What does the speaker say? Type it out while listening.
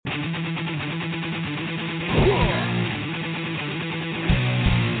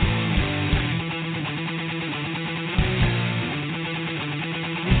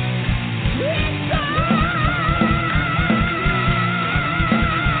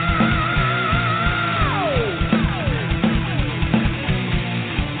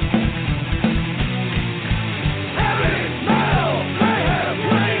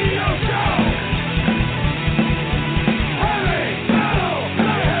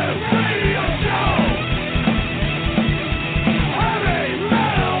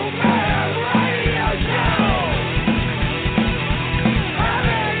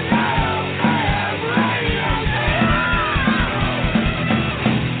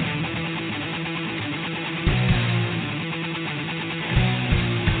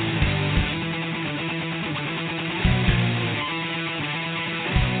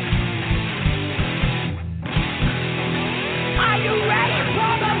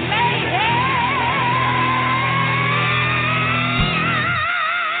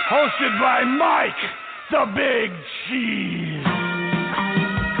hosted by Mike, the Big Cheese.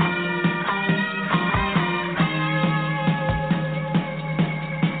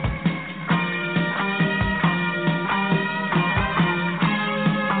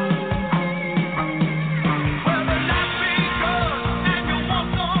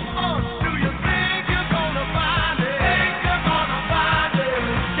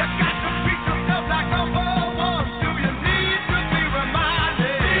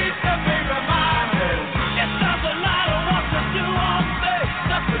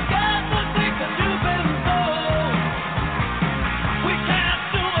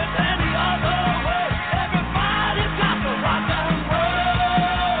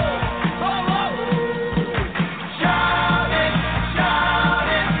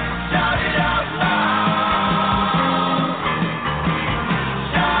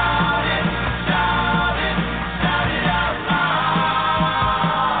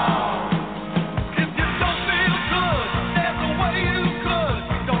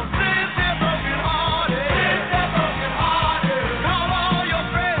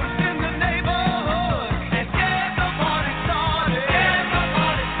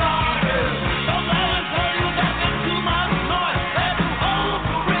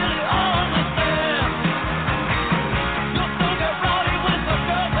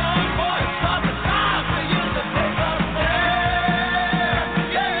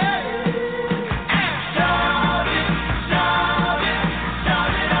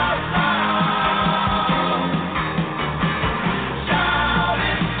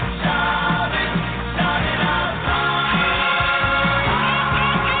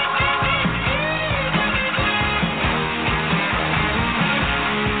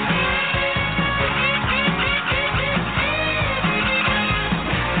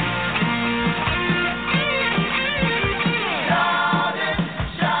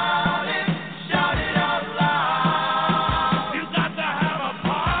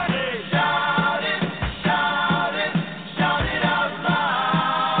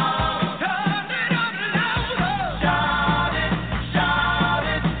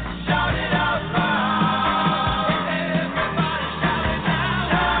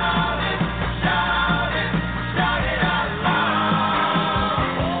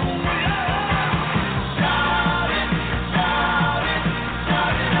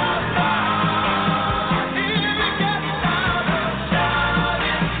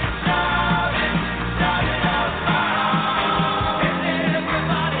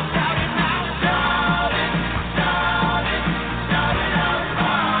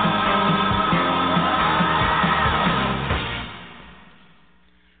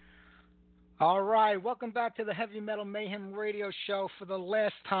 Welcome back to the Heavy Metal Mayhem radio show for the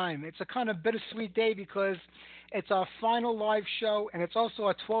last time. It's a kind of bittersweet day because it's our final live show and it's also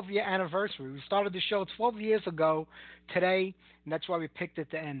our 12-year anniversary. We started the show 12 years ago today, and that's why we picked it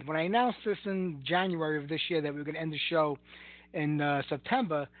to end. When I announced this in January of this year that we were going to end the show in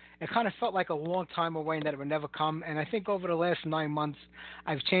September, it kind of felt like a long time away and that it would never come. And I think over the last 9 months,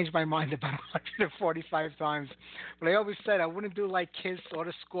 I've changed my mind about 145 times. But I always said I wouldn't do like Kiss or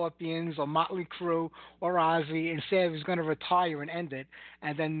the Scorpions or Motley Crue or Ozzy and say I was going to retire and end it,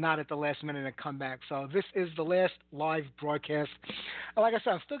 and then not at the last minute and come back. So this is the last live broadcast. Like I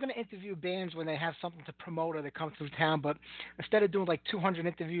said, I'm still going to interview bands when they have something to promote or they come through town. But instead of doing like 200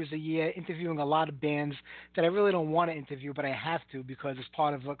 interviews a year, interviewing a lot of bands that I really don't want to interview, but I have to because it's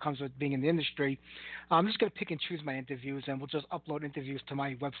part of what comes with being in the industry. I'm just going to pick and choose my interviews, and we'll just upload interviews to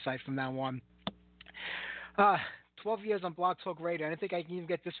my website from now on. 12 years on Blog Talk Radio. I don't think I can even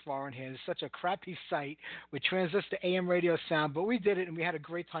get this far in here. It's such a crappy site with transistor AM radio sound, but we did it, and we had a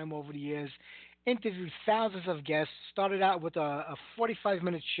great time over the years. Interviewed thousands of guests. Started out with a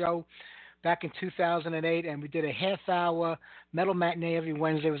 45-minute show back in 2008, and we did a half-hour metal matinee every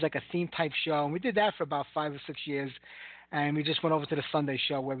Wednesday. It was like a theme-type show, and we did that for about 5 or 6 years. And we just went over to the Sunday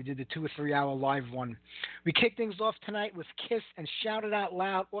show where we did the 2 or 3 hour live one. We kicked things off tonight with Kiss and Shout It Out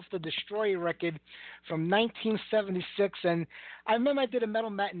Loud off the Destroyer record from 1976. And I remember I did a metal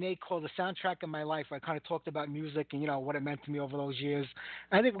matinee called The Soundtrack of My Life, where I kind of talked about music and, you know, what it meant to me over those years.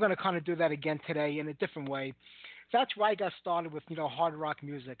 And I think we're going to kind of do that again today in a different way. That's why I got started with, you know, hard rock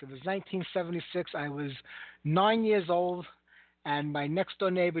music. It was 1976. I was 9 years old. And my next door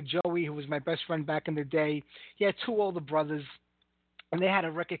neighbor, Joey, who was my best friend back in the day, he had 2 older brothers, and they had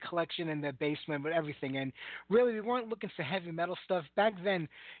a record collection in their basement with everything. And really, we weren't looking for heavy metal stuff. Back then,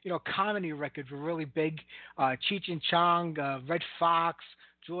 you know, comedy records were really big. Cheech and Chong, Red Fox,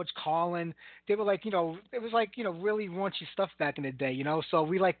 George Carlin. They were like, it was like, really raunchy stuff back in the day, So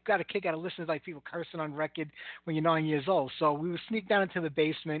we like got a kick out of listening to like people cursing on record when you're 9 years old. So we would sneak down into the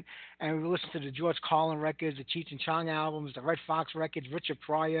basement and we would listen to the George Carlin records, the Cheech and Chong albums, the Red Fox records, Richard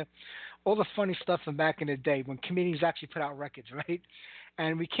Pryor, all the funny stuff from back in the day when comedians actually put out records, right?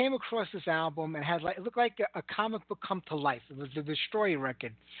 And we came across this album and had it looked like a comic book come to life. It was the Destroyer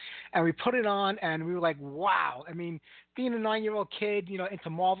record, and we put it on and we were like, wow. I mean, being a 9-year-old kid, into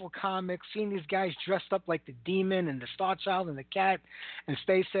Marvel comics, seeing these guys dressed up like the Demon and the Star Child and the Cat and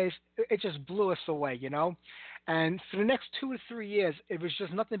Space Ace, it just blew us away. And for the next 2 or 3 years, it was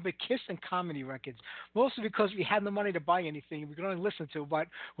just nothing but Kiss and comedy records, mostly because we had no money to buy anything we could only listen to what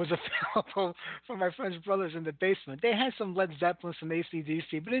was available from my friends' brothers in the basement. They had some Led Zeppelin, some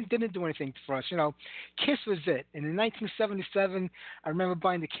AC/DC, but it didn't do anything for us. Kiss was it. And in 1977, I remember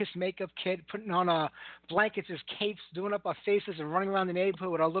buying the Kiss makeup kit, putting on blankets as capes, doing up our faces, and running around the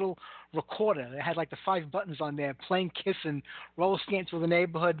neighborhood with our little recorder. It had like the 5 buttons on there, playing Kiss and roller skating through the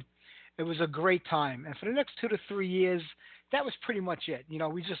neighborhood. It was a great time. And for the next 2 to 3 years, that was pretty much it.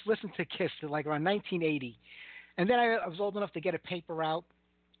 We just listened to Kiss to like around 1980. And then I was old enough to get a paper route,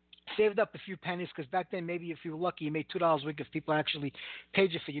 saved up a few pennies, because back then maybe if you were lucky you made $2 a week if people actually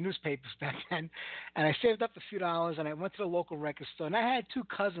paid you for your newspapers back then. And I saved up a few dollars and I went to the local record store. And I had 2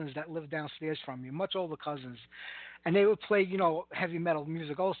 cousins that lived downstairs from me, much older cousins. And they would play, heavy metal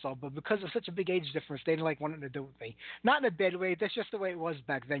music also. But because of such a big age difference, they didn't like wanting to do it with me. Not in a bad way. That's just the way it was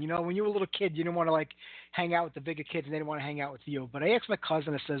back then. When you were a little kid, you didn't want to like hang out with the bigger kids, and they didn't want to hang out with you. But I asked my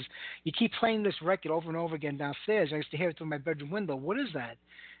cousin, I says, you keep playing this record over and over again downstairs. I used to hear it through my bedroom window. What is that?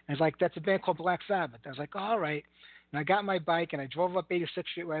 And it's like, that's a band called Black Sabbath. I was like, all right. And I got my bike and I drove up 86th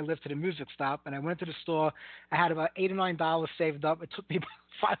Street where I lived to the music stop. And I went to the store. I had about $8 or $9 saved up. It took me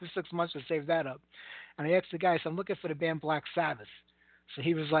about 5 or 6 months to save that up. And I asked the guy, so I'm looking for the band Black Sabbath. So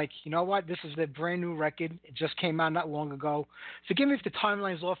he was like, you know what? This is a brand new record. It just came out not long ago. Forgive me if the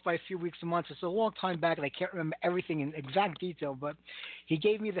timeline's off by a few weeks or months. It's a long time back, and I can't remember everything in exact detail. But he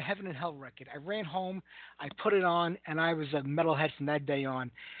gave me the Heaven and Hell record. I ran home, I put it on, and I was a metalhead from that day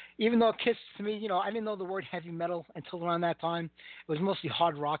on. Even though Kiss, to me, I didn't know the word heavy metal until around that time. It was mostly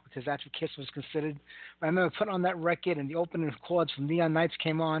hard rock because that's what Kiss was considered. But I remember putting on that record, and the opening chords from Neon Nights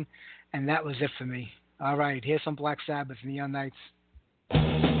came on, and that was it for me. All right, here's some Black Sabbath, Neon Nights.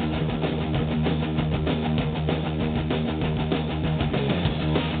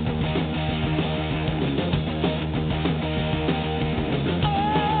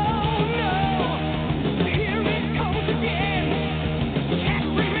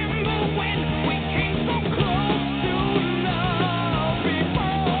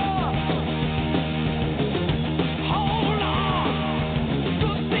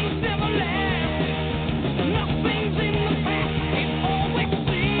 Nothing's in the past, it always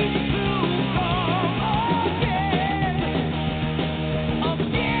seems.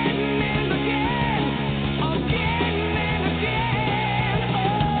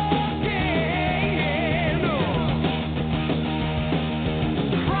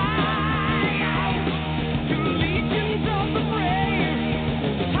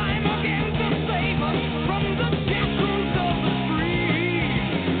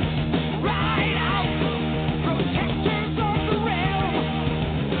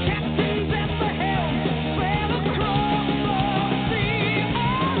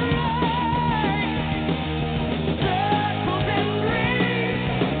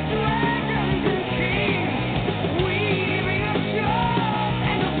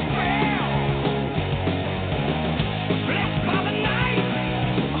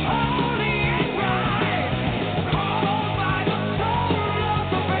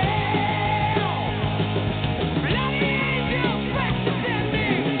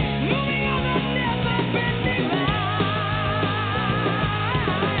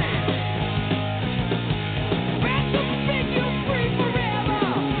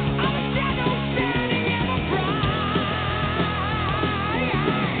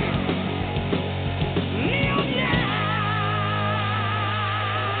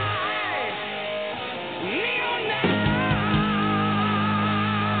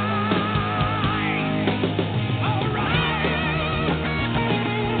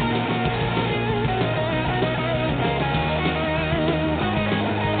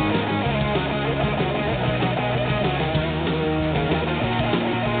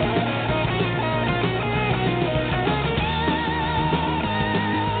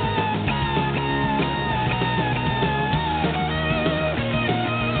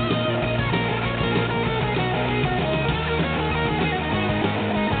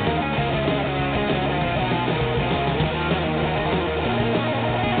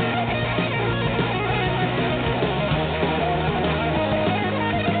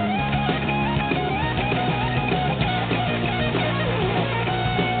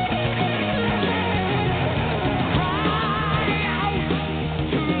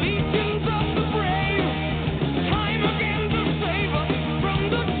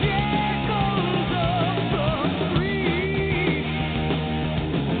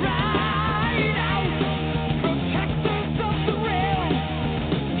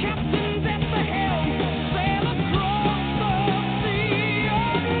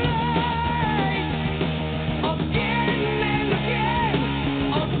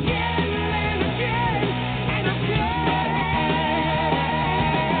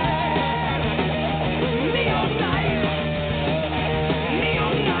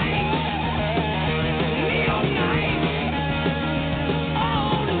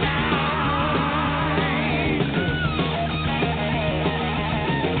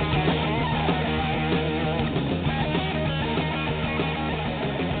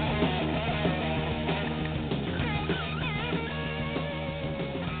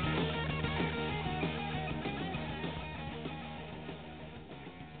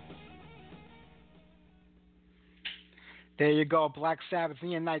 There you go, Black Sabbath,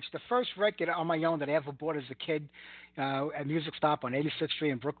 Neon Nights. The first record on my own that I ever bought as a kid at Music Stop on 86th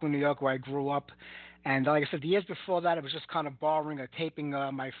Street in Brooklyn, New York, where I grew up. And like I said, the years before that, I was just kind of borrowing or taping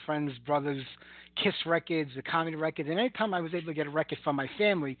my friends' brothers' Kiss records, the comedy records. And anytime I was able to get a record from my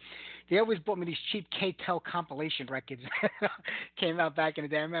family, they always bought me these cheap K-Tel compilation records. Came out back in the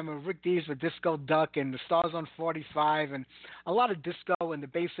day. I remember Rick Dees with Disco Duck and the Stars on 45 and a lot of disco, and the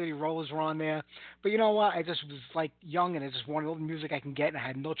Bay City Rollers were on there. But you know what? I just was like young, and I just wanted all the music I can get, and I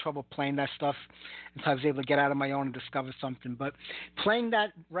had no trouble playing that stuff until I was able to get out on my own and discover something. But playing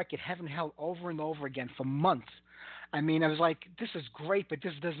that record, Heaven and Hell, over and over again for months, I mean, I was like, this is great, but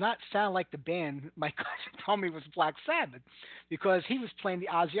this does not sound like the band my cousin told me was Black Sabbath, because he was playing the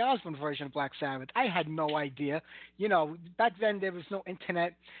Ozzy Osbourne version of Black Sabbath. I had no idea. You know, back then there was no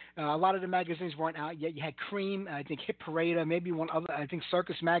internet. A lot of the magazines weren't out yet. You had Cream, I think Hit Parade, maybe one other. I think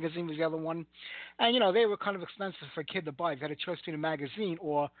Circus Magazine was the other one. And, you know, they were kind of expensive for a kid to buy. If you had a choice between a magazine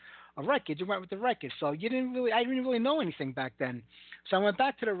or a record, you went with the record. So I didn't really know anything back then. So I went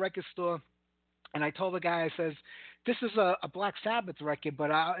back to the record store, and I told the guy, I says, this is a Black Sabbath record,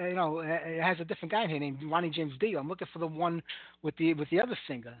 but it has a different guy here named Ronnie James Dio. I'm looking for the one with the other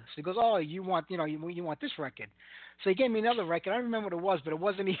singer. So he goes, oh, you want this record? So he gave me another record. I don't remember what it was, but it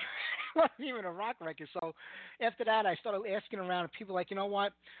wasn't even a rock record. So after that, I started asking around, and people were like, you know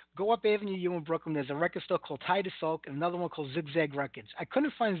what? Go up Avenue U in Brooklyn. There's a record store called Titus Oak and another one called Zigzag Records. I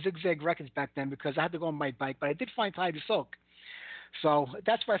couldn't find Zigzag Records back then because I had to go on my bike, but I did find Titus Oak. So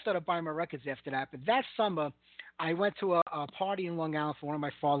that's where I started buying my records after that. But that summer, I went to a party in Long Island for one of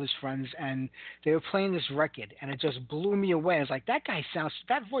my father's friends, and they were playing this record, and it just blew me away. I was like, that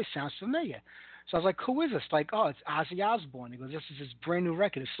voice sounds familiar. So I was like, who is this? Like, oh, it's Ozzy Osbourne. He goes, this is his brand new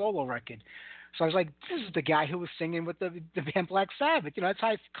record, his solo record. So I was like, this is the guy who was singing with the band Black Sabbath. You know, that's how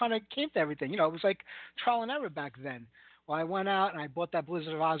I kind of came to everything. You know, it was like trial and error back then. Well, I went out and I bought that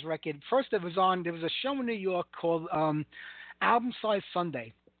Blizzard of Oz record. First, there was a show in New York called Album Size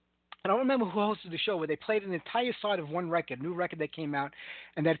Sunday. I don't remember who hosted the show, where they played an entire side of one record, new record that came out,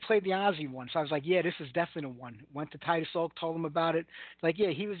 and they'd played the Ozzy one. So I was like, yeah, this is definitely the one. Went to Titus Oak, told him about it. Like, yeah,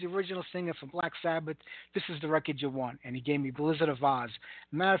 he was the original singer for Black Sabbath. This is the record you want. And he gave me Blizzard of Oz.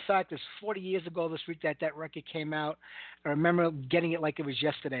 Matter of fact, it's 40 years ago this week that record came out. I remember getting it like it was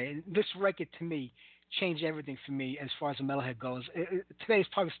yesterday. And this record, to me, changed everything for me as far as the metalhead goes. Today is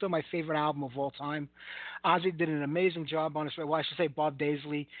probably still my favorite album of all time. Ozzy did an amazing job on this. Well, I should say Bob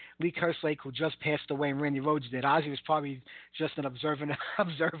Daisley, Lee Kerslake, who just passed away, and Randy Rhoads did. Ozzy was probably just an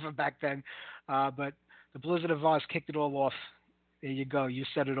observer back then. But the Blizzard of Oz kicked it all off. There you go. You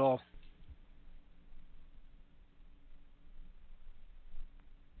said it all.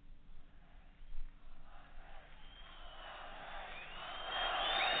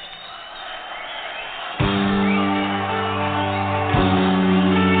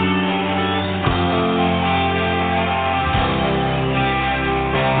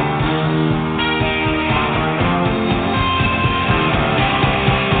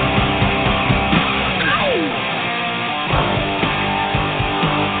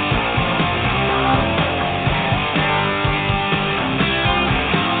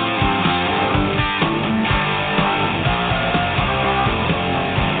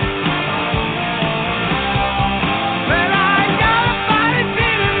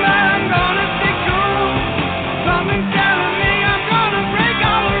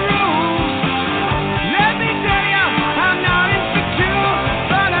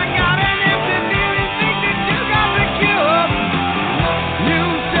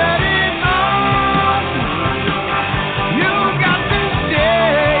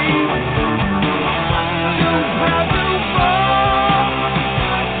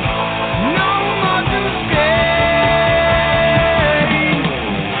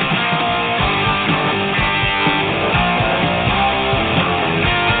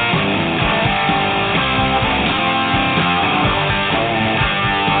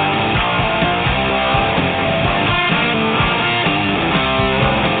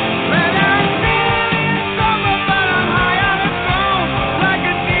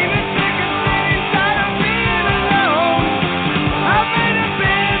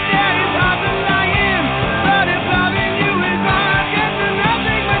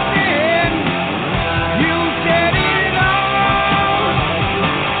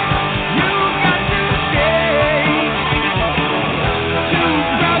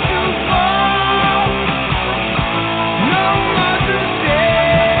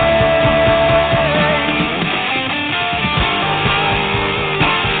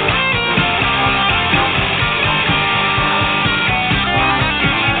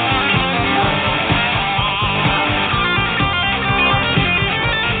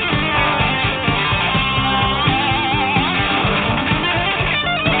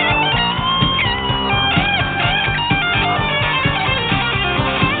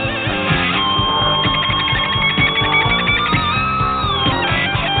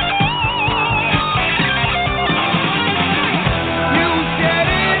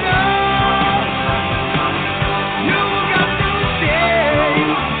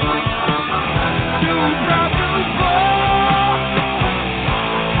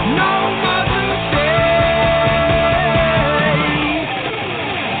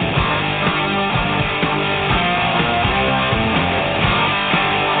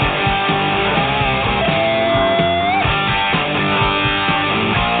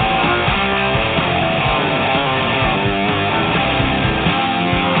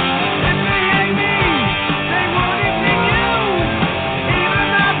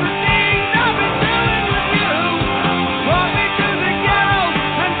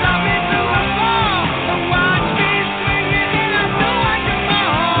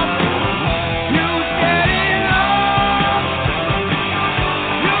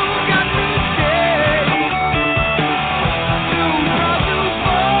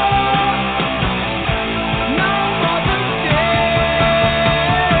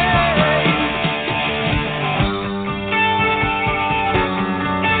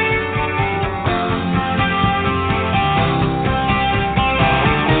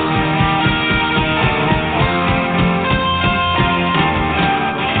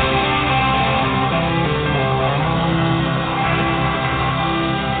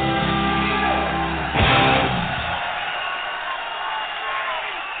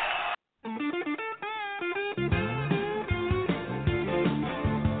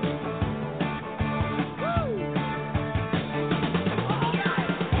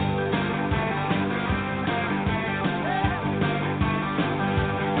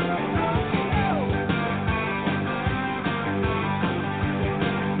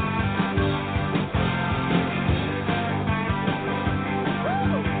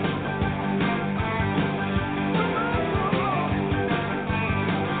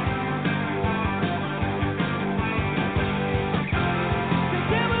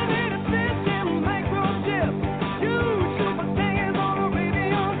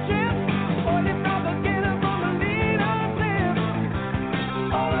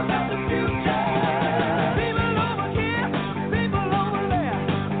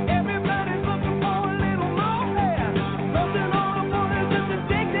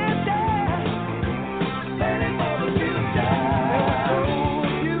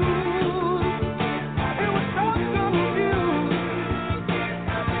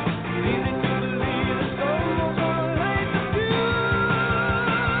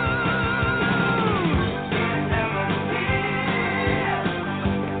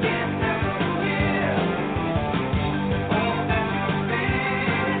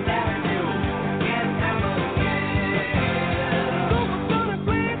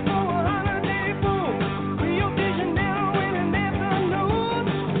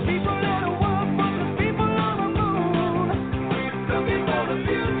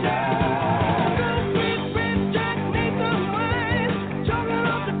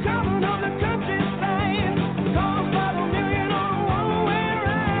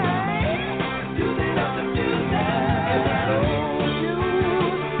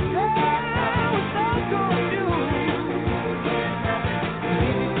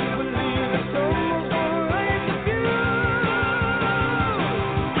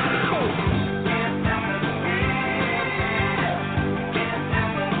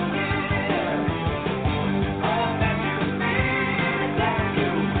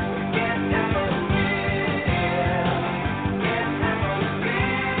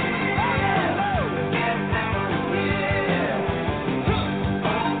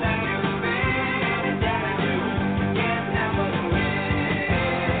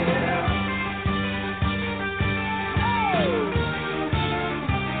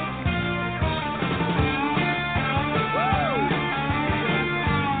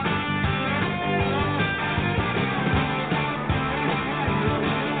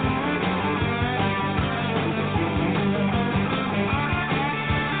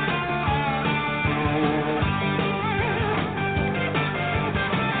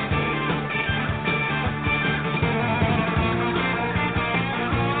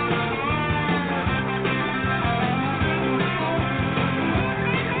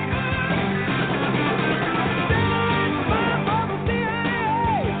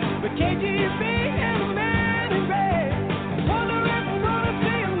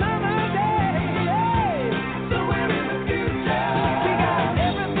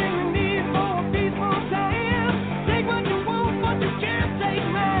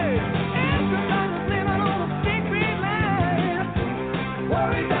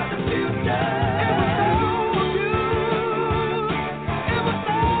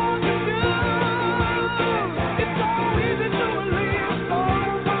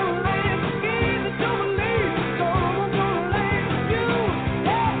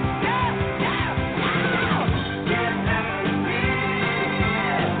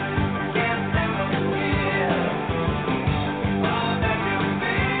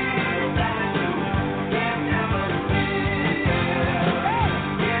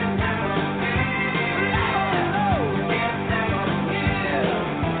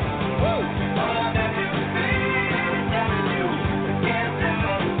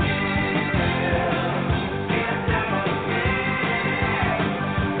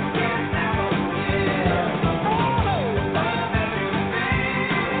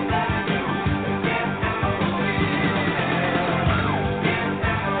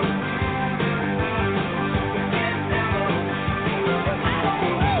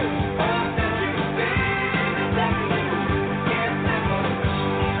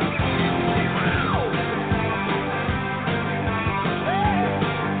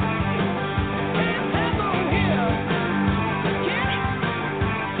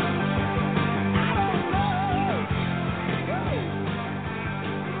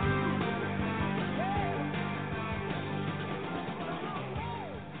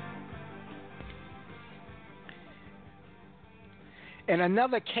 And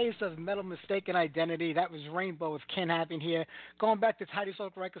another case of metal mistaken identity. That was Rainbow with Can't Happen Here. Going back to Tidy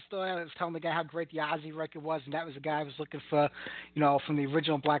Soak record store, I was telling the guy how great the Ozzy record was, and that was the guy I was looking for, from the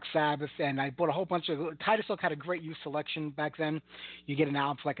original Black Sabbath. And I bought a whole bunch of. Tidy Soak had a great used selection back then. You get an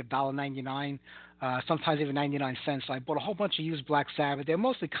album for like $1.99. Sometimes even 99 cents. So I bought a whole bunch of used Black Sabbath. They're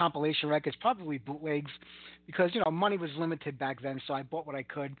mostly compilation records, probably bootlegs, because money was limited back then. So I bought what I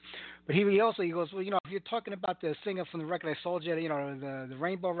could. But he goes, well, if you're talking about the singer from the record I sold you, the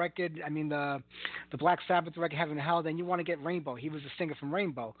Rainbow record, the Black Sabbath record, Heaven and Hell, then you want to get Rainbow. He was the singer from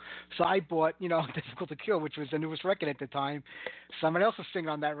Rainbow. So I bought, Difficult to Kill, which was the newest record at the time. Someone else was singing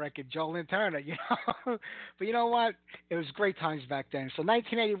on that record, Joe Lynn Turner. But you know what? It was great times back then. So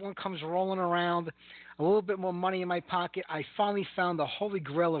 1981 comes rolling around. A little bit more money in my pocket. I finally found the holy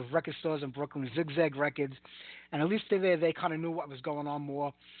grail of record stores in Brooklyn, Zigzag Records, and at least they kind of knew what was going on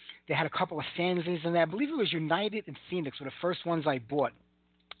more. They had a couple of fanzines in there. I believe it was United and Phoenix were the first ones I bought.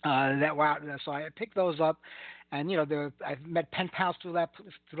 So I picked those up, and I met pen pals through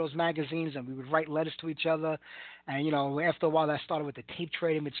those magazines, and we would write letters to each other. And after a while, that started with the tape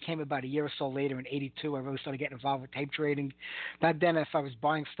trading, which came about a year or so later in '82. I really started getting involved with tape trading. Back then, if I was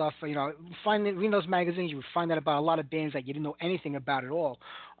buying stuff, reading those magazines, you would find out about a lot of bands that you didn't know anything about at all,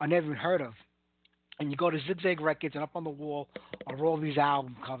 or never even heard of. And you go to Zigzag Records, and up on the wall are all these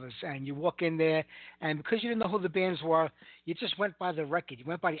album covers. And you walk in there, and because you didn't know who the bands were, you just went by the record. You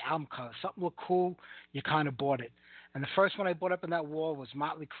went by the album cover. Something looked cool, you kind of bought it. And the first one I bought up in that wall was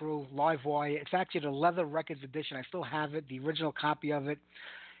Motley Crue, Live Wire. It's actually the Leather Records edition. I still have it, the original copy of it.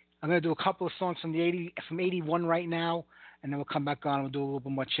 I'm going to do a couple of songs from 81 right now, and then we'll come back on and we'll do a little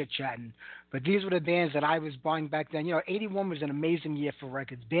bit more chit-chatting. But these were the bands that I was buying back then. 81 was an amazing year for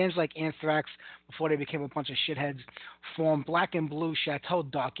records. Bands like Anthrax, before they became a bunch of shitheads, formed. Black and Blue, Chateau,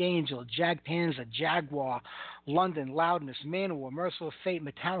 Dark Angel, Jag Panzer, Jaguar, London, Loudness, Manowar, Merciful Fate,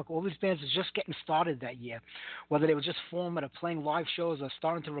 Metallica. All these bands were just getting started that year. Whether they were just forming or playing live shows or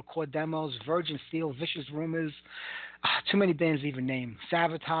starting to record demos, Virgin Steel, Vicious Rumors, too many bands to even name.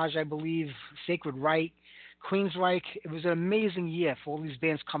 Sabotage, I believe, Sacred Right, Queensryche. It was an amazing year for all these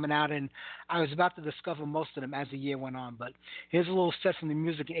bands coming out, and I was about to discover most of them as the year went on. But here's a little set from the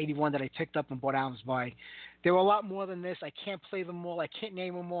music in 81 that I picked up and bought albums by. There were a lot more than this. I can't play them all. I can't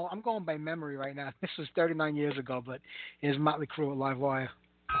name them all. I'm going by memory right now. This was 39 years ago, but here's Motley Crue at Live Wire.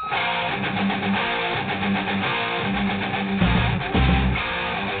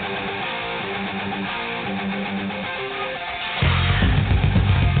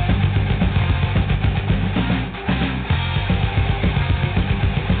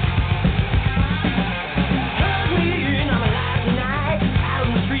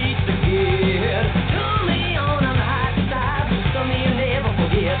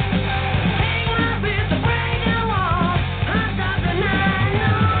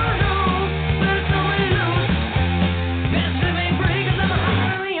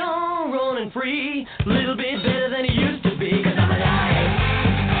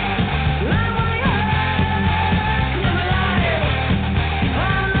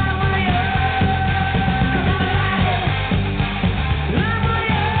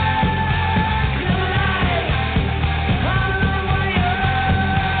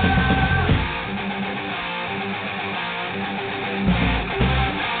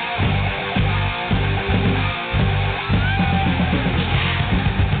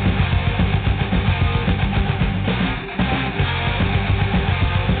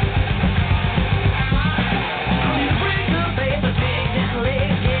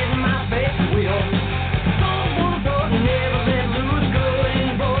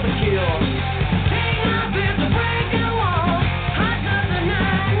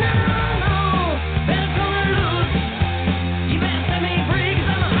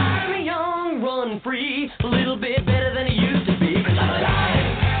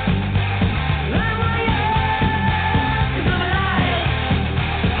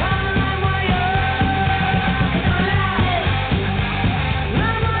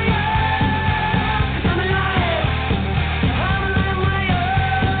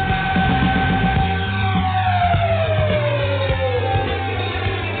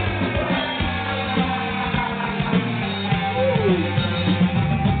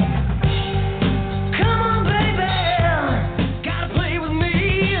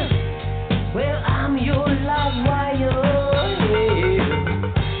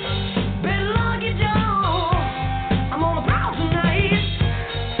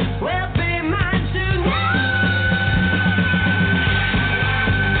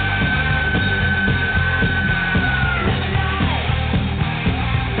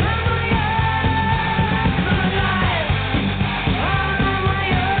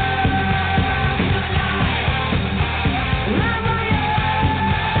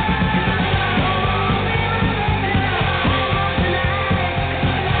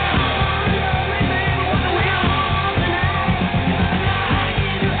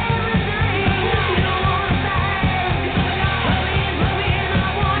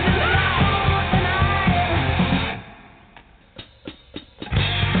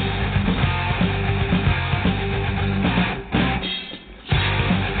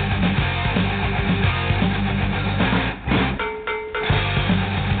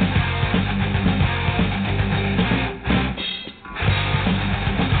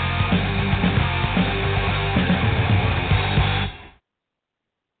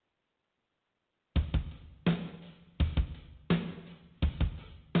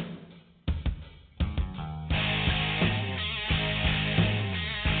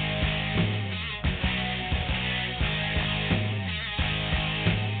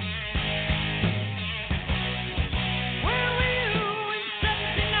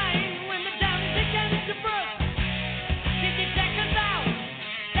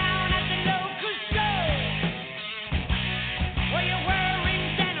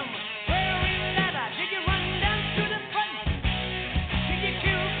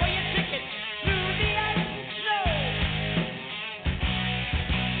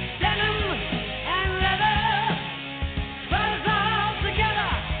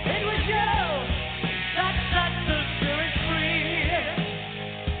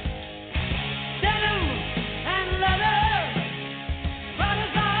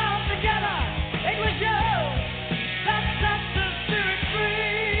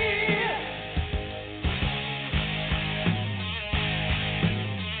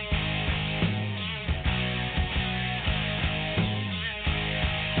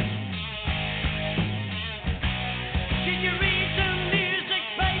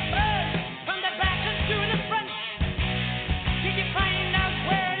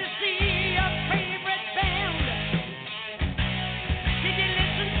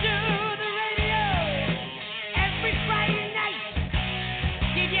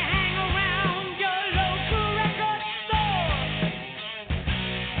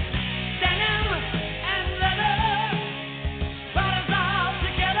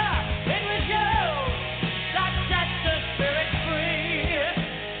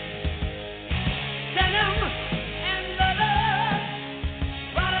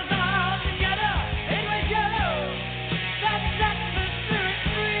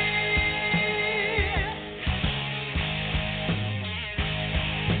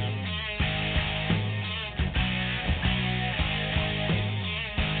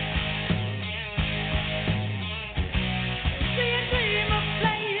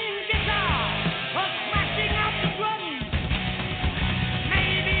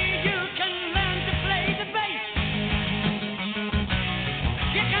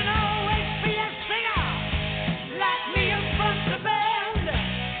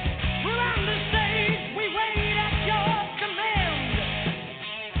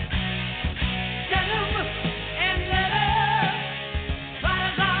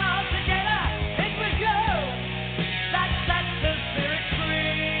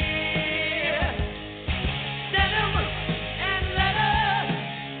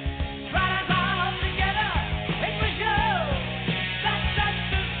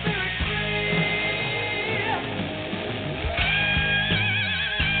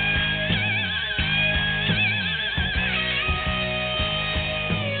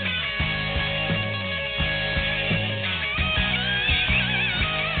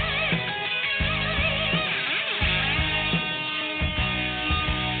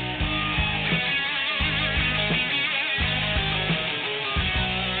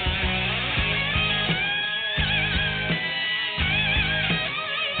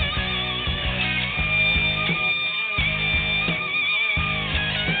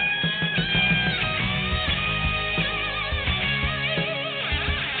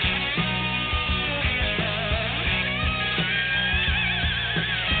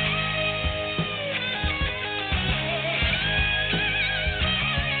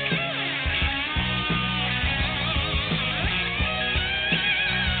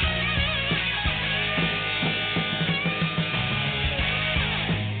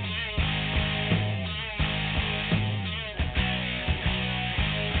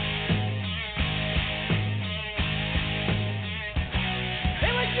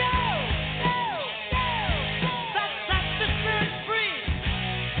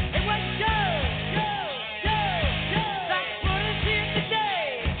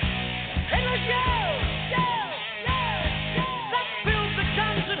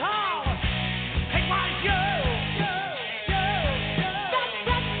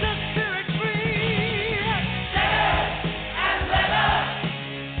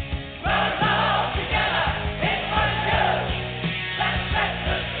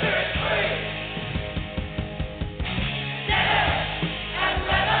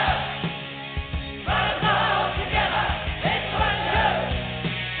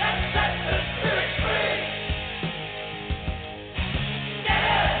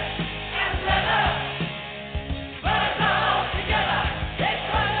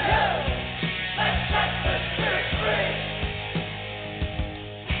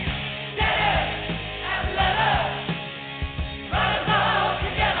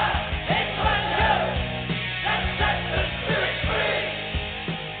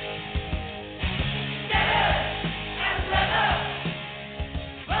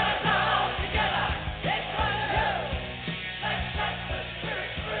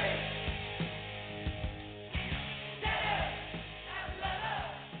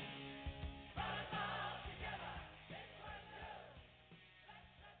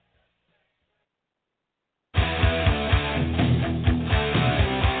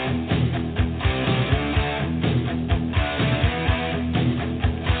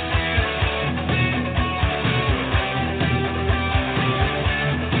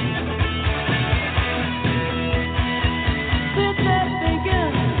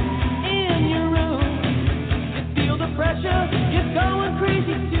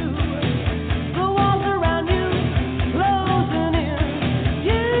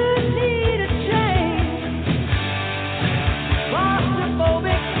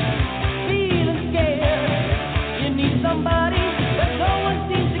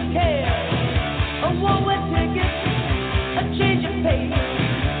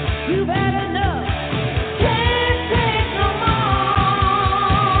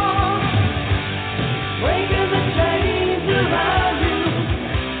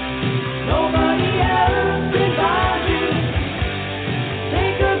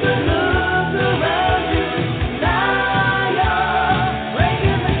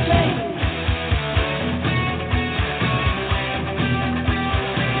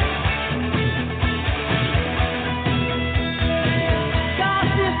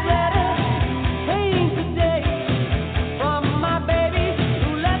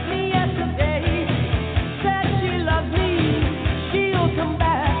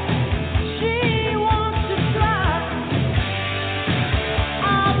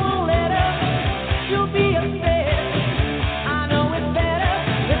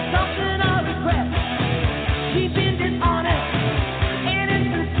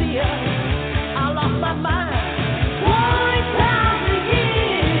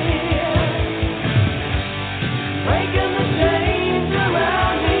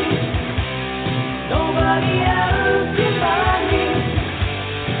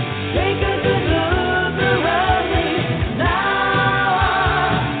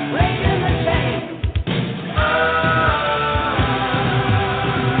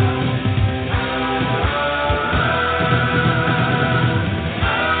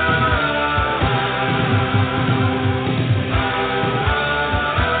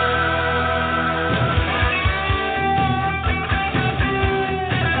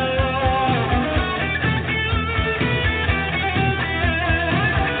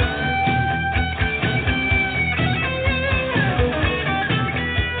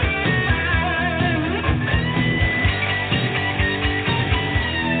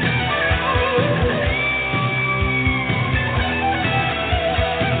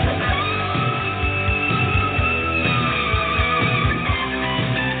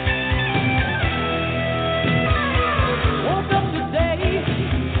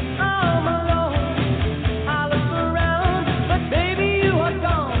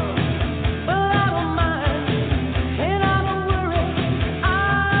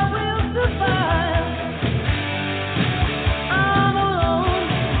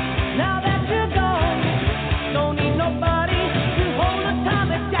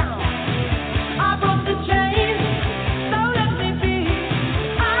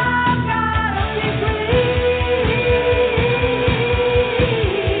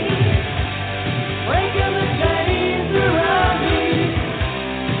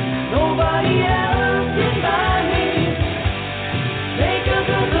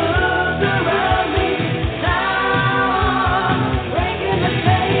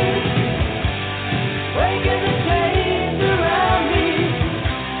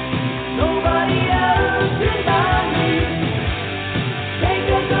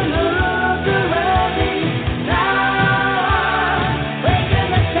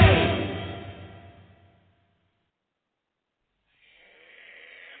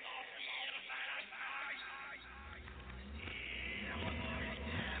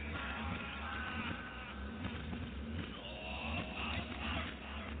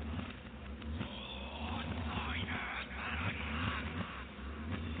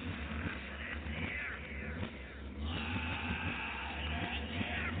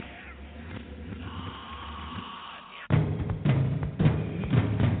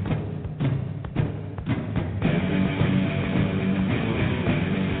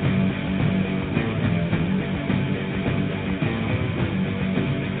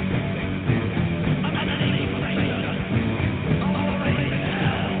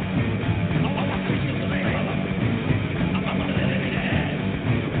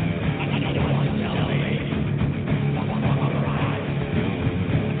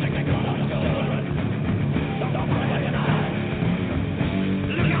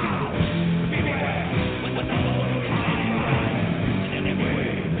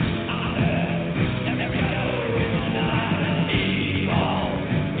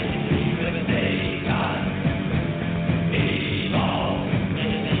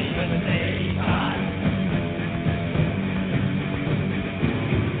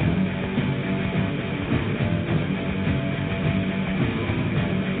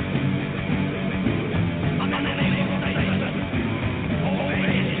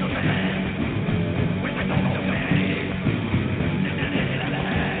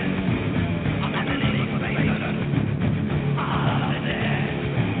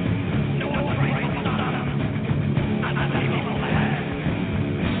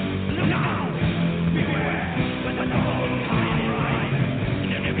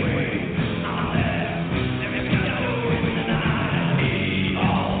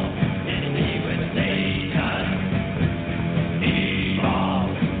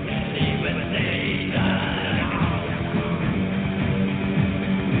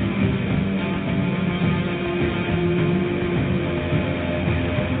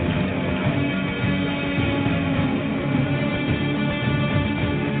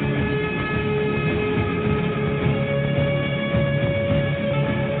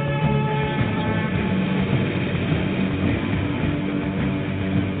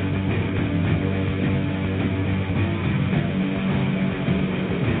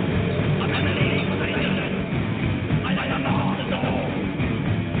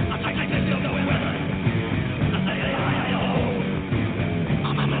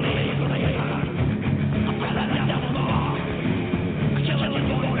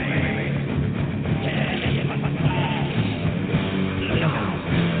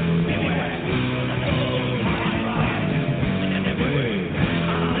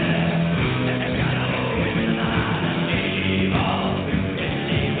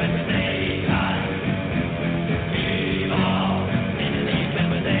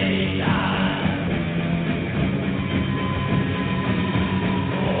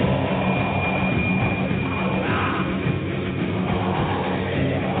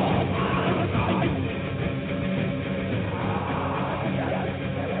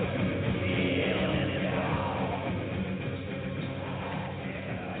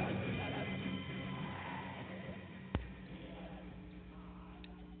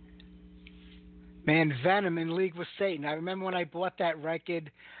 Man, Venom in League with Satan. I remember when I bought that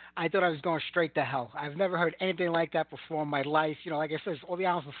record, I thought I was going straight to hell. I've never heard anything like that before in my life. You know, like I said, all the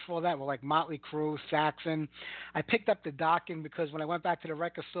albums before that were like Motley Crue, Saxon. I picked up the Dokken because when I went back to the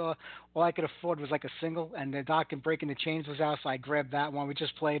record store, all I could afford was like a single, and the Dokken Breaking the Chains was out, so I grabbed that one. We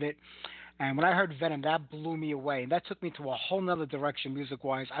just played it. And when I heard Venom, that blew me away. And that took me to a whole nother direction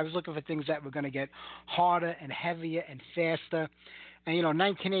music-wise. I was looking for things that were going to get harder and heavier and faster. And,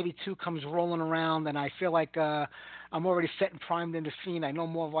 1982 comes rolling around, and I feel like I'm already set and primed in the scene. I know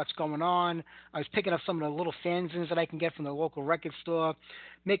more of what's going on. I was picking up some of the little fanzines that I can get from the local record store,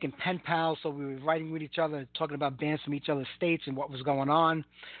 making pen pals, so we were writing with each other, talking about bands from each other's states and what was going on.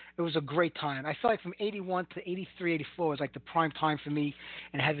 It was a great time. I feel like from 81 to 83, 84 was like the prime time for me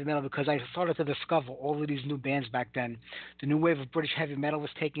in heavy metal because I started to discover all of these new bands back then. The new wave of British heavy metal was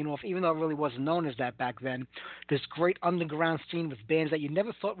taking off, even though it really wasn't known as that back then. This great underground scene with bands that you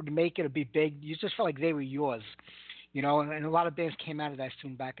never thought would make it or be big. You just felt like they were yours. And a lot of bands came out of that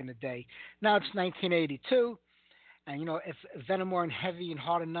scene back in the day. Now it's 1982. And, if Venom weren't heavy and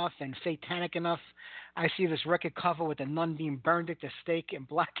hard enough and satanic enough, I see this record cover with a nun being burned at the stake in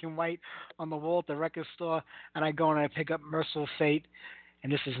black and white on the wall at the record store, and I go and I pick up Merciful Fate,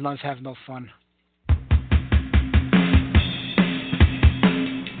 and this is Nuns Have No Fun.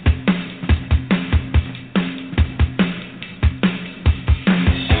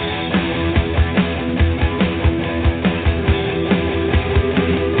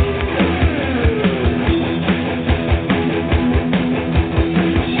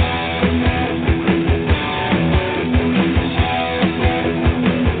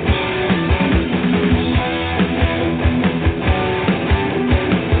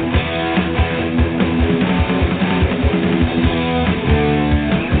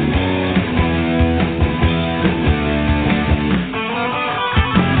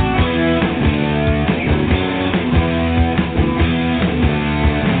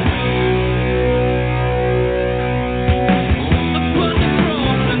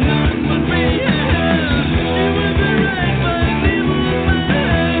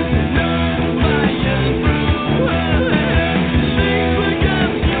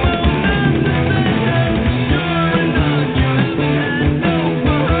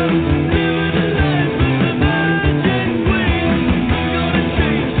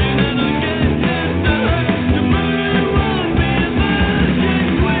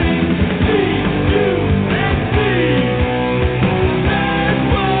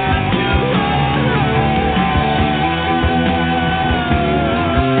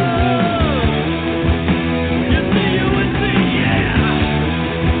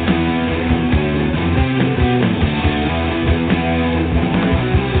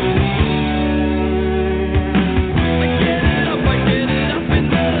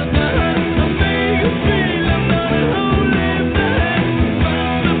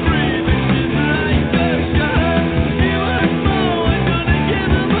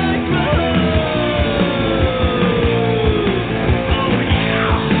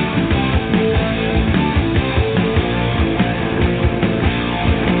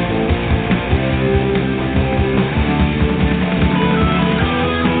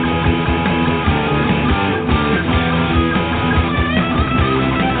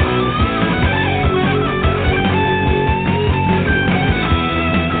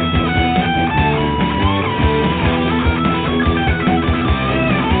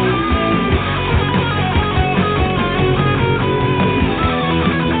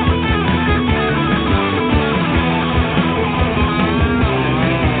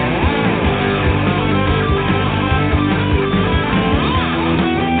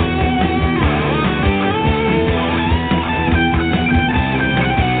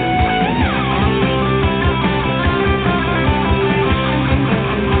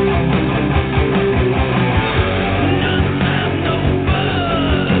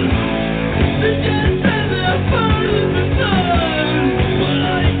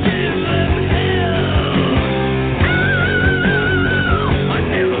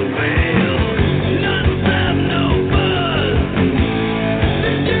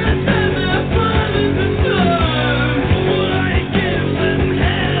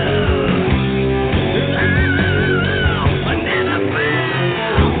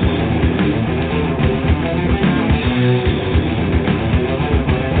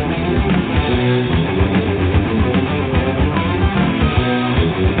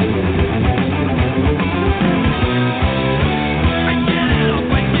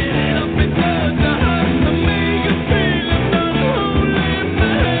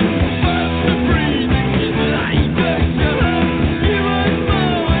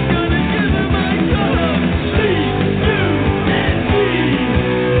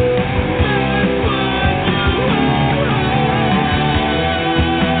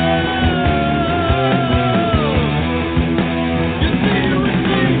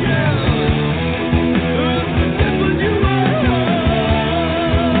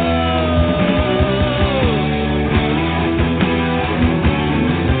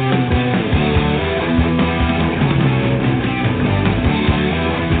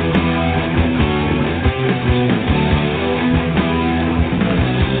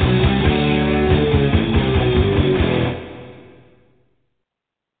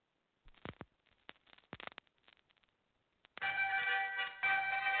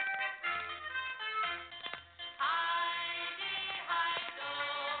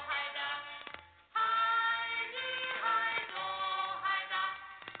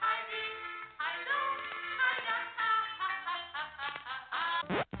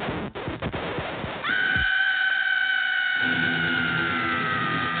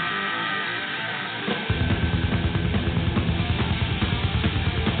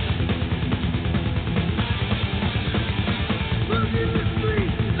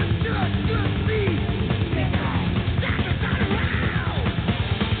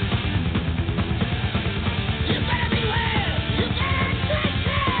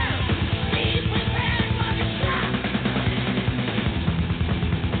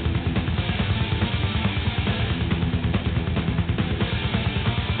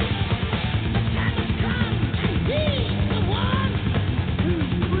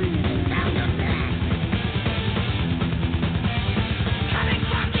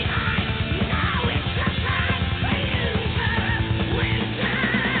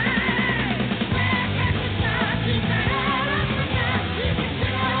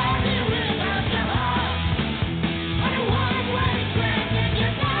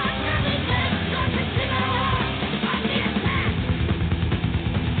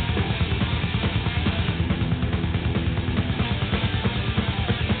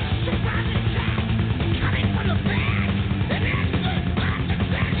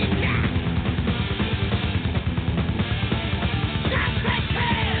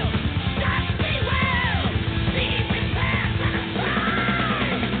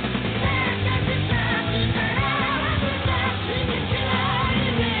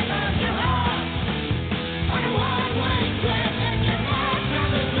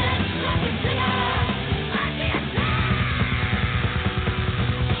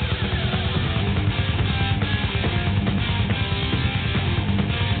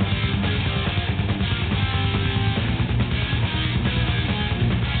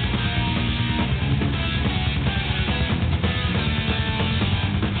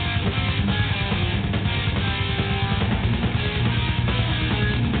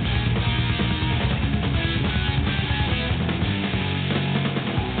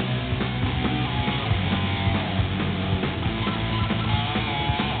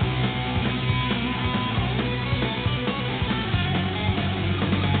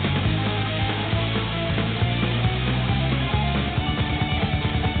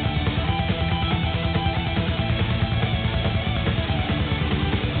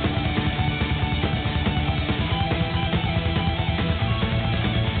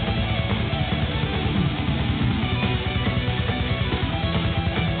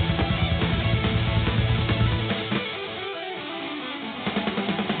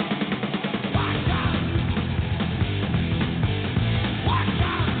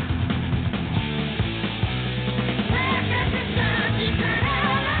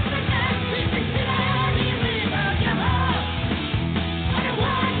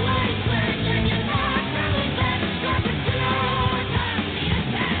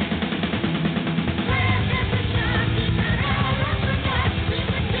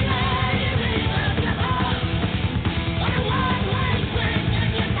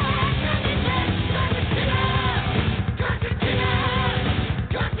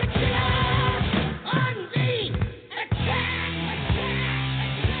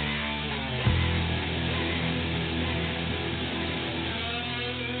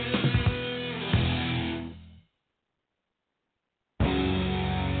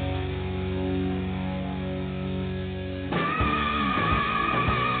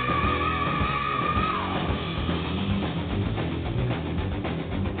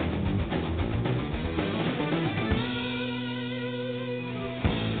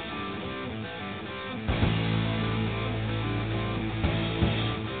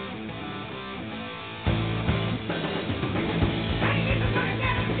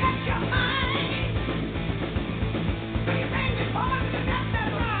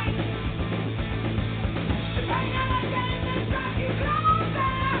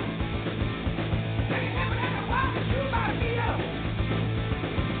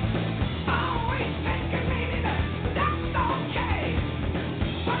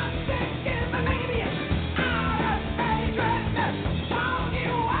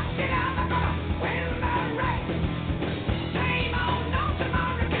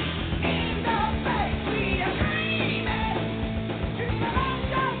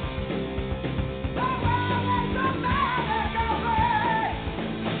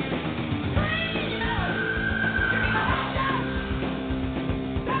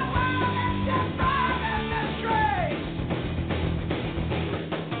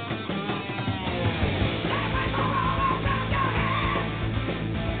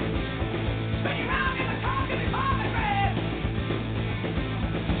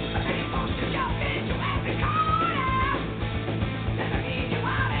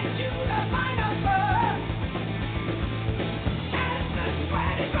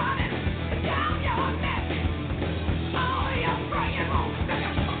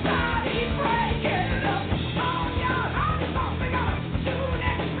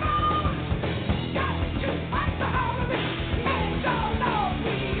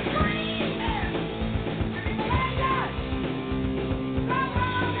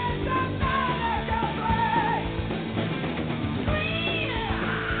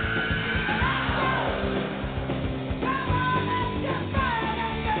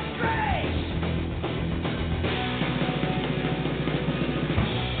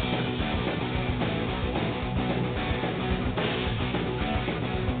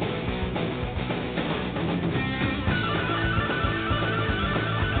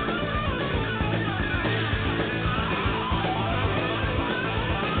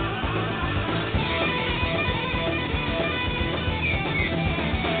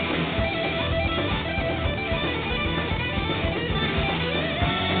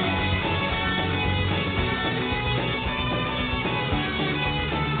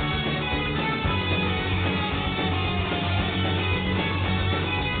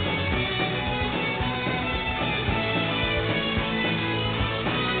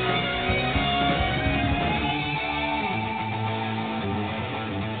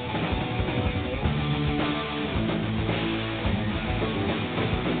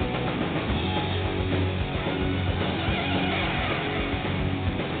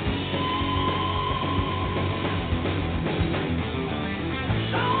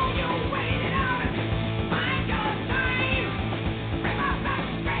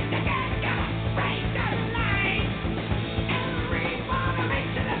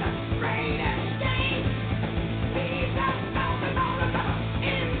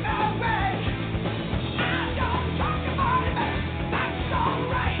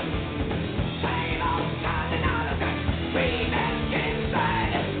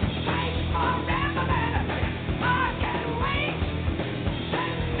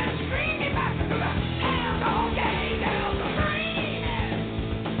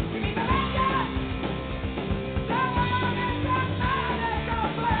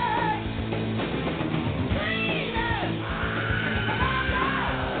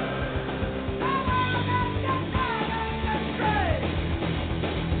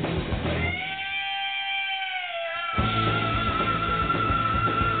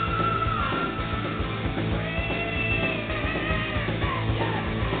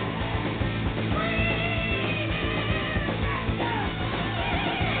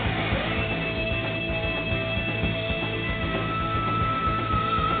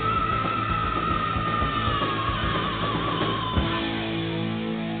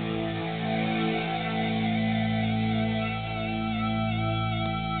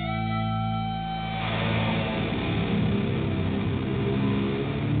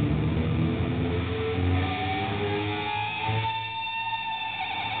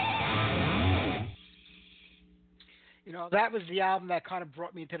 that was the album that kind of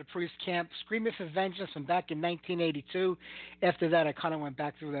brought me into the Priest camp. Screaming for Vengeance from back in 1982. After that, I kind of went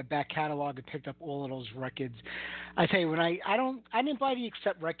back through that back catalog and picked up all of those records. I tell you, when I didn't buy the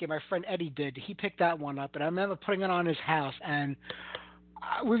Accept record. My friend Eddie did. He picked that one up, and I remember putting it on his house, and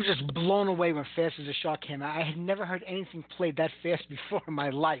we were just blown away when Fast as a Shark came out. I had never heard anything played that fast before in my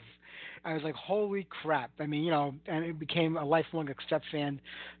life. I was like, holy crap. I mean, and it became a lifelong Accept fan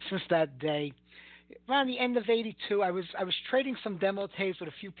since that day. Around the end of '82, I was trading some demo tapes with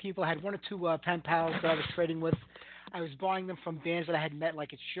a few people. I had one or two pen pals that I was trading with. I was buying them from bands that I had met,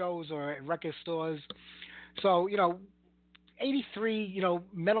 like at shows or at record stores. So, '83,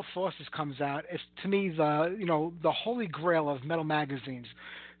 Metal Forces comes out. It's to me the holy grail of metal magazines.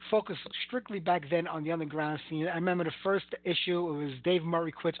 Focused strictly back then on the underground scene. I remember the first issue, it was Dave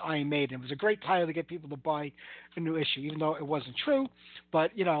Murray Quits Iron Maiden. It was a great title to get people to buy a new issue, even though it wasn't true. But,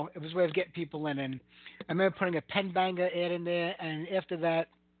 it was a way of getting people in. And I remember putting a pen banger ad in there. And after that,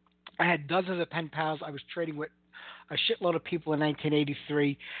 I had dozens of pen pals I was trading with a shitload of people in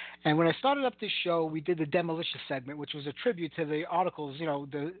 1983. And when I started up this show, we did the Demolition segment, which was a tribute to the articles,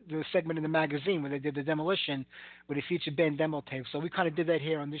 the segment in the magazine where they did the Demolition, where they featured band demo tapes. So we kind of did that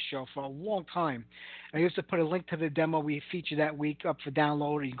here on this show for a long time. I used to put a link to the demo we featured that week up for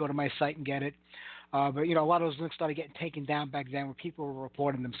download, or you can go to my site and get it. But, a lot of those links started getting taken down back then where people were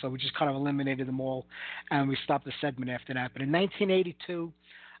reporting them. So we just kind of eliminated them all, and we stopped the segment after that. But in 1982,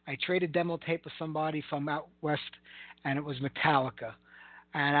 I traded demo tape with somebody from out west, and it was Metallica.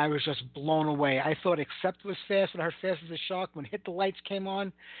 And I was just blown away. I thought Accept was fast, when I heard Fast as a Shark. When Hit the Lights came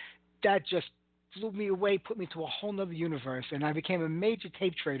on, that just blew me away, put me to a whole nother universe. And I became a major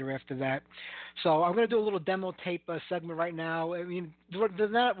tape trader after that. So I'm going to do a little demo tape segment right now. I mean,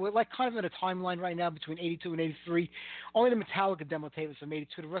 we're like kind of in a timeline right now between 82 and 83. Only the Metallica demo tape is from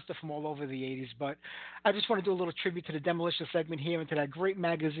 82. The rest are from all over the 80s. But I just want to do a little tribute to the Demolition segment here and to that great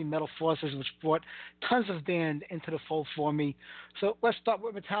magazine, Metal Forces, which brought tons of band into the fold for me. So let's start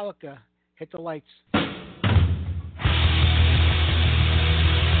with Metallica. Hit the Lights.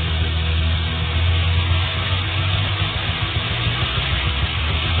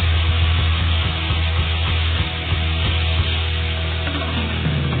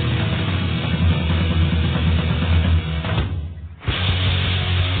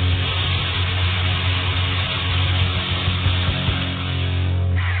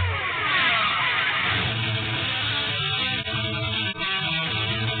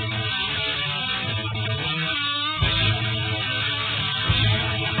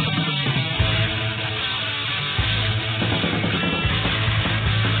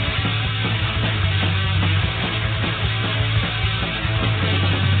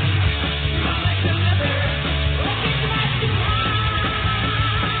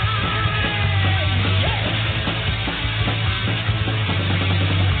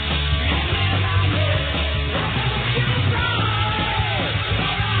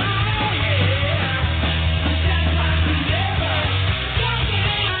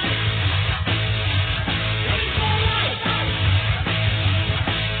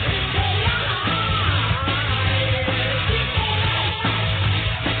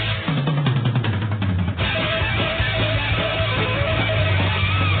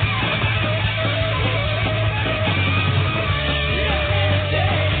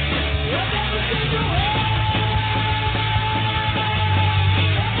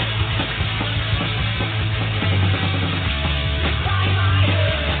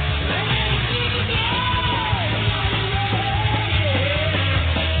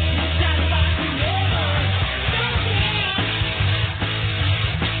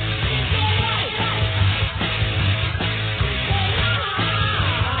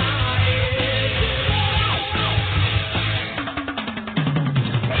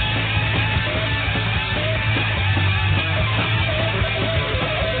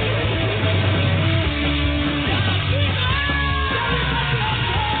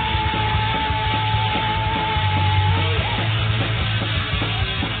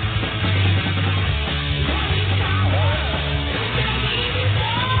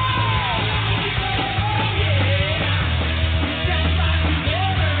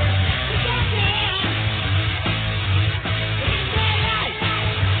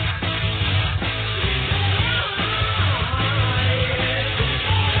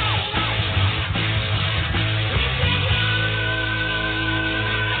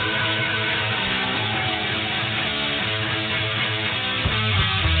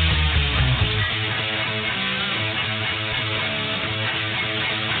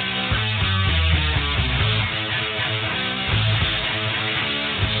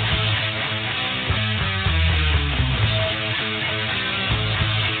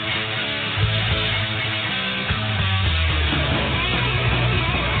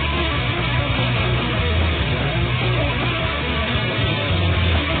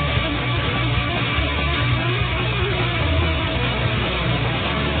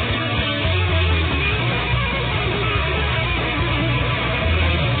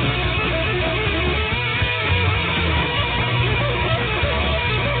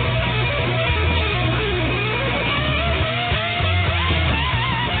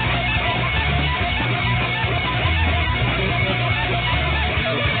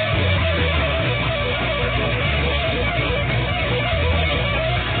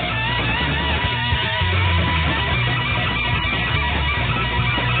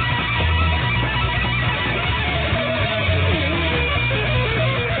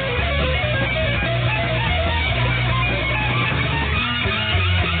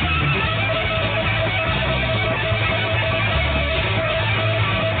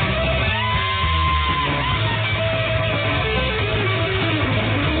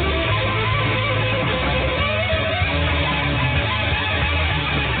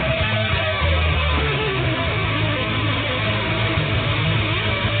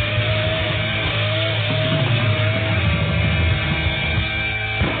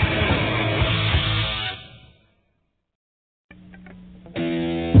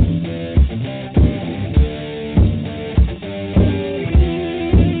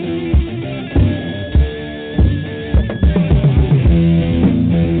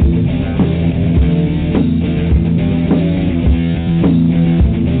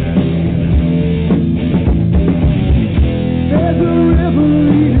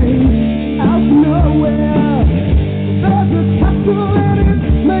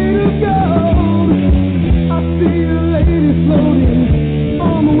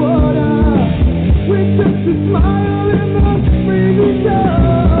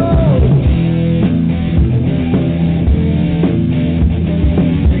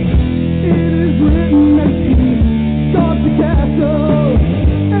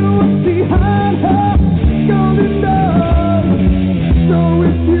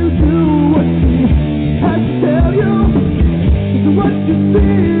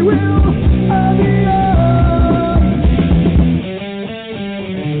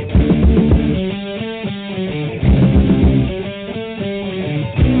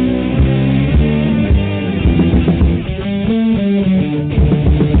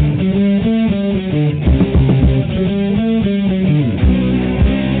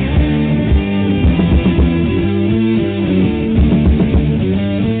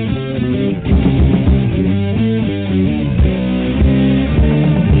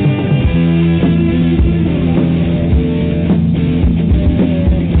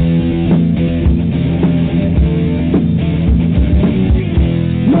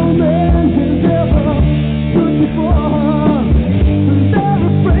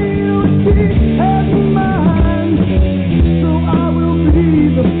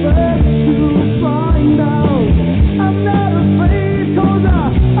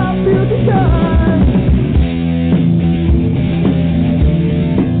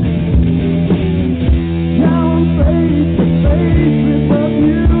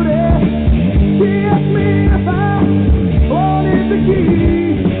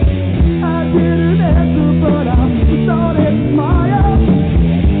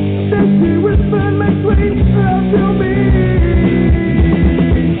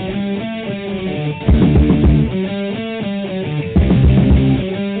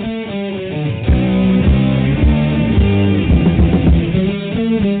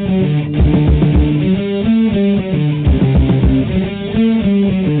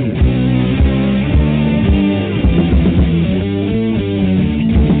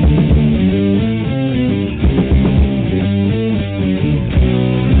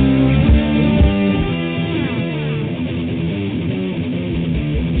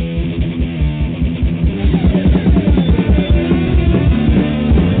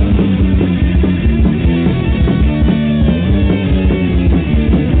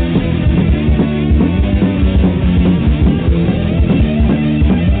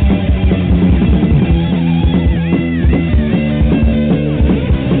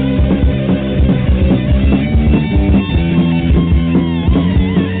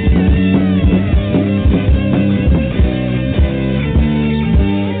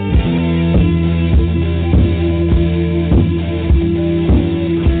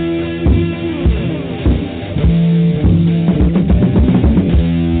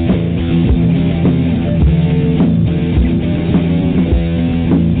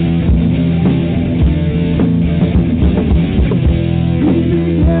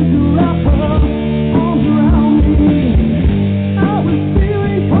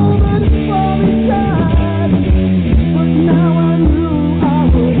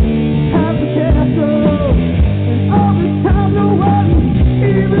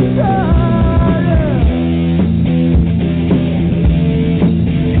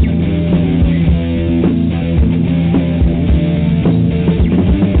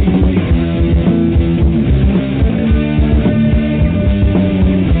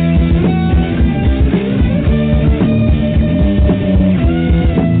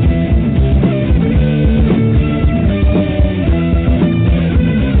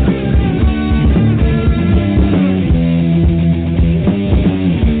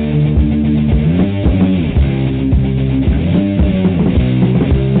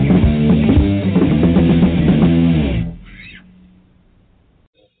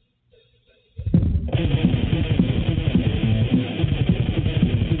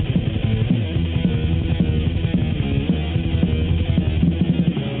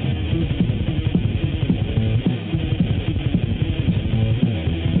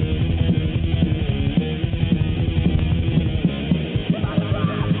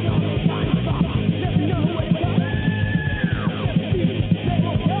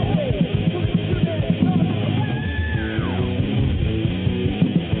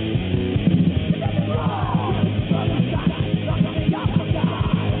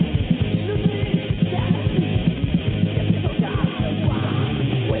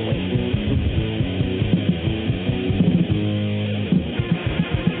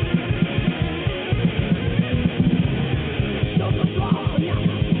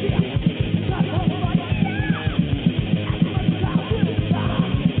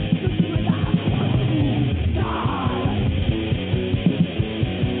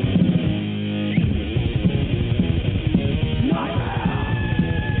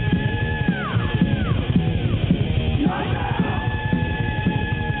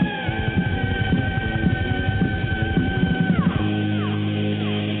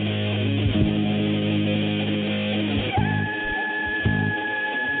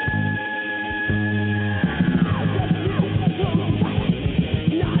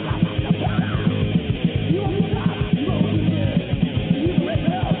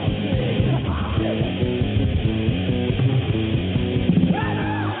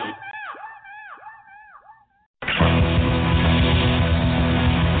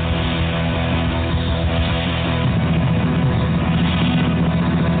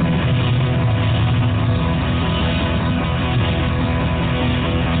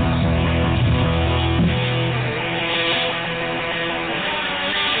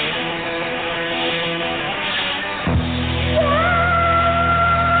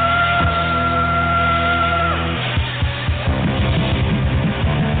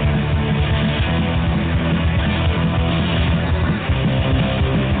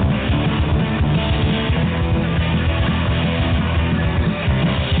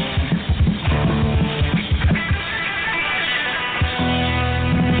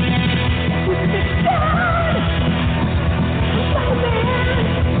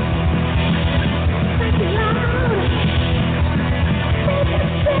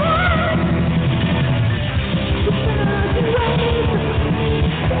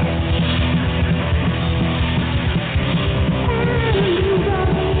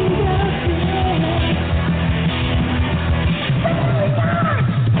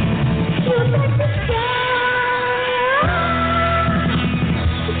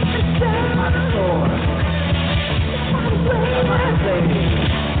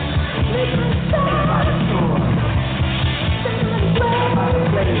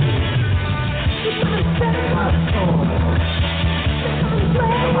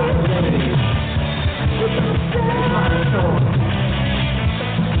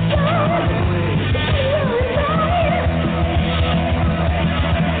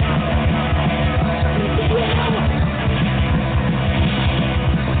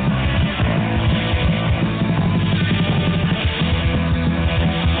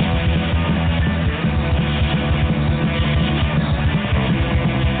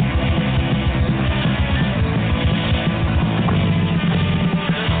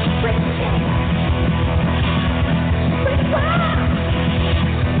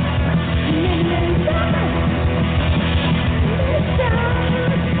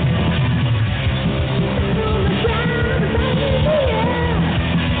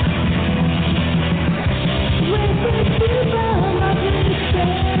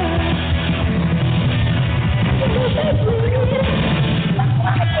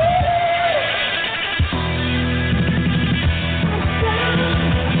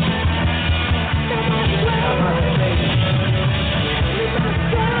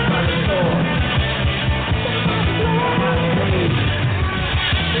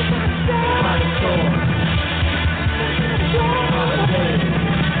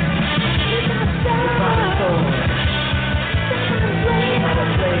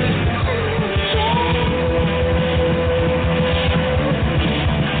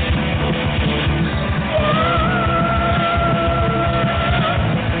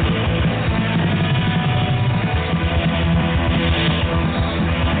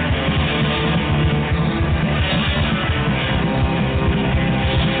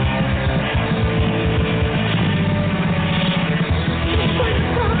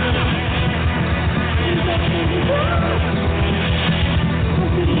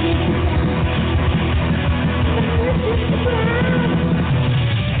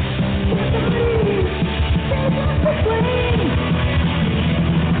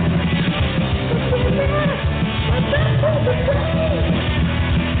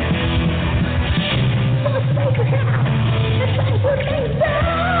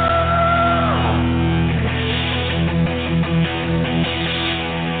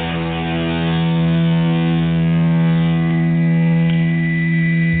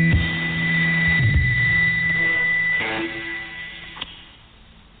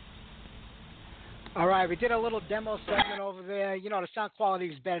 we did a little demo segment over there. You know, the sound quality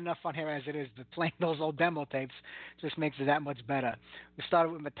is bad enough on here as it is, but playing those old demo tapes just makes it that much better. We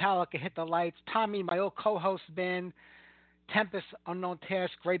started with Metallica, Hit the Lights, Tommy, my old co-host band, Tempest, Unknown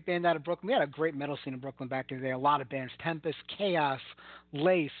Task, great band out of Brooklyn. We had a great metal scene in Brooklyn back in the day. A lot of bands. Tempest, Chaos,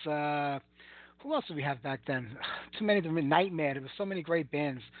 Lace. Who else did we have back then? Too many of them. Nightmare. There were so many great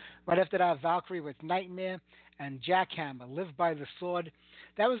bands. Right after that, Valkyrie with Nightmare and Jackhammer, Live by the Sword.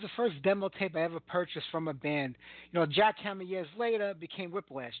 That was the first demo tape I ever purchased from a band. You know, Jackhammer years later became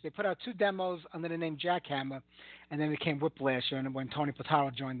Whiplash. They put out 2 demos under the name Jackhammer, and then became Whiplash when Tony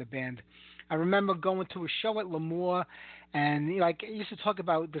Plataro joined the band. I remember going to a show at Lemoore, and like I used to talk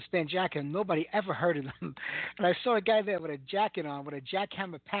about this band Jackhammer. Nobody ever heard of them, and I saw a guy there with a jacket on with a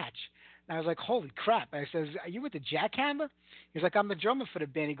Jackhammer patch. And I was like, holy crap. I says, are you with the Jackhammer? He's like, I'm the drummer for the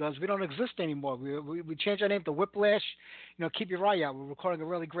band. He goes, we don't exist anymore. We changed our name to Whiplash. You know, keep your eye out. We're recording a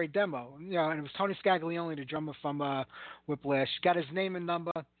really great demo. You know, and it was Tony Scaglione, the drummer from Whiplash. Got his name and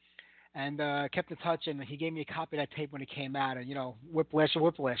number and kept in touch. And he gave me a copy of that tape when it came out. And, you know, Whiplash or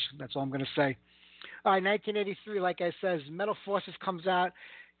Whiplash. That's all I'm going to say. All right, 1983, like I says, Metal Forces comes out.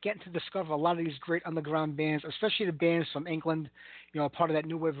 Getting to discover a lot of these great underground bands, especially the bands from England, you know, part of that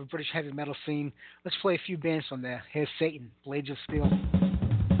new wave of British heavy metal scene. Let's play a few bands from there. Here's Satan, Blades of Steel.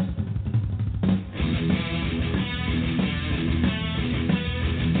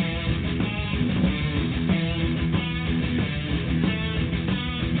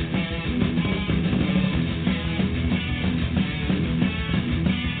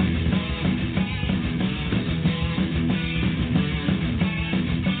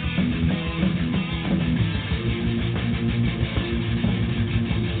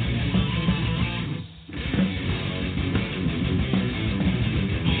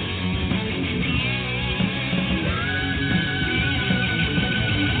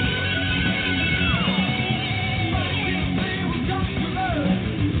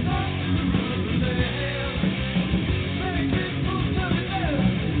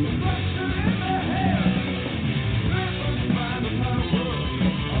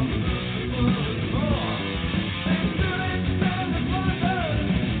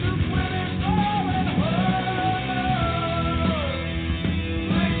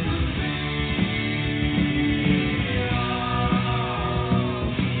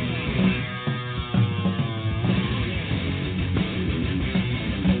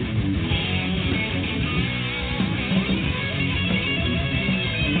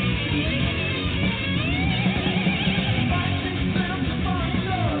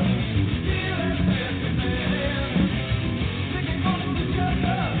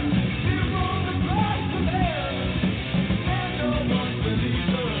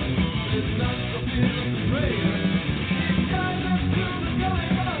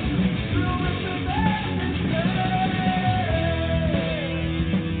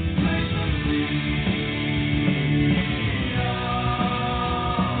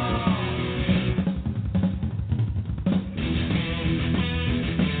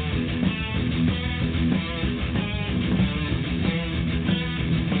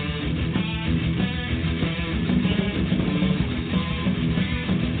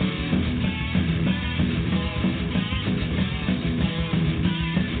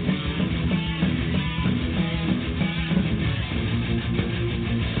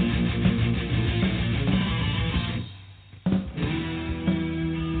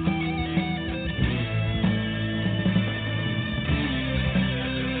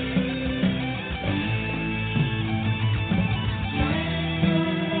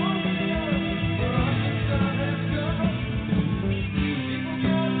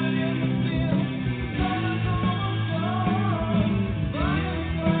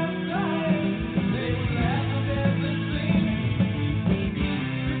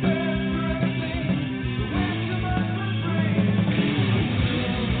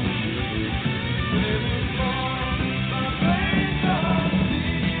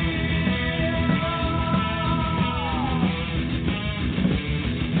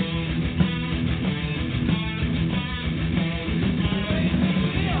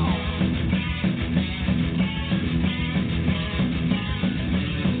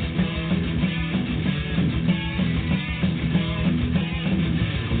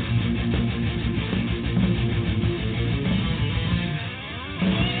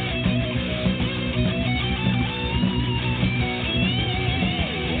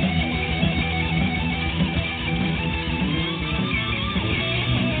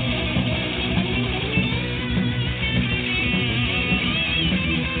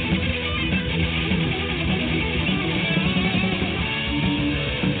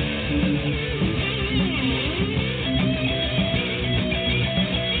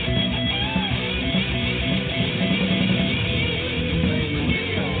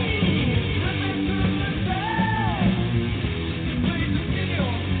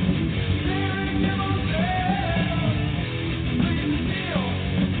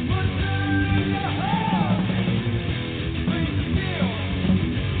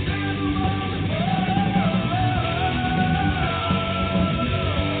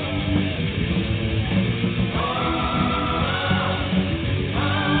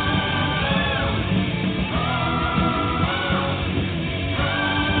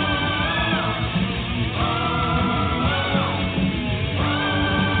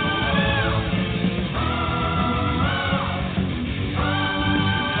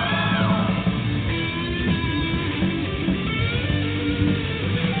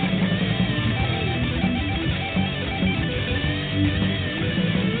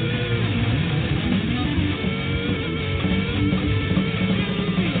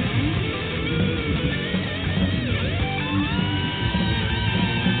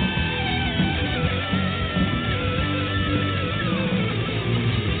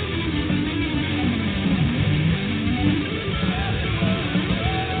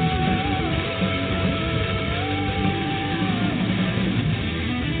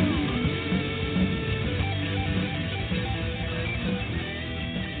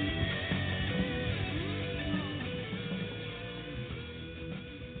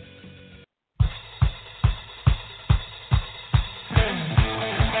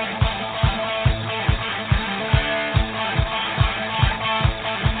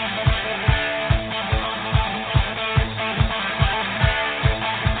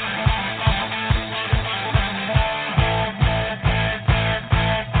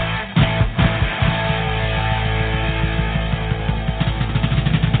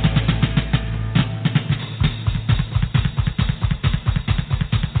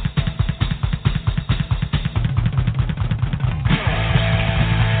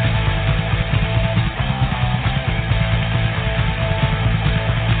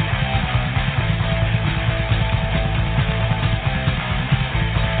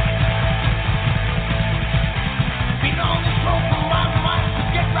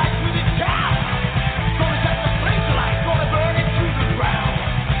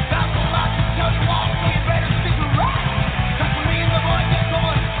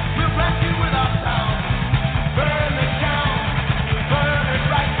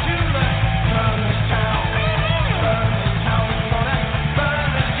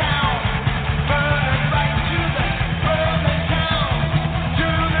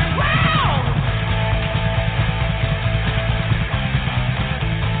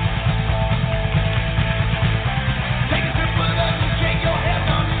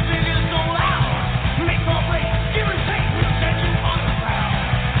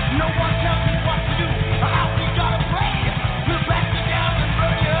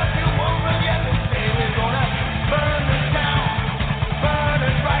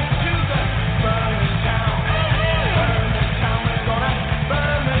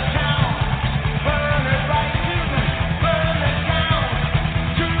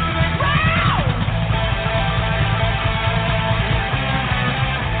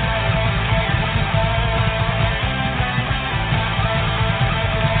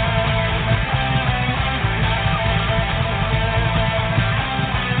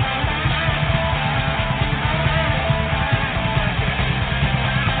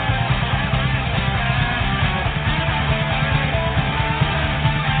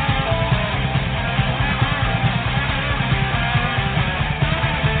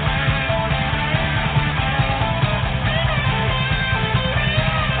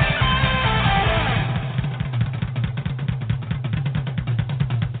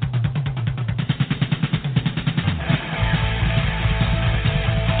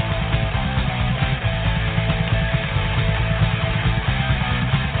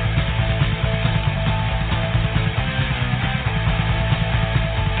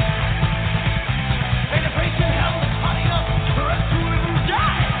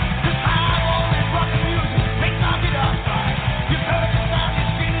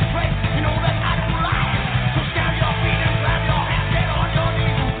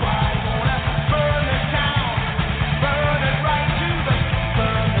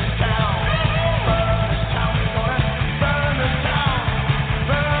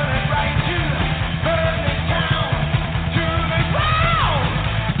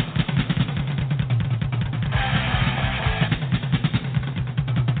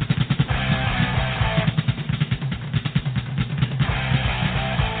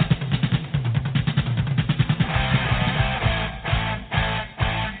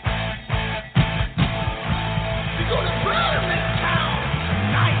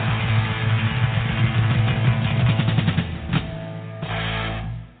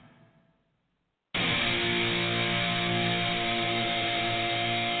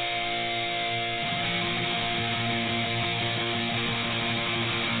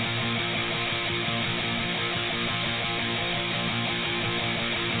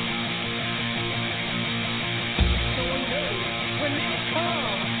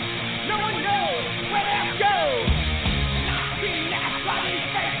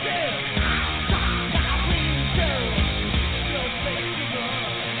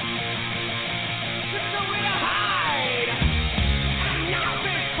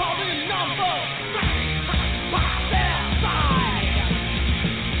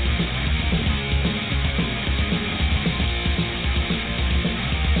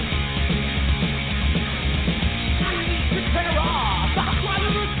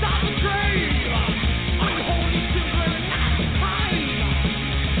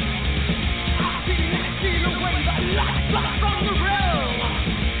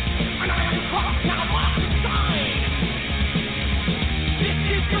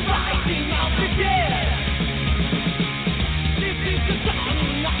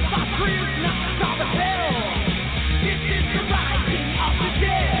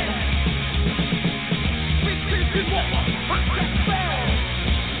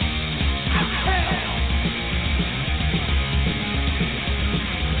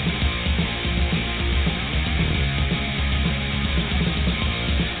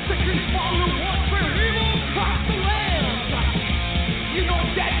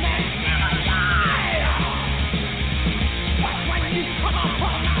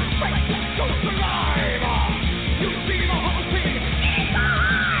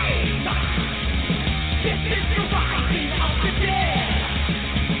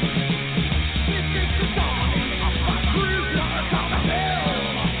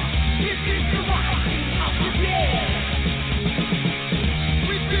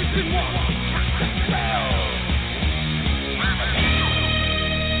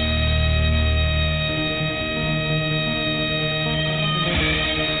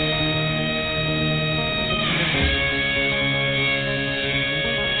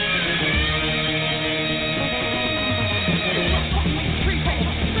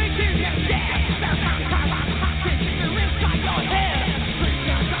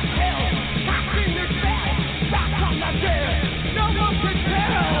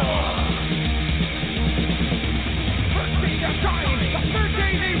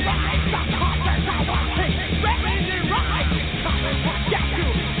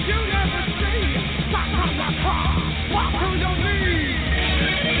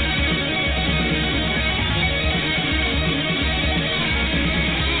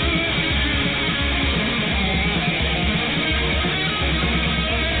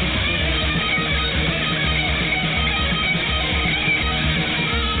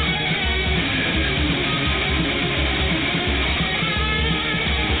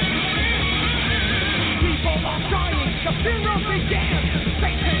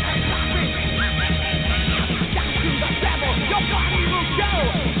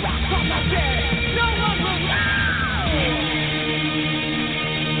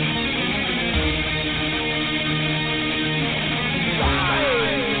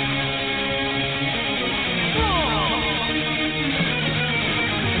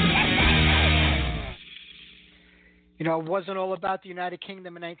 it wasn't all about the United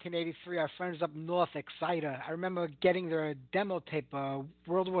Kingdom in 1983. Our friends up north, Exciter. I remember getting their demo tape, World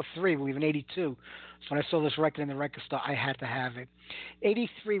War III, I believe, in 82. So when I saw this record in the record store, I had to have it.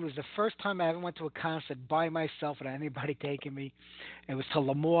 83 was the first time I ever went to a concert by myself without anybody taking me. It was to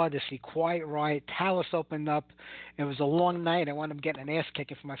Lemoore to see Quiet Riot. Talus opened up. It was a long night. I wound up getting an ass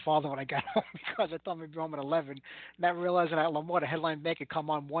kicking from my father when I got home because I thought we'd be home at 11. Not realizing at Lemoore, the headline band could come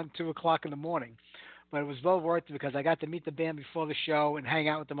on 1, 2 o'clock in the morning. But it was well worth it because I got to meet the band before the show and hang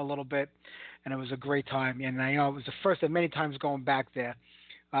out with them a little bit, and it was a great time. And I know it was the first of many times going back there.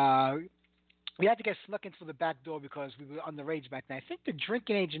 We had to get snuck in through the back door because we were underage back then. I think the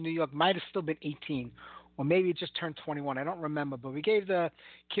drinking age in New York might have still been 18, or maybe it just turned 21. I don't remember. But we gave the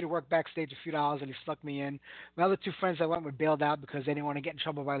kid who worked backstage a few dollars, and he snuck me in. My other two friends I went with bailed out because they didn't want to get in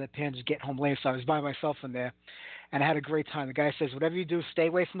trouble by their parents getting home late, so I was by myself in there. And I had a great time. The guy says, whatever you do, stay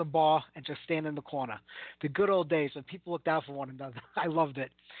away from the bar and just stand in the corner. The good old days when people looked out for one another. I loved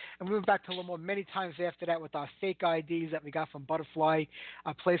it. And we went back to Lemoore many times after that with our fake IDs that we got from Butterfly,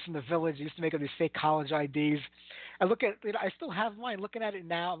 a place in the village. We used to make up these fake college IDs. I look at I still have mine. Looking at it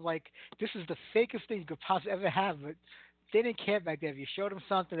now, I'm like, this is the fakest thing you could possibly ever have. But they didn't care back then. If you showed them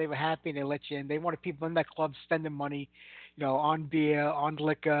something, they were happy and they let you in. They wanted people in that club spending money, on beer, on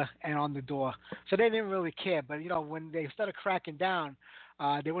liquor, and on the door. So they didn't really care. But, when they started cracking down,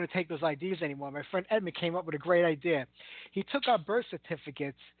 they wouldn't take those IDs anymore. My friend Edmund came up with a great idea. He took our birth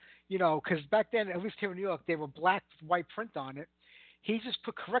certificates, because back then, at least here in New York, they were black with white print on it. He just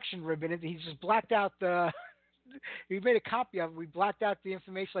put correction ribbon in it. He just blacked out the... We made a copy of it. We blacked out the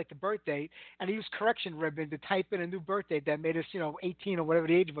information like the birth date, and he used correction ribbon to type in a new birth date that made us, 18 or whatever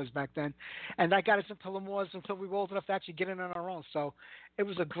the age was back then. And that got us into Lemoore's until we were old enough to actually get in on our own. So it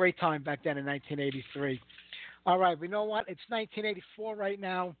was a great time back then in 1983. All right, we know what? It's 1984 right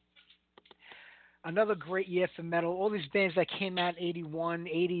now. Another great year for metal. All these bands that came out in 81,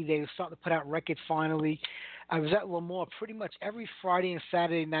 80, they were starting to put out records finally. I was at Lemoore pretty much every Friday and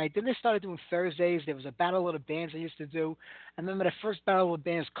Saturday night. Then they started doing Thursdays. There was a battle of the bands they used to do. I remember the first battle of the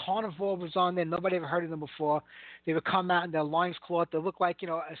bands, Carnivore was on there. Nobody ever heard of them before. They would come out in their lion's cloth. They looked like,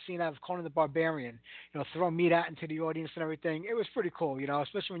 a scene out of Conan the Barbarian, throw meat out into the audience and everything. It was pretty cool,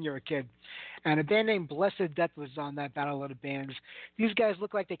 especially when you're a kid. And a band named Blessed Death was on that battle of the bands. These guys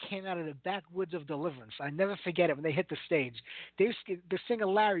looked like they came out of the backwoods of Deliverance. I never forget it when they hit the stage. The singer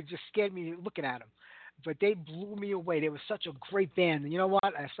Larry just scared me looking at him. But they blew me away. They were such a great band. And you know what?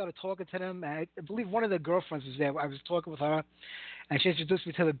 I started talking to them. I believe one of their girlfriends was there. I was talking with her, and she introduced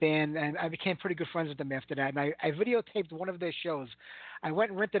me to the band, and I became pretty good friends with them after that. And I videotaped one of their shows. I went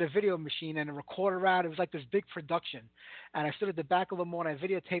and rented a video machine and a recorder out. It was like this big production. And I stood at the back of the morning. I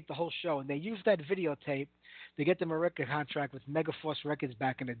videotaped the whole show. And they used that videotape to get them a record contract with Megaforce Records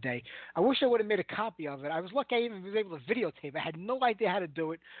back in the day. I wish I would have made a copy of it. I was lucky I even was able to videotape. I had no idea how to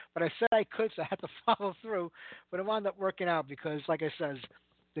do it, but I said I could, so I had to follow through. But it wound up working out because, like I said,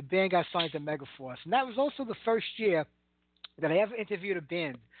 the band got signed to Megaforce. And that was also the first year that I ever interviewed a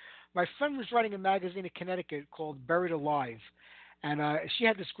band. My friend was writing a magazine in Connecticut called Buried Alive. And she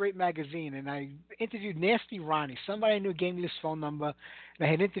had this great magazine, and I interviewed Nasty Ronnie. Somebody I knew gave me his phone number, and I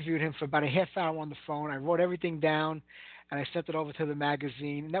had interviewed him for about a half hour on the phone. I wrote everything down, and I sent it over to the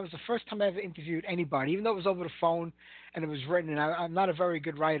magazine. And that was the first time I ever interviewed anybody, even though it was over the phone and it was written. And I'm not a very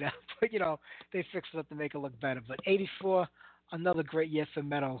good writer, but, they fixed it up to make it look better. But 84, another great year for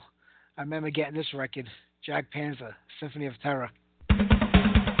metal. I remember getting this record, Jag Panzer, Symphony of Terror.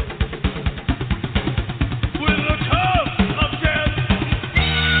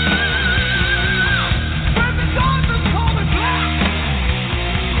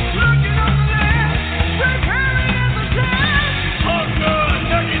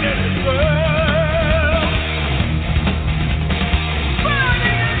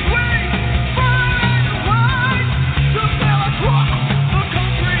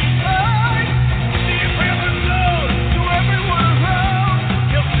 Everyone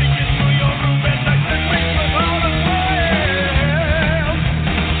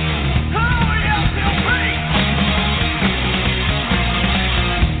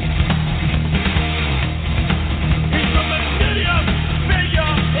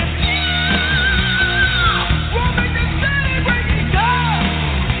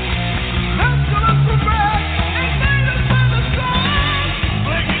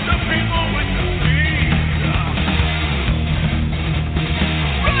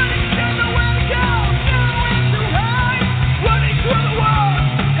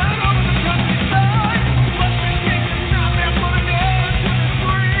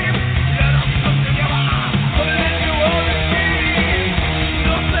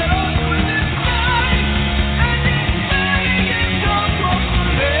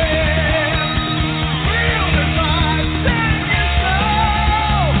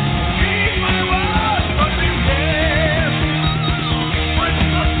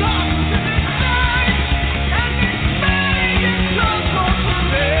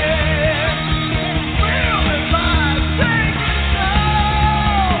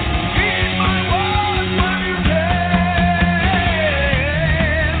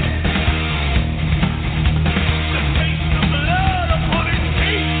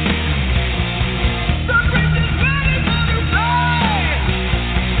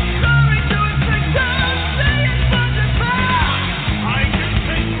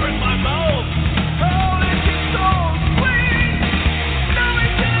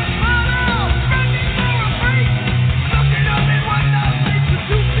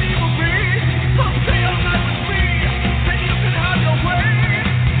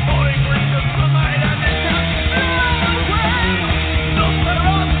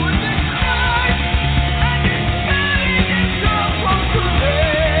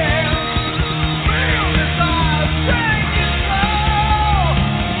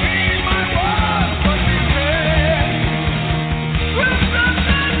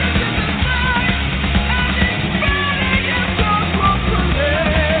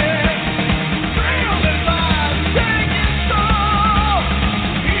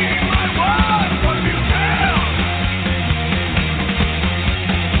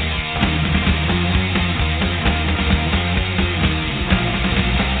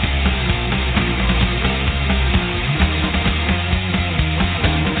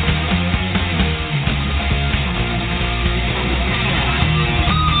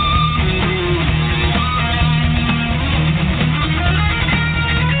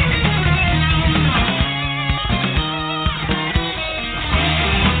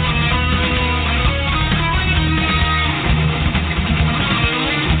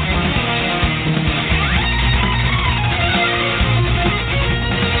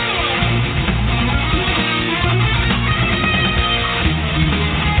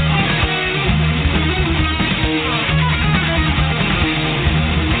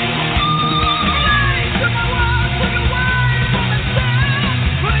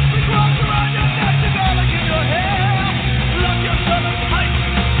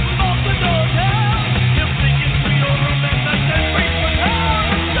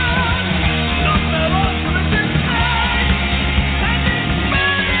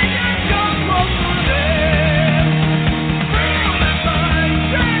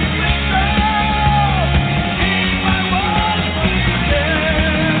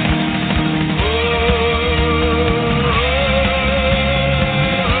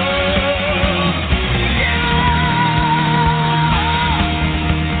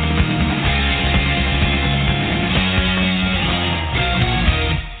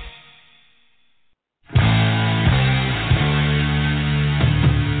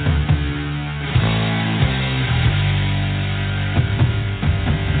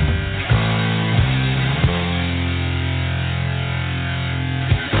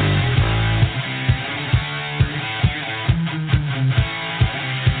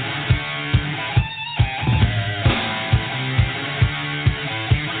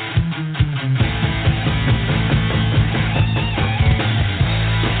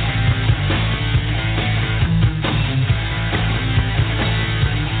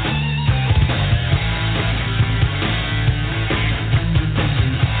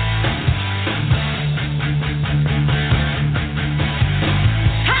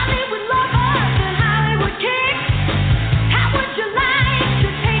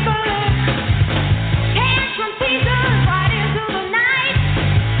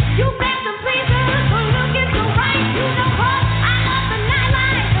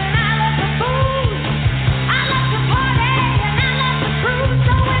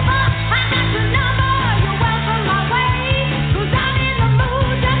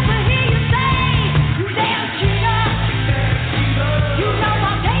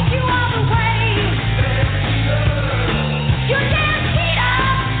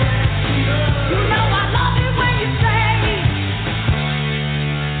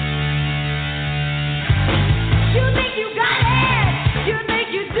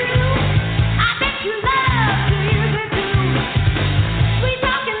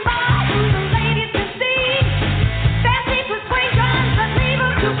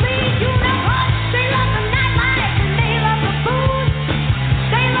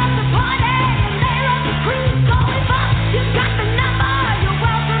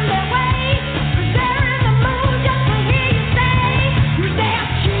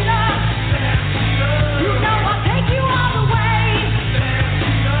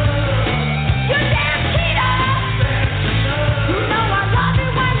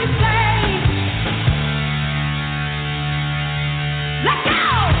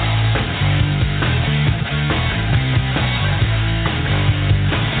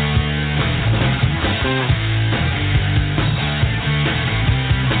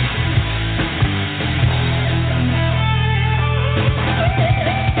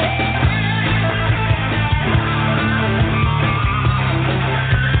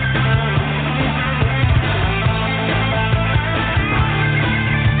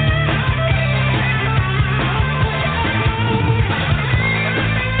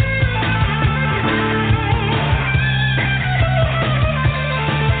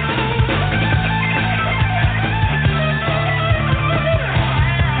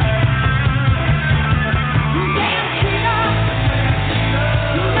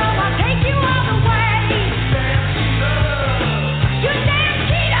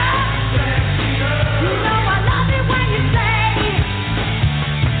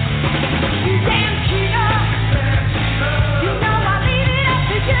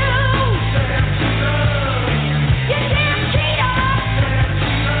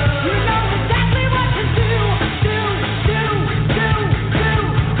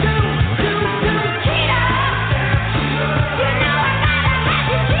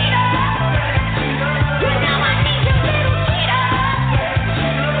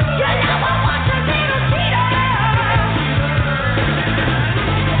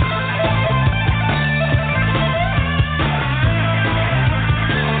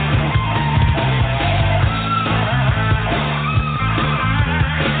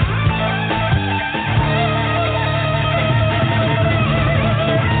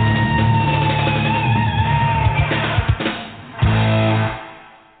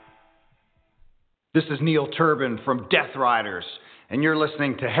This is Neil Turbin from Death Riders, and you're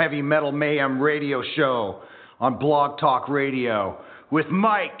listening to Heavy Metal Mayhem Radio Show on Blog Talk Radio with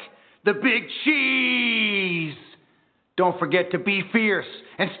Mike, the Big Cheese. Don't forget to be fierce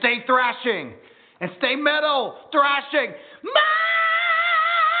and stay thrashing and stay metal thrashing.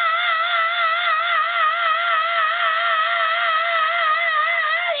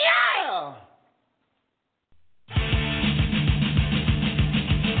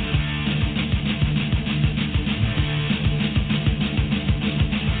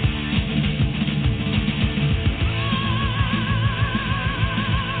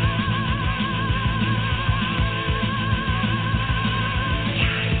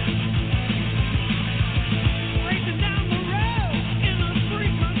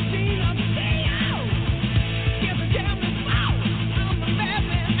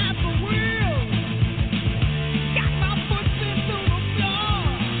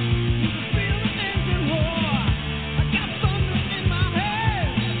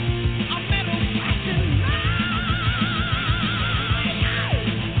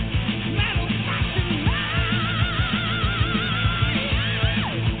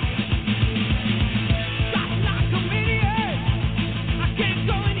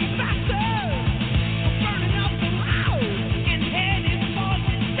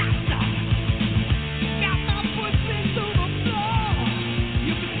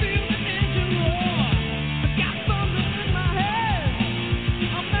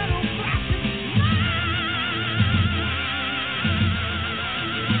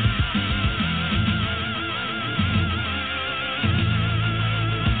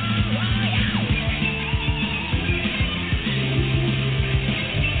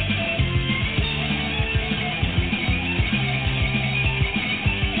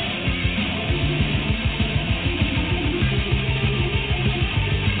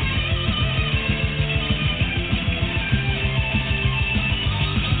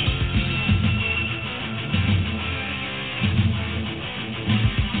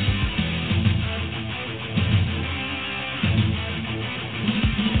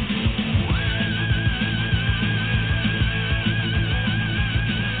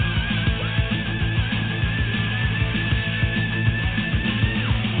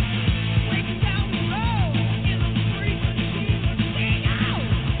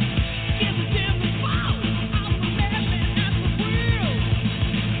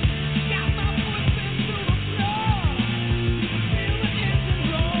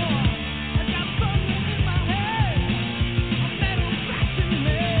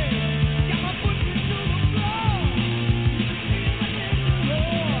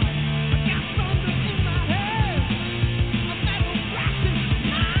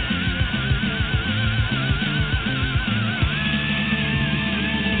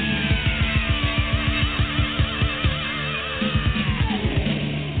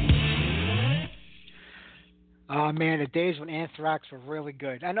 Man, the days when Anthrax were really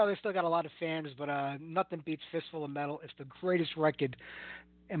good. I know they still got a lot of fans, but nothing beats Fistful of Metal. It's the greatest record,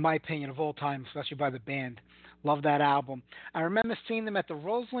 in my opinion, of all time, especially by the band. Love that album. I remember seeing them at the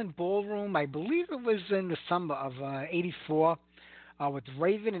Roseland Ballroom. I believe it was in the summer of '84 with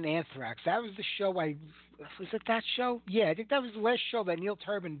Raven and Anthrax. That was the show was it that show? Yeah, I think that was the last show that Neil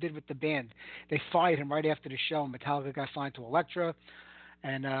Turbin did with the band. They fired him right after the show. Metallica got signed to Elektra.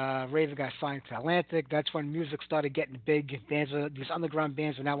 And Raven got signed to Atlantic. That's when music started getting big. These underground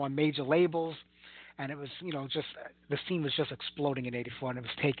bands were now on major labels. And it was, just the scene was just exploding in '84, and it was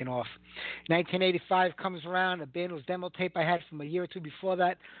taking off. 1985 comes around. A band was demo tape I had from a year or two before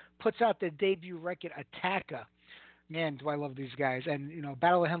that. Puts out their debut record, Attacker. Man, do I love these guys. And,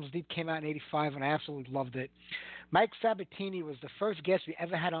 Battle of Helm's Deep came out in '85, and I absolutely loved it. Mike Sabatini was the first guest we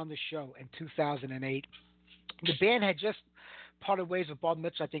ever had on the show in 2008. The band had just parted ways with Bob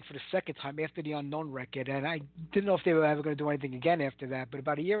Mitchell, I think, for the second time after the Unknown record, and I didn't know if they were ever going to do anything again after that. But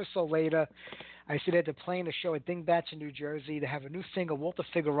about a year or so later, I see that they're playing a show at Dingbatch in New Jersey. They have a new singer, Walter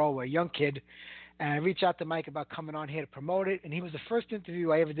Figueroa, a young kid, and I reached out to Mike about coming on here to promote it, and he was the first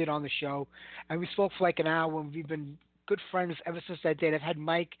interview I ever did on the show, and we spoke for like an hour, and we've been good friends ever since that date. I've had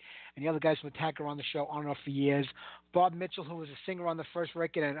Mike and the other guys from Attacker on the show on and off for years. Bob Mitchell, who was a singer on the first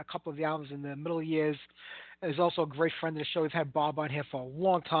record and a couple of the albums in the middle years, is also a great friend of the show. We've had Bob on here for a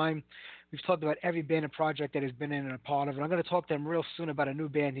long time. We've talked about every band and project that he's been in and a part of. And I'm going to talk to him real soon about a new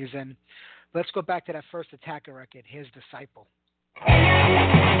band he's in. Let's go back to that first Attacker record. Here's Disciple.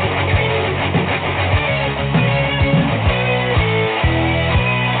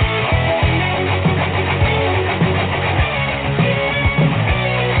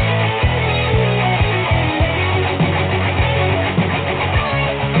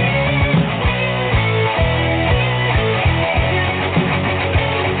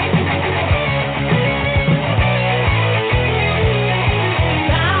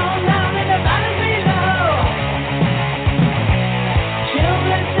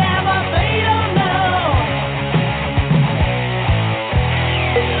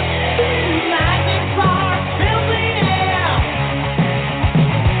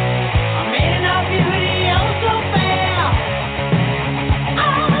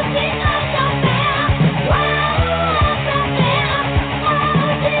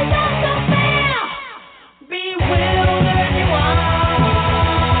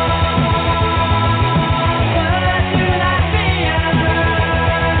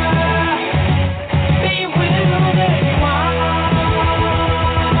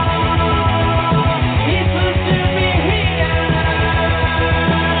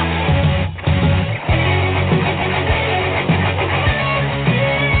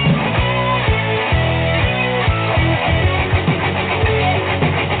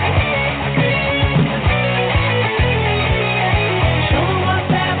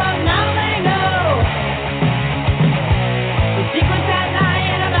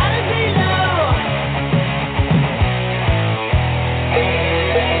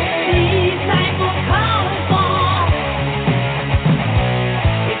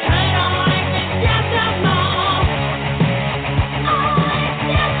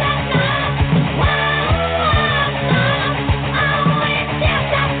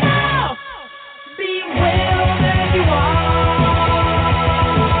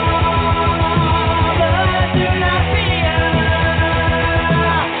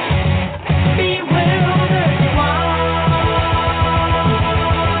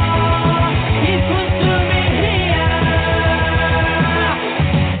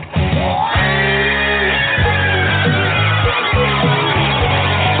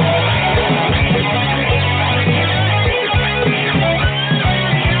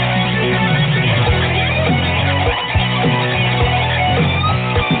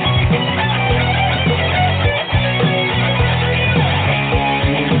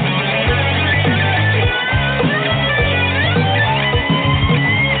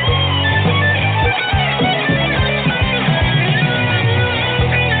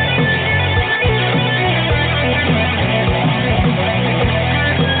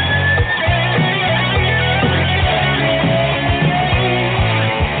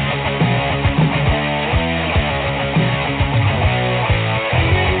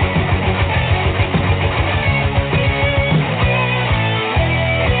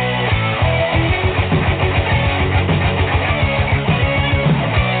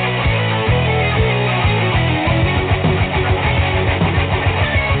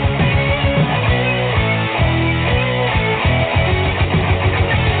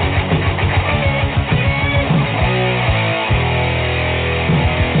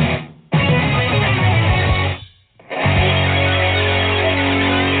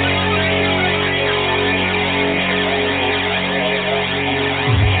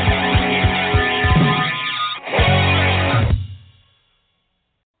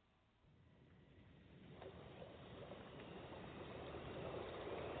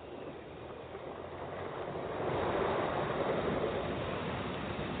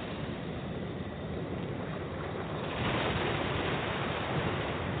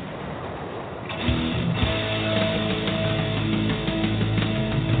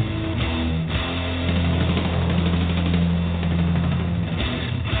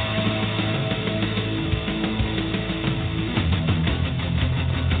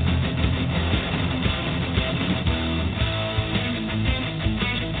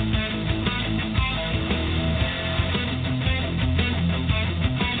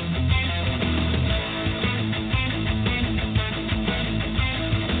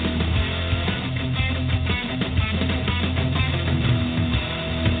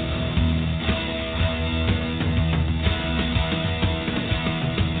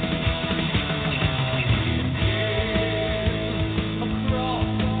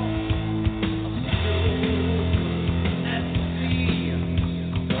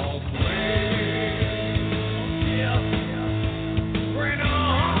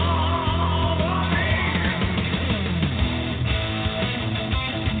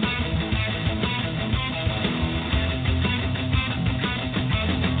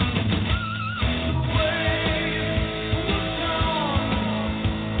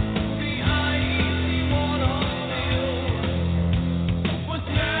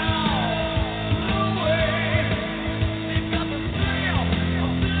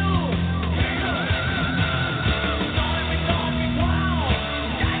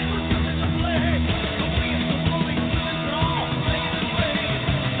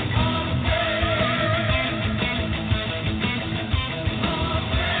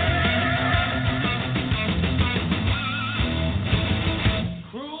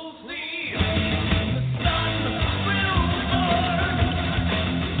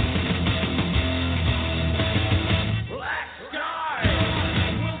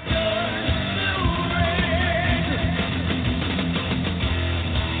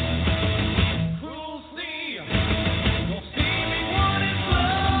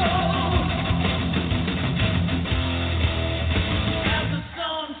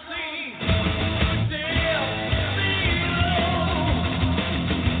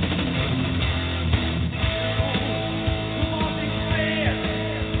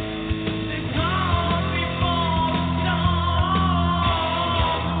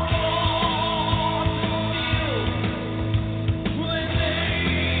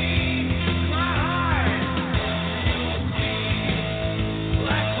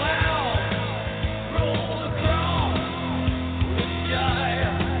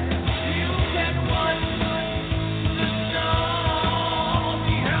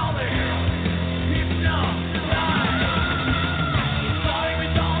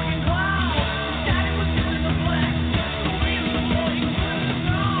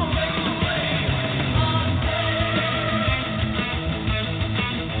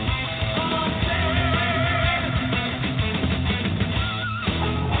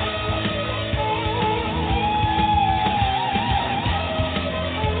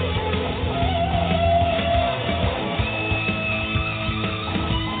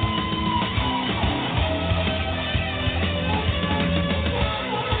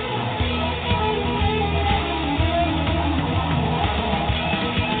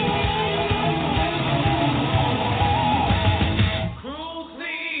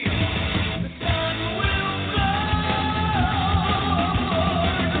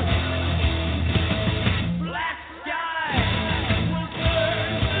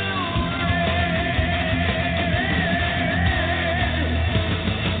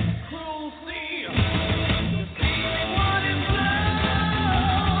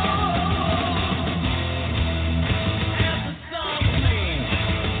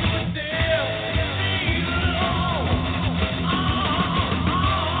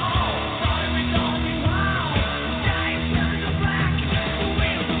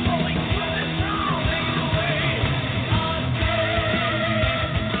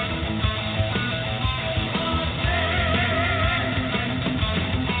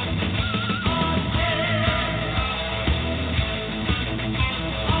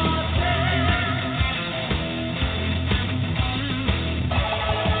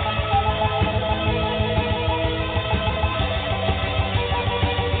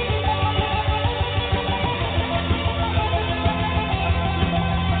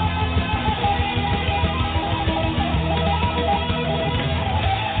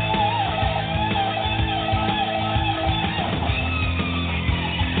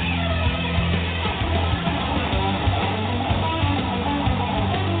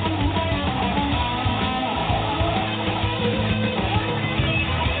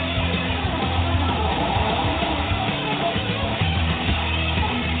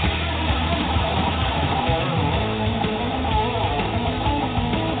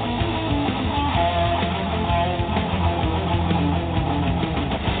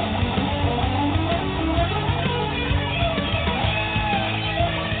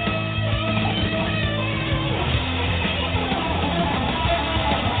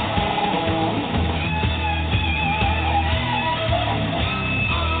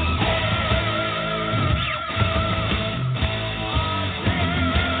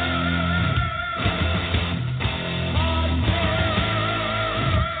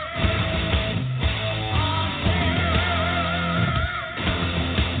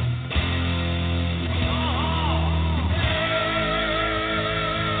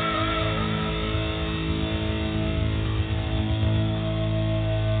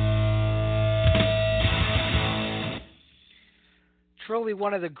 truly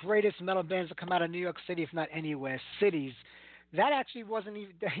one of the greatest metal bands to come out of New York City, if not anywhere. Cities. That actually wasn't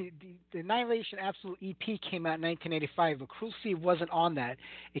even the Annihilation Absolute EP came out in 1985, but Cruel Seed wasn't on that.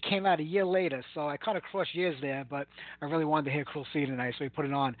 It came out a year later, so I kind of crossed years there. But I really wanted to hear Cruel Seed tonight, so we put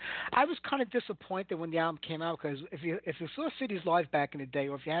it on. I was kind of disappointed when the album came out because if you saw Cities live back in the day,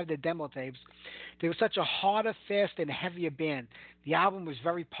 or if you have their demo tapes, they were such a harder, faster, and heavier band. The album was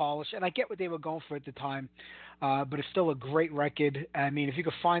very polished, and I get what they were going for at the time. But it's still a great record. I mean, if you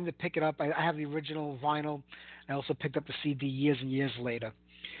could find it, pick it up. I have the original vinyl. I also picked up the CD years and years later.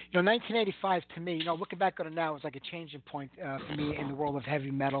 1985 to me, looking back on it now, was like a changing point for me in the world of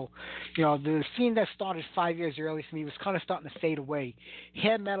heavy metal. The scene that started 5 years early for me was kind of starting to fade away.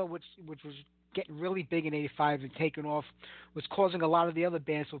 Hair metal, which was getting really big in 85 and taking off, was causing a lot of the other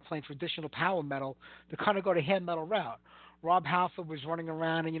bands who were playing traditional power metal to kind of go the hair metal route. Rob Halford was running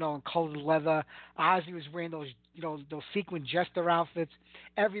around in colored leather. Ozzy was wearing those sequin jester outfits.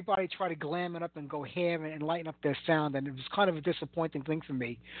 Everybody tried to glam it up and go hair and lighten up their sound, and it was kind of a disappointing thing for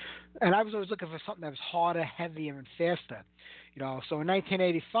me. And I was always looking for something that was harder, heavier, and faster. So in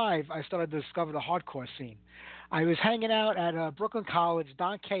 1985, I started to discover the hardcore scene. I was hanging out at Brooklyn College.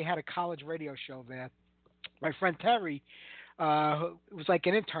 Don Kay had a college radio show there. My friend Terry, it was like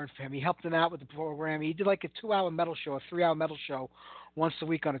an intern for him. He helped him out with the program. He did like a 2-hour metal show, a 3-hour metal show once a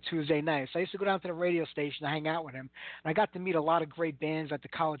week on a Tuesday night. So I used to go down to the radio station to hang out with him. And I got to meet a lot of great bands at the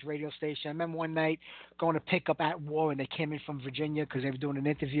college radio station. I remember one night going to pick up At War, and they came in from Virginia because they were doing an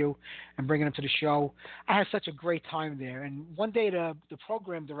interview and bringing them to the show. I had such a great time there. And one day the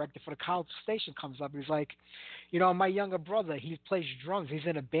program director for the college station comes up. He's like, my younger brother, he plays drums. He's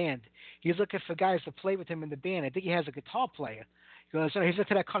in a band. He's looking for guys to play with him in the band. I think he has a guitar player. He goes, he's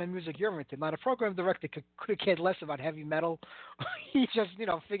into that kind of music you're into. Now, the program director could have cared less about heavy metal. He just,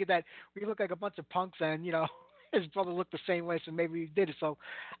 figured that we look like a bunch of punks, and, his brother looked the same way, so maybe he did it. So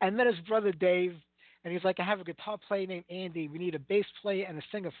I met his brother, Dave, and he's like, I have a guitar player named Andy. We need a bass player and a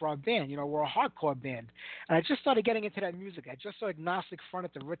singer for our band. We're a hardcore band. And I just started getting into that music. I just saw Agnostic Front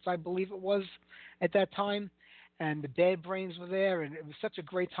at the Ritz, I believe it was, at that time. And the Bad Brains were there, and it was such a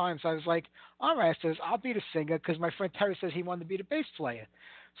great time. So I was like, all right, I says, I'll be the singer because my friend Terry says he wanted to be the bass player.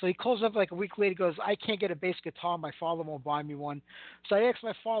 So he calls up like a week later, he goes, I can't get a bass guitar. My father won't buy me one. So I asked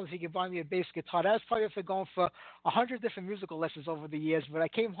my father if he could buy me a bass guitar. That was probably after going for 100 different musical lessons over the years. But I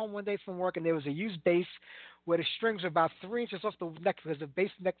came home one day from work, and there was a used bass where the strings were about 3 inches off the neck because the bass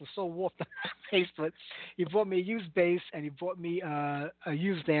neck was so warped on the bass. But he bought me a used bass, and he bought me a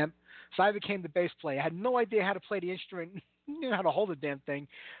used amp. So I became the bass player. I had no idea how to play the instrument, how to hold the damn thing.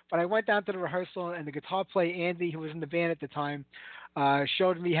 But I went down to the rehearsal, and the guitar player, Andy, who was in the band at the time,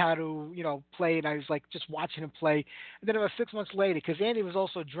 showed me how to, play, and I was like just watching him play. And then about 6 months later, because Andy was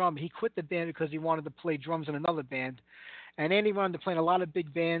also a drummer, he quit the band because he wanted to play drums in another band. And Andy wanted to play in a lot of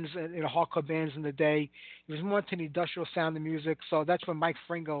big bands, hardcore bands in the day. He was more into the industrial sound of music, so that's when Mike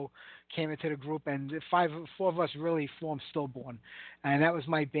Fringo came into the group, and 4 of us really formed Stillborn. And that was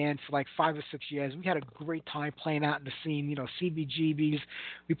my band for like 5 or 6 years. We had a great time playing out in the scene, CBGBs.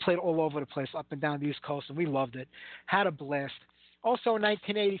 We played all over the place, up and down the East Coast, and we loved it. Had a blast. Also in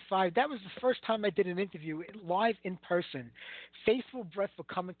 1985, that was the first time I did an interview live in person. Faithful Breath were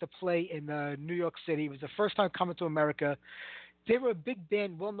coming to play in New York City. It was the first time coming to America. They were a big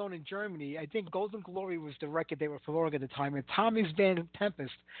band, well known in Germany. I think Golden Glory was the record they were promoting at the time. And Tommy's band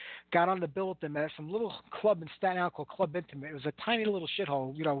Tempest got on the bill with them at some little club in Staten Island called Club Intimate. It was a tiny little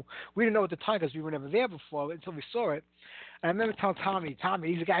shithole. We didn't know at the time because we were never there before until we saw it. And I remember telling Tommy,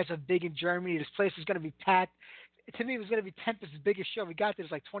 these guys are big in Germany. This place is going to be packed. To me, it was going to be Tempest's biggest show. We got there,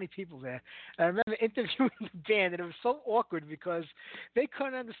 there's like 20 people there. And I remember interviewing the band, and it was so awkward because they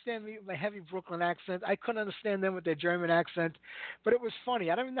couldn't understand me with my heavy Brooklyn accent. I couldn't understand them with their German accent. But it was funny.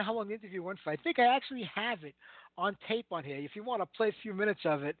 I don't even know how long the interview went for. I think I actually have it on tape on here. If you want to play a few minutes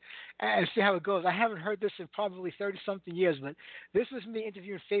of it and see how it goes. I haven't heard this in probably 30-something years, but this was me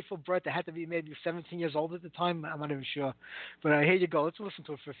interviewing Faithful Brett that had to be maybe 17 years old at the time. I'm not even sure. But here you go. Let's listen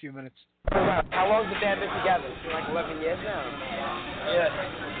to it for a few minutes. How long has the band been together? Like 11 years now. Yeah.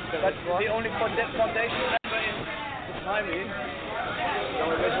 That's the only foundation member in the time, really. The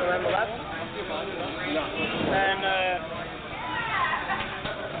only original member left? No. And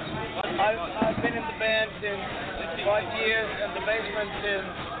I've been in the band since 5 years, and the bassman since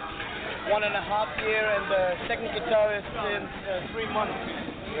 1.5 years, and the second guitarist since 3 months.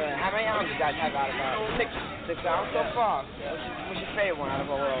 Yeah. How many albums you guys have out of that? 6. 6 albums so far. What's your favorite one out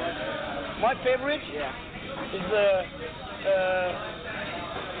of all of them? My favorite? Yeah. Is the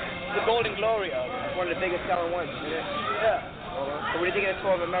Golden Glory album. It's one of the biggest selling ones, isn't it? Yeah. So what do you think of the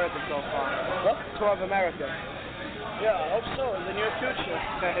Tour of America so far? What? Tour of America. Yeah, I hope so, in the near future.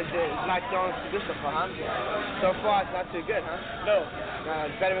 It's not going to do so for him. So far, it's not too good, huh? No.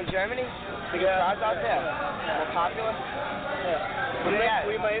 It's better in Germany? Bigger crowds out there? More popular? Yeah.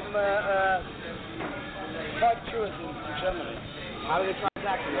 We made quite tours in Germany. How do the crowds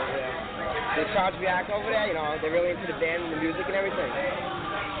act over there? Do the crowds react over there? You know, they're really into the band and the music and everything.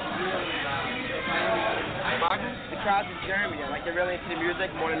 Pardon? The crowds in Germany, like they're really into the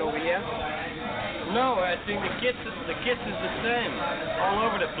music more than over here? No, I think the kids is the same all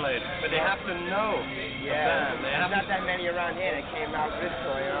over the place, but they have to know the band. There's not that many around here that came out with this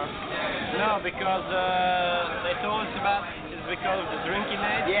tour, you know? No, because they told us about it's because of the drinking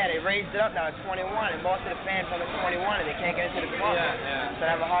age. Yeah, they raised it up now. It's 21, and most of the fans are 21, and they can't get into the club. Yeah. So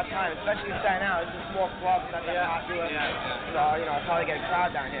they have a hard time, especially in Staten Island. It's a small club, it's not that popular. So, you know, it's hard to get a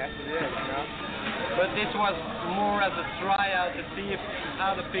crowd down here. That's what it is, you know? But this was more as a tryout to see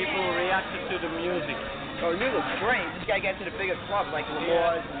how the people reacted to the music. Oh, the music's great. You just gotta get to the bigger clubs like the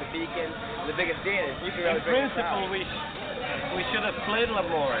Moors and the Beacon, the bigger theaters. You can really In bring it principle, out. we should have played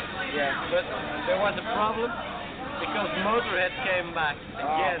L'Amour. Yeah. But there was a problem because Motorhead came back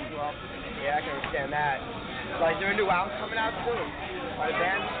again. Oh, well, yeah, I can understand that. Like, there a new album coming out soon? By the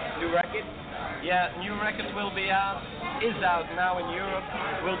band? New record? Yeah, new record is out now in Europe,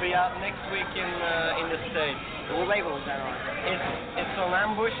 will be out next week in the States. What label is that on? It's on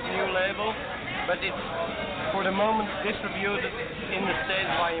Ambush, new label, but it's for the moment distributed in the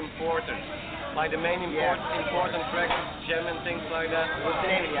States by importers. Like the main important records, Gem and things like that. What's the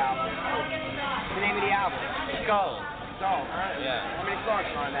name of the album? What's the name of the album? Skull. Skull, huh? Yeah. How many songs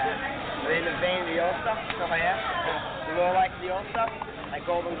are on that? Are they in the vein of the old stuff? So I asked. You really like the old stuff? Like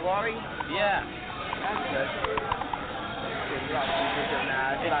Golden Glory? Yeah. That's good.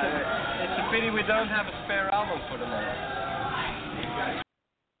 It's a pity we don't have a spare album for the moment.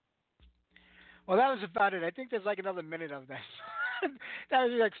 Well, that was about it. I think there's like another minute of this. That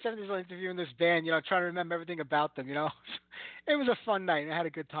was like 70 minutes interviewing this band, you know, trying to remember everything about them, you know. It was a fun night. I had a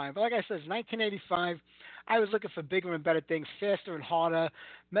good time. But like I said, it's 1985. I was looking for bigger and better things, faster and harder.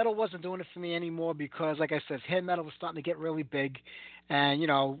 Metal wasn't doing it for me anymore because, like I said, hair metal was starting to get really big. And, you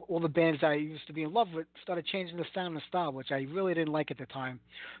know, all the bands I used to be in love with started changing the sound and style, which I really didn't like at the time.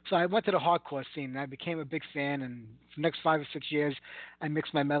 So I went to the hardcore scene, and I became a big fan. And for the next 5 or 6 years, I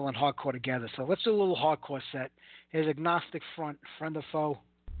mixed my metal and hardcore together. So let's do a little hardcore set. Here's Agnostic Front, Friend or Foe.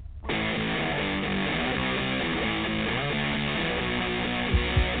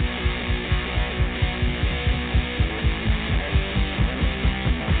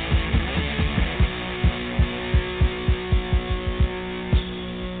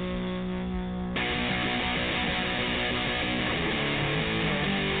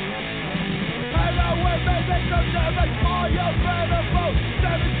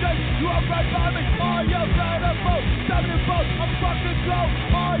 You are right by me, are you incredible? 74, I'm fucking slow,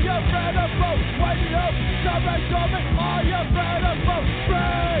 are you incredible? Waiting up, come back to me, are you incredible?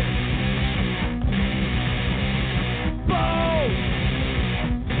 Break! Boom!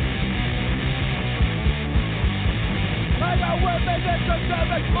 I got women in the 7,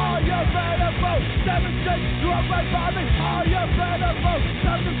 are you incredible? 76, you are right by me, are you incredible?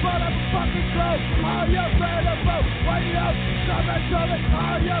 74, I'm fucking slow, are you incredible? Waiting up, come back to me,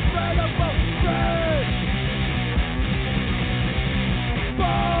 are you incredible? Break!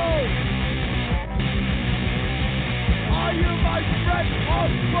 Boom! Are you my friend or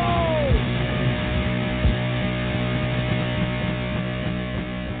foe?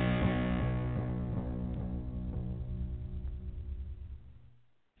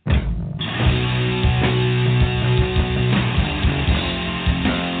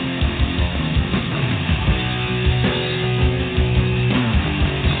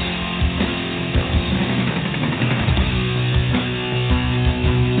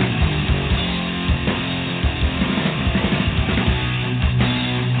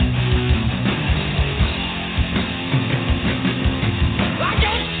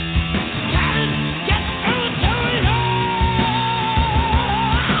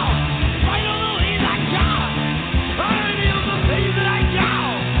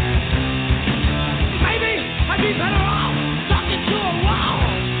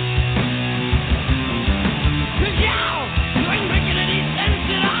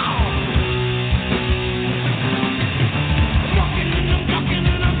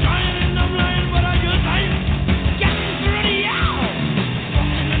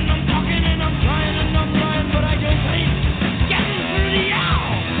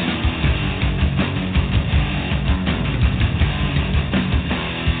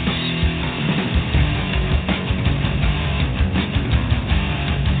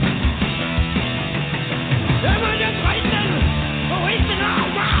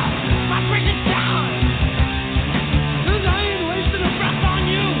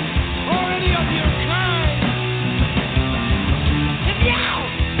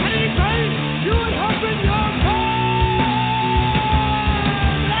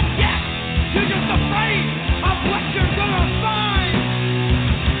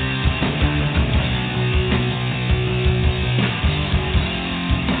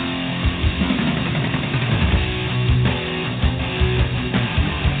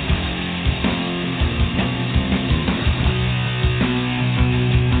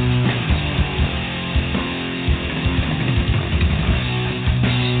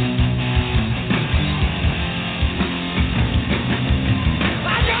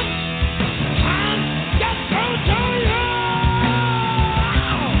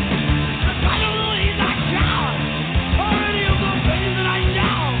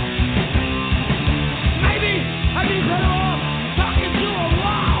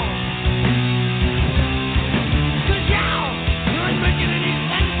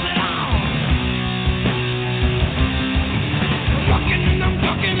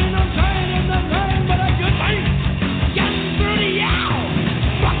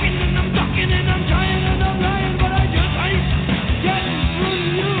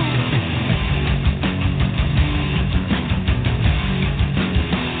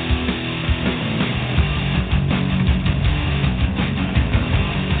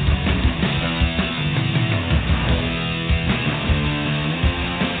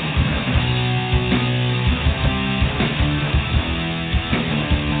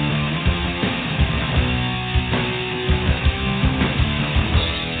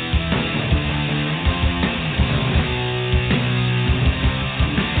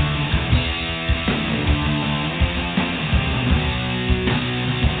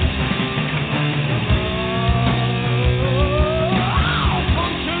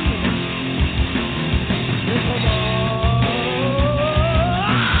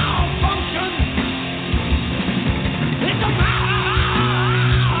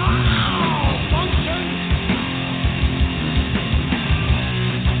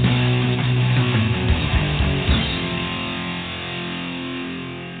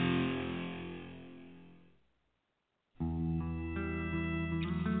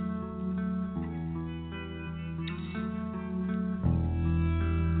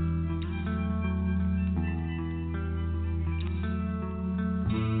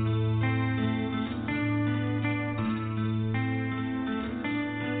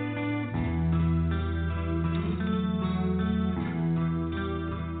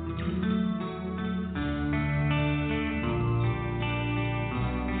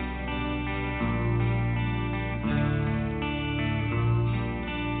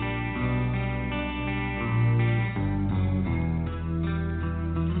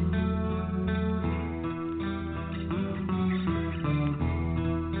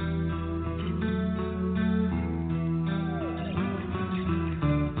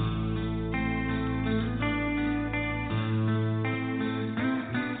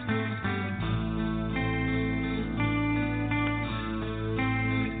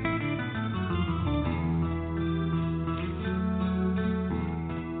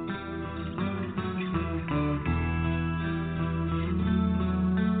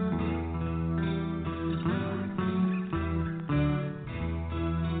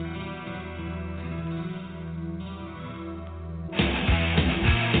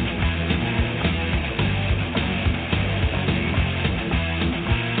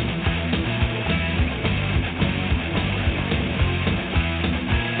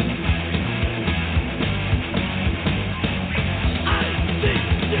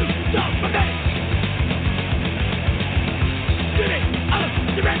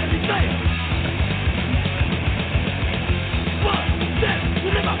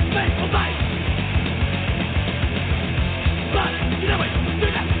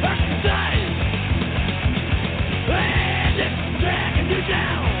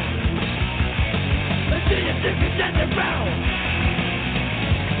 down. Until you think you're dead and round.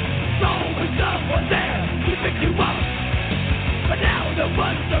 Always someone there to pick you up. But now no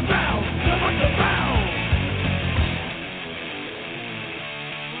one's around, no one's around.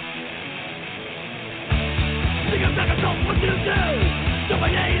 Think I'm not gonna know what to do. So I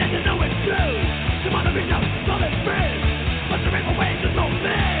hate and you know it's true. Come on and reach out, call it friends. But there ain't no way to know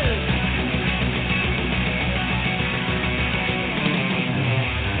this.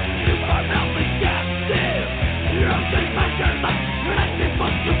 You are helpless captive. You're a big master life. Your life is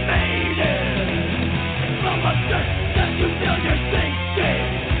what you made it. From a dirt that you feel you're sinking.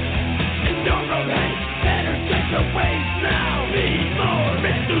 In your own hate. Better change your ways now before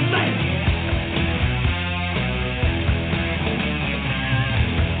it's too late.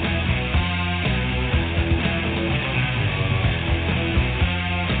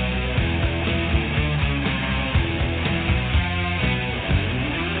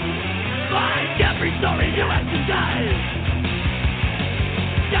 Every story you have to die.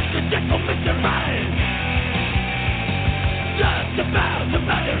 Just a gentle Mr. Mind. Just about to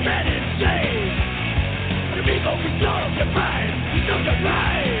mother and insane. The people control your mind. You know you're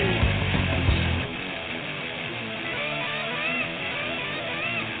right.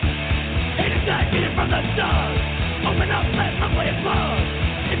 Hate inside, get it from the stars. Open up, let my play of love.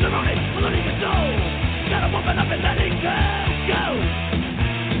 It's erroneous, polluting your soul. Gotta open up and let it go.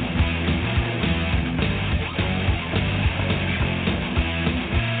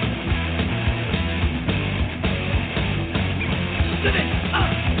 Living a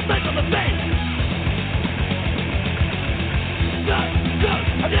cycle of pain. The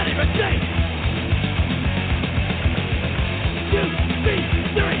of any mistake. To be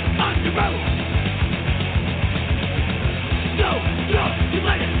serious on your own. So you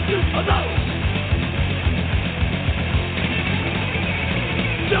let it do alone.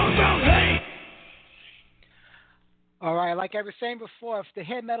 Don't hate. All right, like I was saying before, if the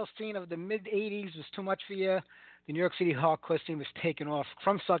hair metal scene of the mid-'80s was too much for you, the New York City hardcore scene was taken off.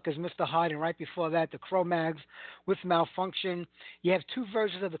 Crumbsuckers, Mr. Hyde, and right before that, the Cro-Mags with Malfunction. You have two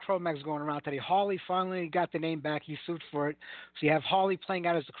versions of the Cro-Mags going around today. Harley finally got the name back. He sued for it. So you have Harley playing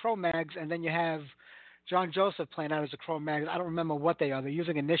out as the Cro-Mags, and then you have John Joseph playing out as the Cro-Mags. I don't remember what they are. They're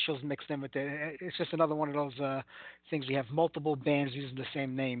using initials mixed in with it. It's just another one of those things. You have multiple bands using the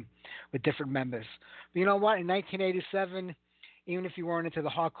same name with different members. But you know what? In 1987... even if you weren't into the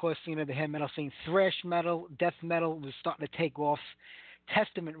hardcore scene or the heavy metal scene, thrash metal, death metal was starting to take off.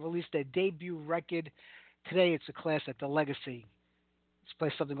 Testament released their debut record. Today it's a classic, The Legacy. Let's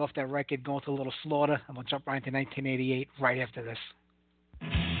play something off that record, Going to a Little Slaughter, and we'll jump right into 1988 right after this.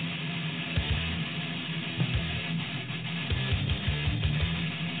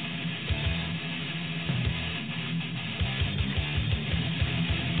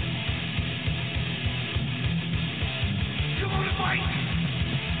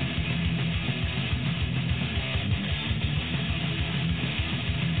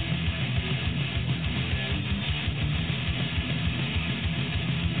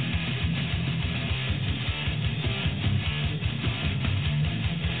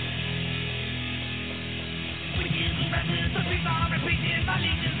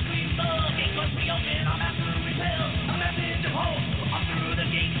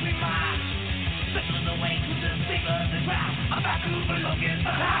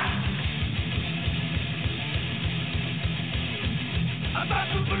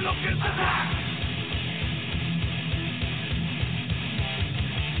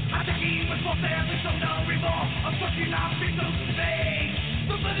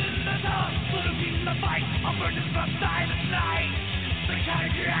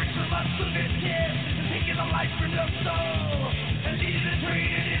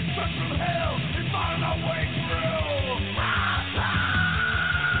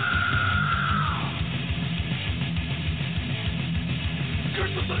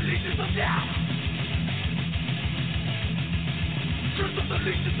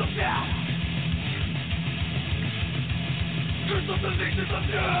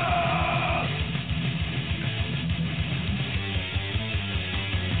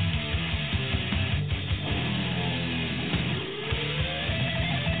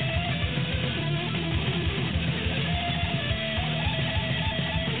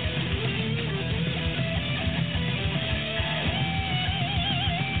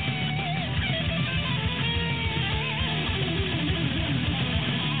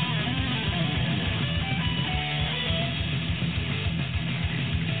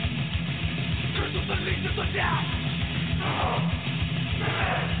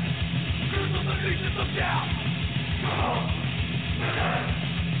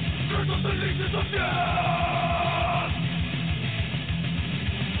 legions of death.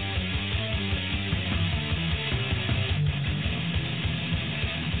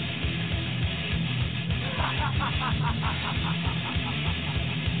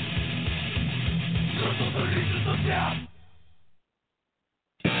 Those are the legions of death.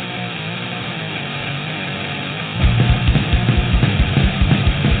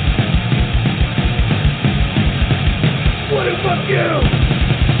 What if fuck you?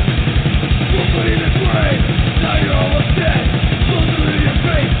 We'll put in a grave. Now you're almost dead. Closer to your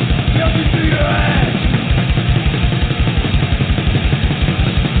face. Melting through your head.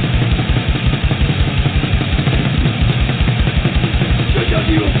 Just as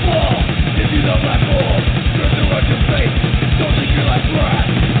you will fall into the black hole. Turn towards your face. Don't think you're like breath.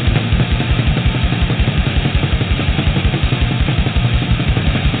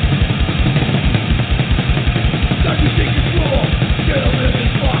 Got to take control, get a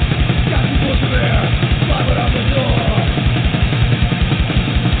living fuck. Got to close the air, slam it out the door.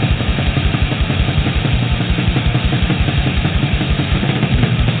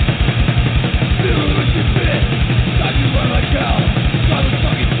 Feel the wish you fit, got you run like hell. Drive the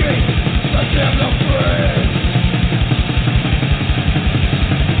fucking gate, let them know free.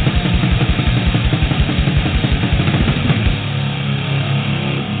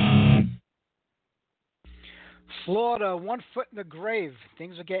 Florida, 1 foot in the grave.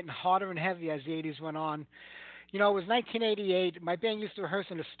 Things were getting harder and heavier as the 80s went on. You know, it was 1988. My band used to rehearse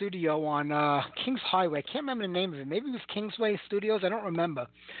in a studio on Kings Highway. I can't remember the name of it. Maybe it was Kingsway Studios. I don't remember.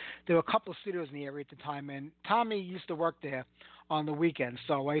 There were a couple of studios in the area at the time, and Tommy used to work there on the weekends.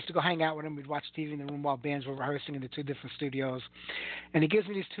 So I used to go hang out with him. We'd watch TV in the room while bands were rehearsing in the two different studios. And he gives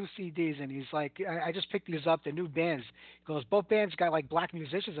me these 2 CDs, and he's like, I just picked these up. They're new bands. He goes, both bands got, like, black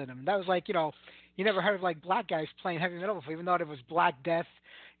musicians in them. And that was like, you know, you never heard of, like, black guys playing heavy metal before, even though there was Black Death,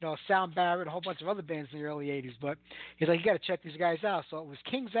 you know, Sound Barrett, a whole bunch of other bands in the early 80s. But he's like, you got to check these guys out. So it was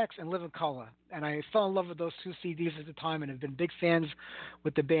King's X and Living Color. And I fell in love with those 2 CDs at the time and have been big fans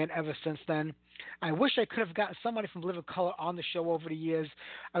with the band ever since then. I wish I could have gotten somebody from Living Color on the show over the years.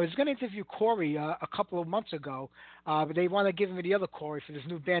 I was going to interview Corey a couple of months ago, but they wanted to give me the other Corey for this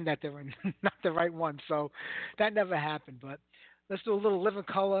new band that they're in, not the right one. So that never happened. But let's do a little Living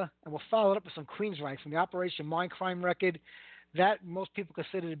Color, and we'll follow it up with some Queensryche from the Operation Mindcrime record. That most people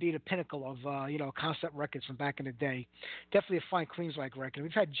consider to be the pinnacle of, you know, concept records from back in the day. Definitely a fine Queensryche record.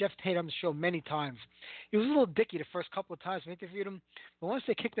 We've had Jeff Tate on the show many times. He was a little dicky the first couple of times we interviewed him, but once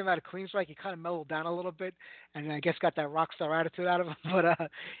they kicked him out of Queensryche, he kind of mellowed down a little bit, and I guess got that rock star attitude out of him. But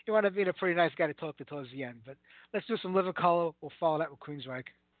he wound up being a pretty nice guy to talk to towards the end. But let's do some Living Color. We'll follow that with Queensryche.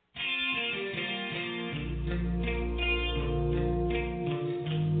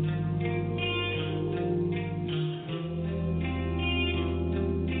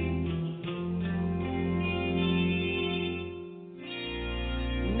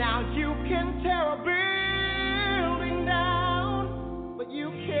 Now you can tear a building down, but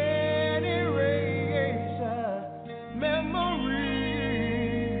you can't erase a memory.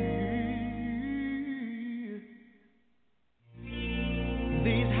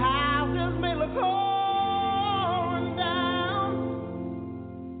 These houses may look torn down,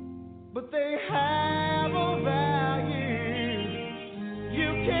 but they have a value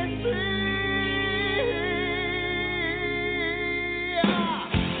you can see.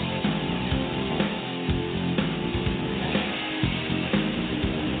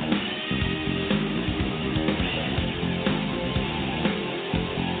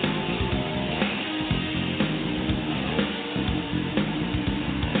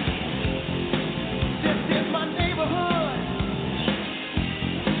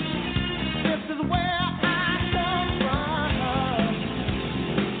 Where I come from,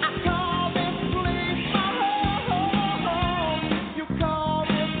 I come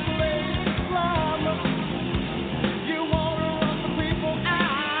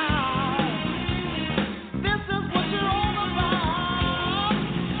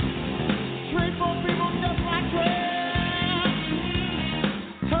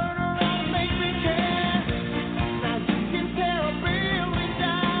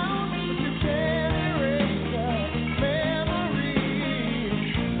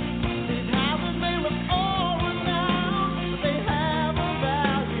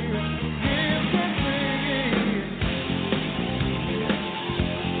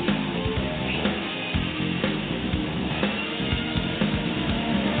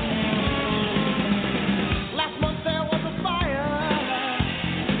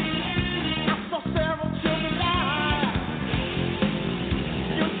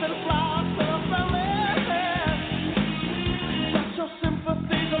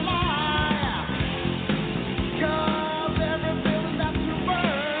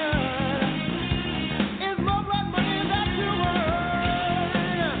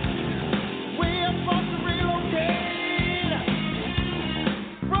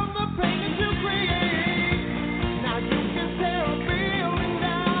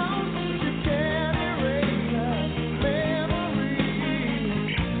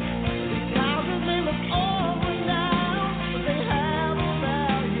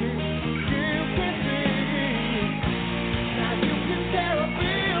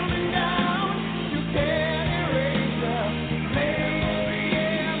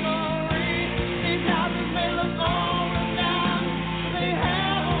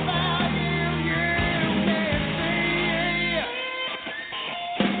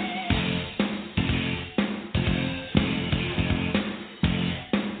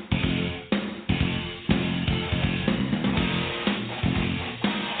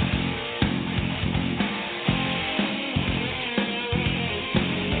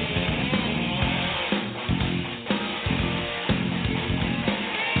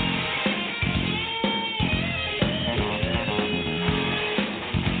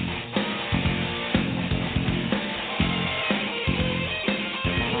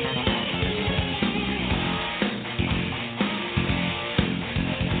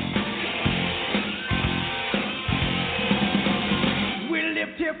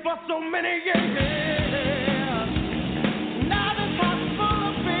for so many years. Now this heart's full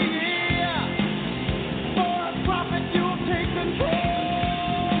of fear. For a profit you'll take control.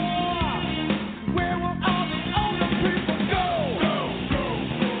 Where will all the older people go?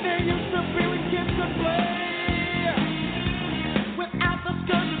 There used to be with kids to play. Without the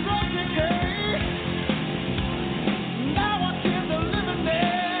skirt and drug decay. Now our kids are living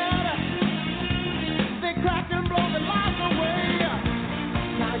there. They crack and blow their lives away.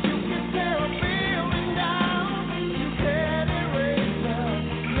 Now you can tear a building down. You can't erase the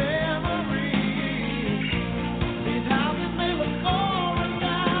memories. These houses may look falling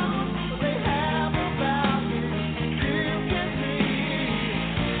down, but they have a value you can see.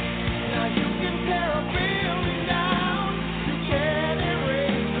 Now you can tear a building down. You can't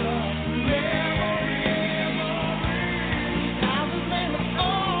erase the memories. These houses may look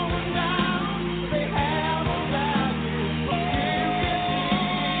falling down, but they have a value you can see.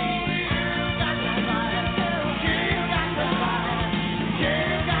 You got to fight.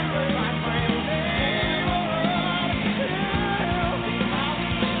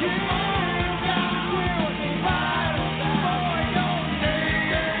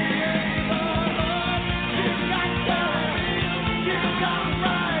 You got to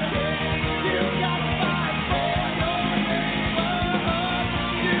fight. You got to fight for your neighborhood.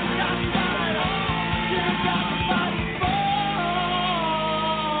 You got to fight for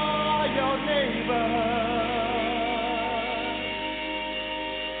your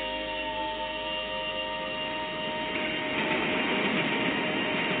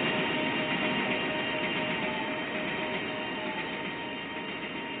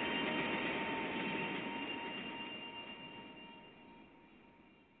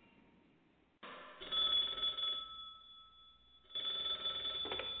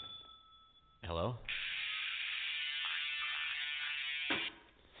Hello?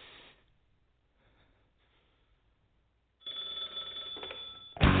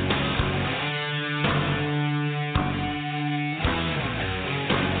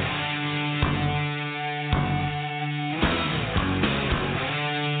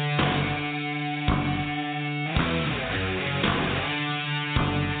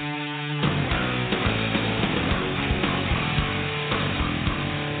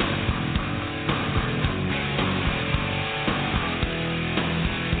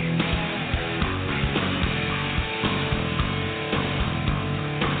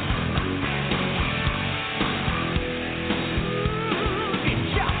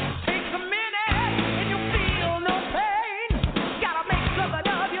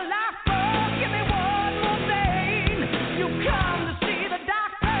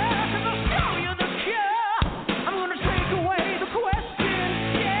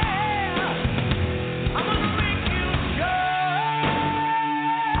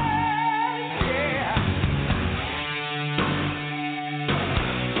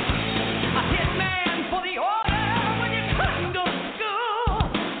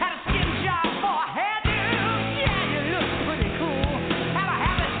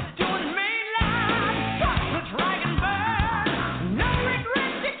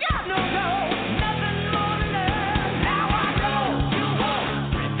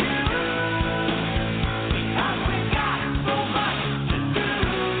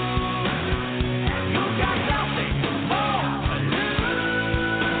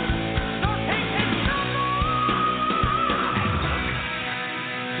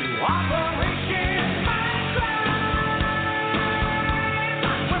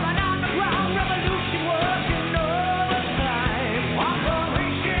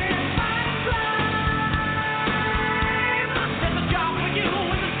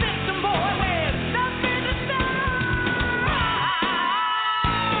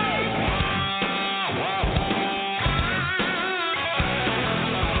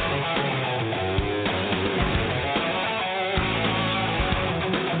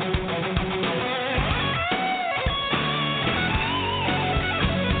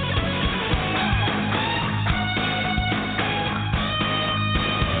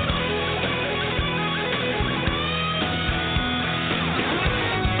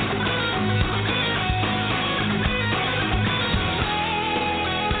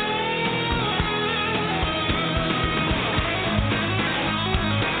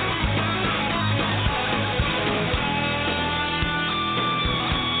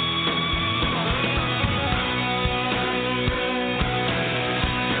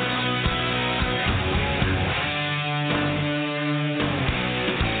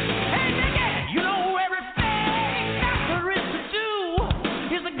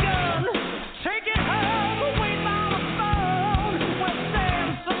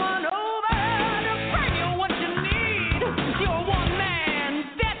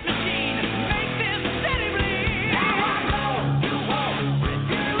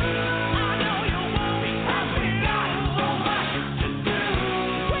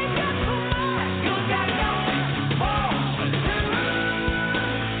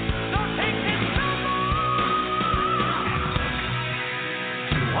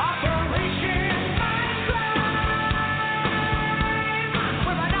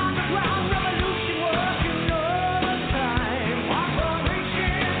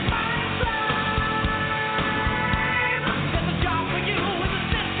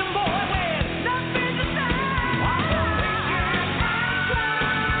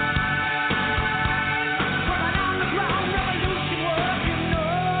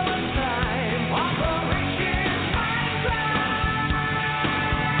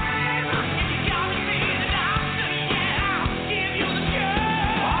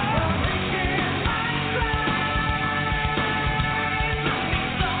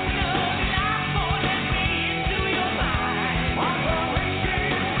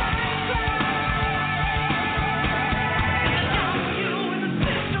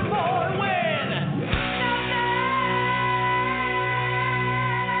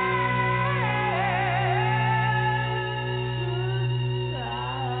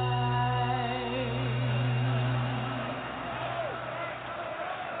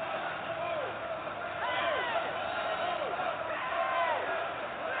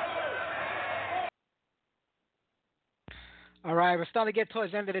 All right, we're starting to get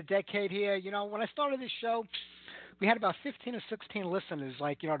towards the end of the decade here. You know, when I started this show, we had about 15 or 16 listeners,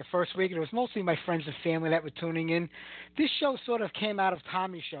 like, you know, the first week. And it was mostly my friends and family that were tuning in. This show sort of came out of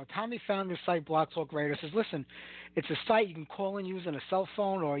Tommy's show. Tommy found this site, Blog Talk Radio. Says, listen, it's a site you can call in using a cell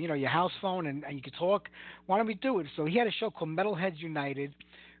phone or, you know, your house phone, and you can talk. Why don't we do it? So he had a show called Metalheads United.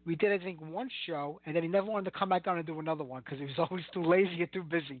 We did, I think, one show, and then he never wanted to come back on and do another one because he was always too lazy or too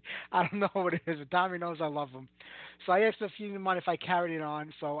busy. I don't know what it is, but Tommy knows I love him. So I asked him if he didn't mind if I carried it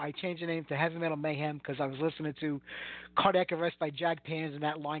on. So I changed the name to Heavy Metal Mayhem because I was listening to Cardiac Arrest by Jag Pans, and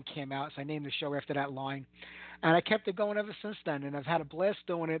that line came out. So I named the show after that line. And I kept it going ever since then, and I've had a blast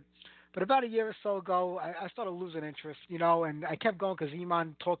doing it. But about a year or so ago, I started losing interest, you know, and I kept going because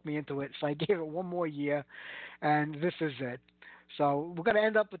Iman talked me into it. So I gave it one more year, and this is it. So we're going to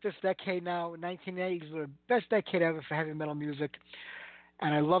end up with this decade now. 1980s was the best decade ever for heavy metal music.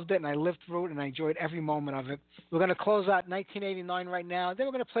 And I loved it, and I lived through it, and I enjoyed every moment of it. We're going to close out 1989 right now. Then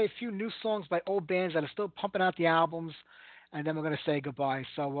we're going to play a few new songs by old bands that are still pumping out the albums. And then we're going to say goodbye.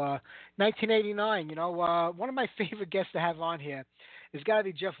 So 1989, you know, one of my favorite guests to have on here has got to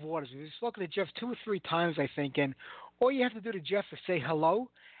be Jeff Waters. We've spoken to Jeff 2 or 3 times, I think. And all you have to do to Jeff is say hello.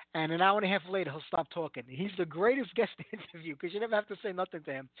 And an hour and a half later, he'll stop talking. He's the greatest guest to interview because you never have to say nothing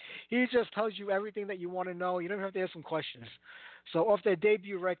to him. He just tells you everything that you want to know. You don't have to ask him questions. So off their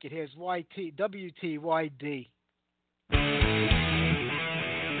debut record, here's WTYD.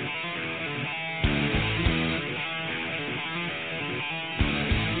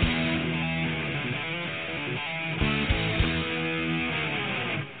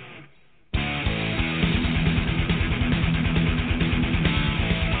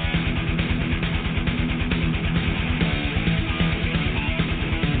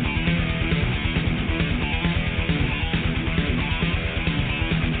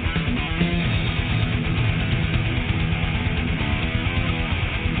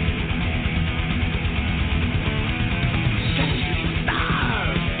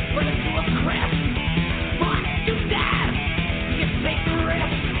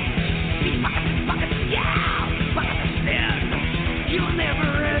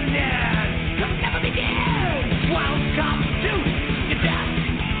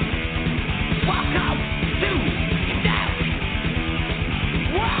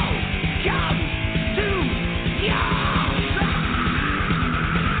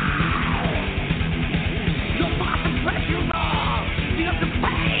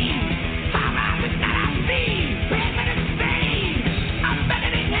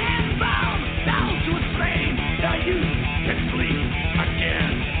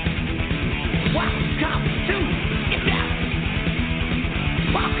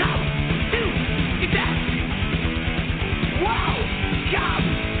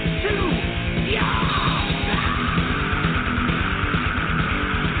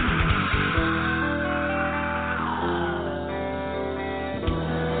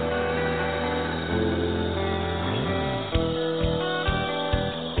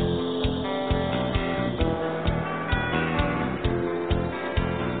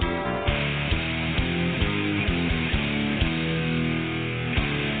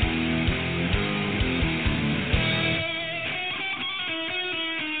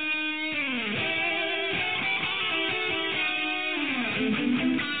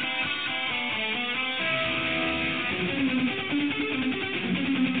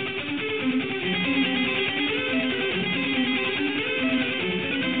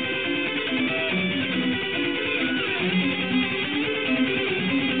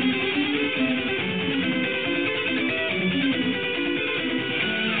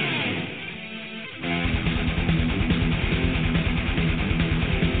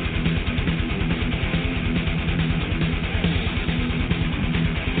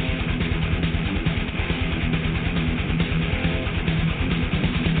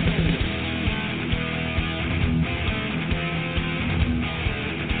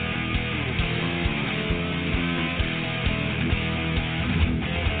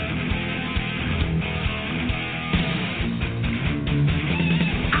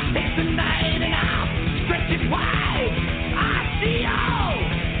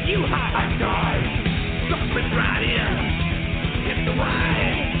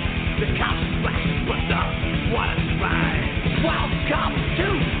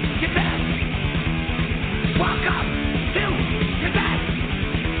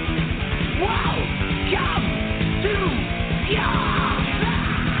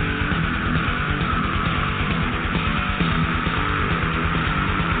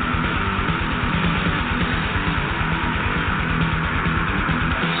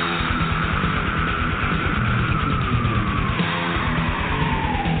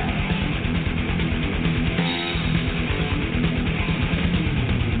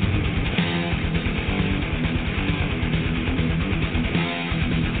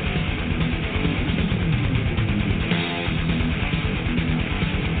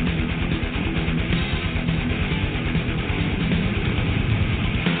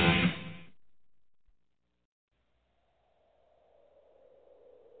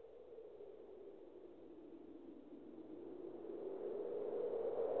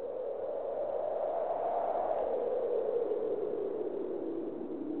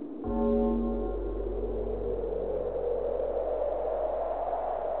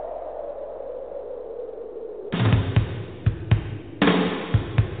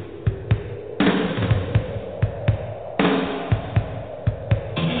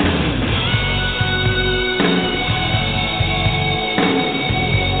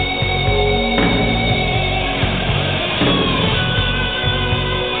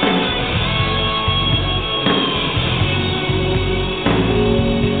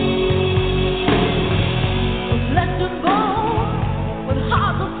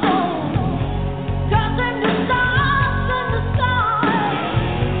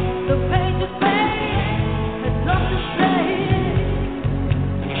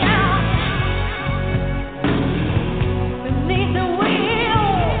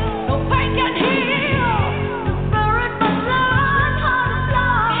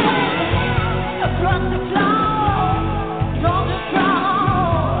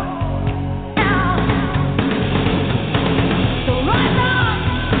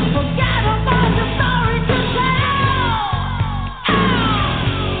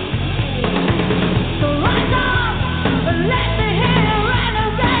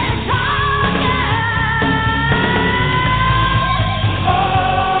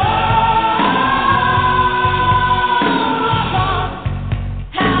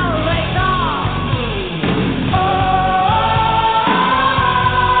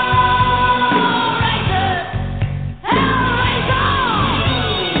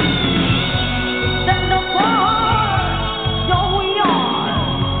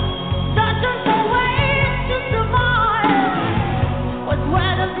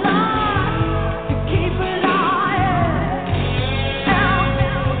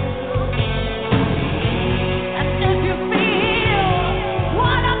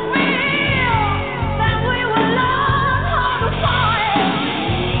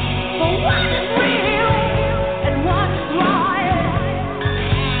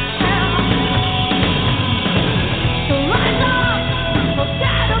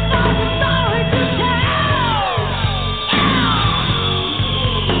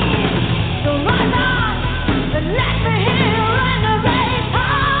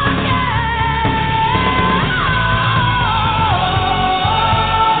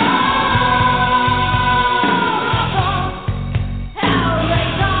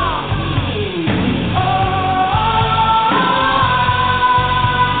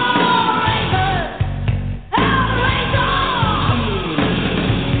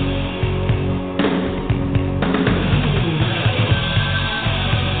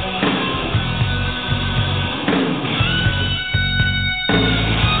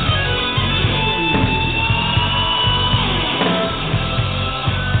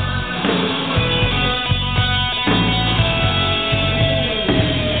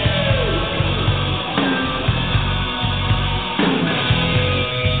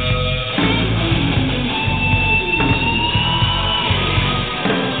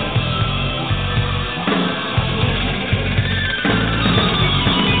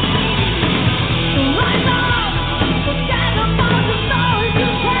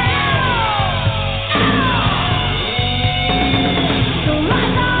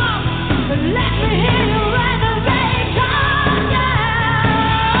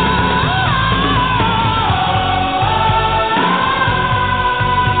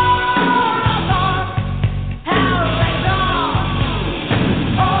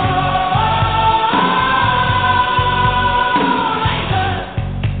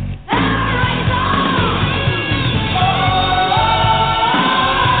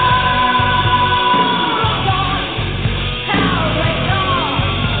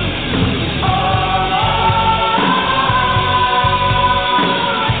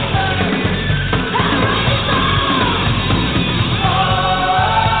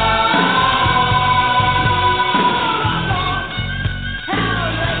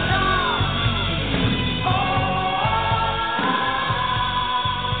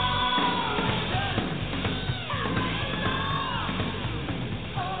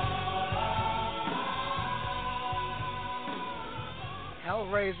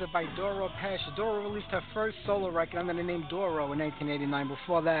 Razor by Doro Pesh. Doro released her first solo record under the name Doro in 1989.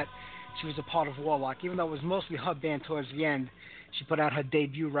 Before that, she was a part of Warlock. Even though it was mostly her band towards the end, she put out her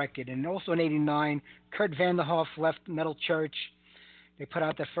debut record. And also in 89, Kurt Vanderhoff left Metal Church. They put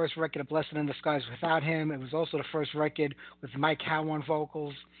out their first record, A Blessed in Disguise, without him. It was also the first record with Mike Howe on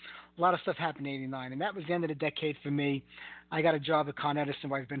vocals. A lot of stuff happened in 89, and that was the end of the decade for me. I got a job at Con Edison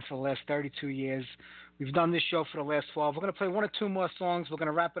where I've been for the last 32 years. We've done this show for the last 12. We're going to play one or two more songs. We're going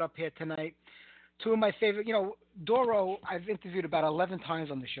to wrap it up here tonight. Two of my favorite, Doro, I've interviewed about 11 times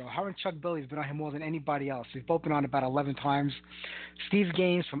on the show. Her and Chuck Billy's been on here more than anybody else. We've both been on about 11 times. Steve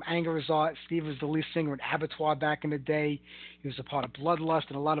Gaines from Anger is Art. Steve was the lead singer in Abattoir back in the day. He was a part of Bloodlust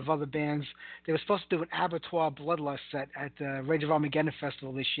and a lot of other bands. They were supposed to do an Abattoir Bloodlust set at the Rage of Armageddon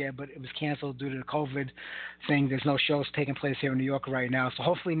Festival this year, but it was canceled due to the COVID thing. There's no shows taking place here in New York right now. So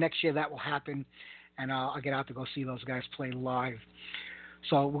hopefully next year that will happen, and I'll get out to go see those guys play live.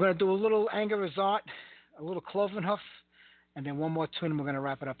 So we're going to do a little Anger is Art, a little Clovenhoof, and then one more tune, and we're going to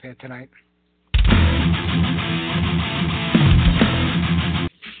wrap it up here tonight.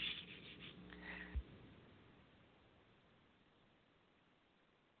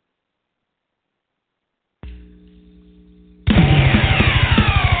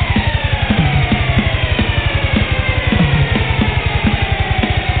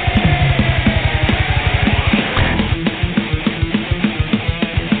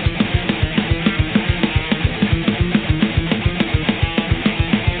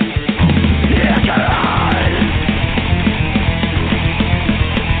 Yeah,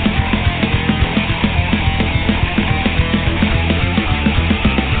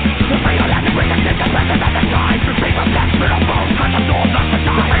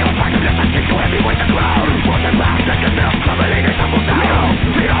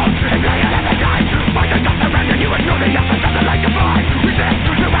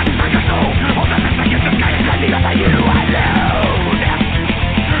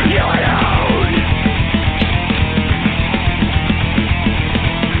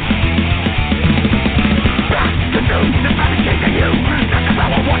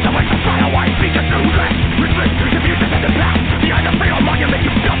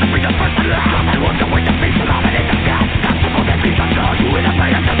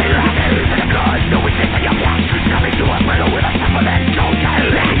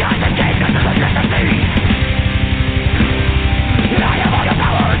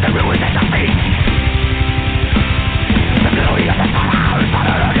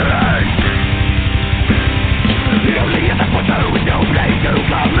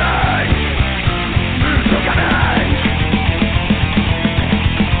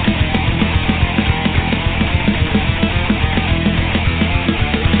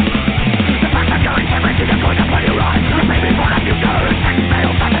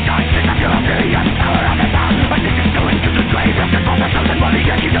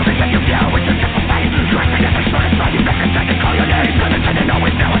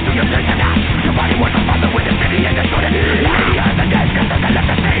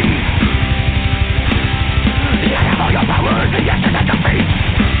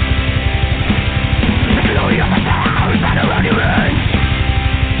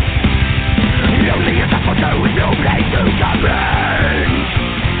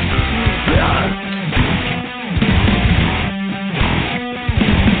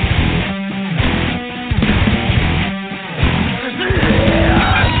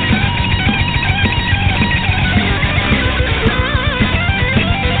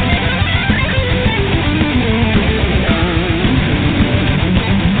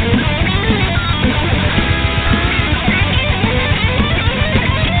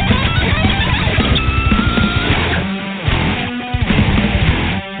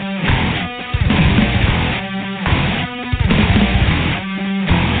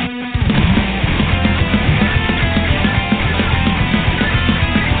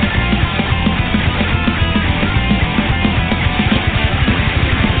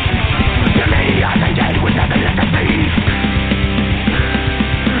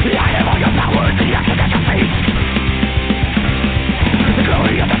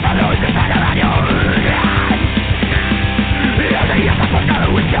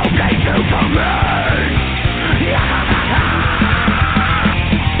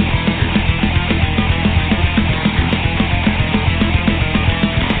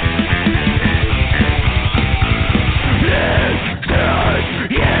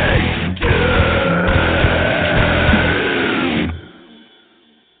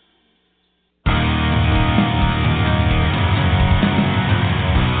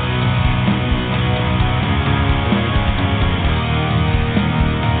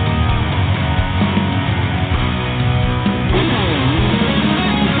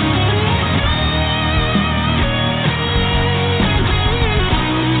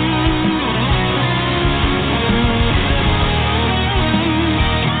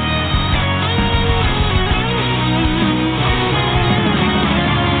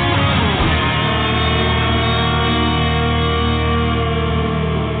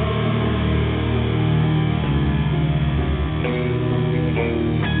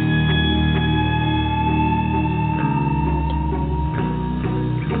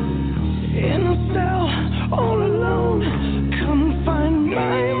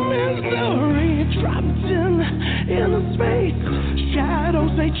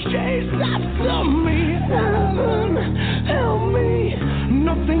 they chase after me. Heaven, help me.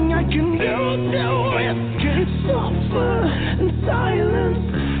 Nothing I can do to escape. Suffer in silence.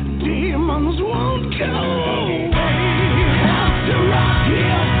 Demons won't go away. After I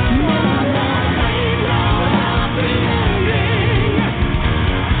hear no happy ending.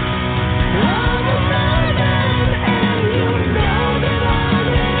 I'm a madman, and you know that I'm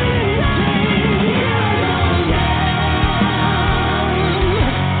insane.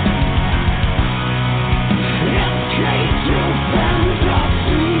 Escape to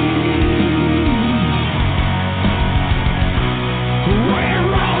fantasy. Where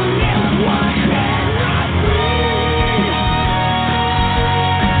all is what cannot be.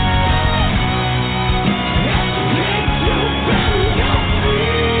 Escape to fantasy.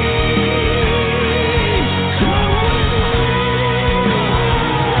 Come with me.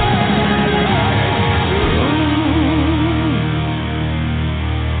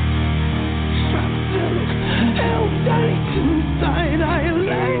 Held tight inside, I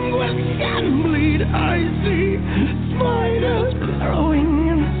languish and bleed. I see spiders burrowing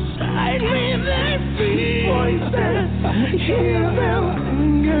inside me. They feed voices, hear their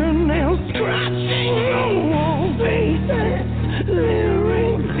fingernails scratching the wall. Faces,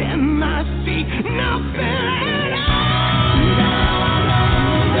 lyrics, and I see nothing at all. Now I know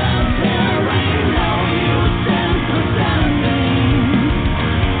that there ain't no use in pretending.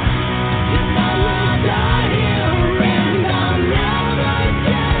 'Cause I will die here and I'll never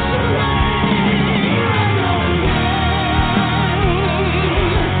get away.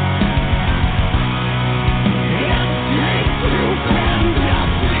 Escape to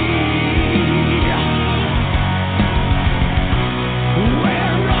fantasy.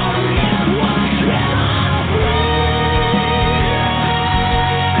 Where all is what cannot be.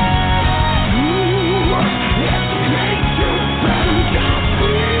 Escape to fantasy.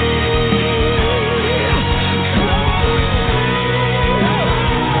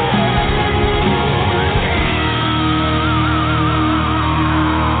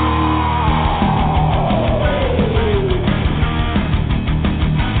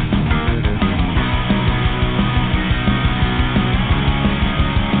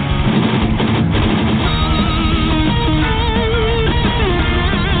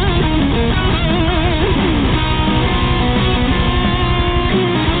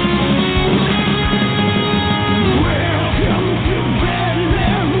 Welcome to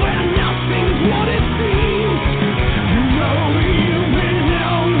Bedlam, where nothing's what it seems. No evil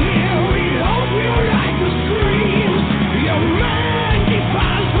down here, we hope you like the screams. Your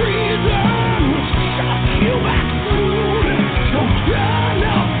magnified reason shot you back soon. So turn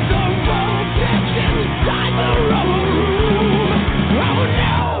up the voltage inside the rubber room. Oh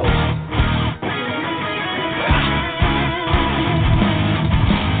no!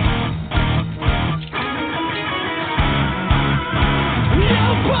 No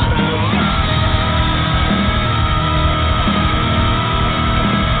bottom.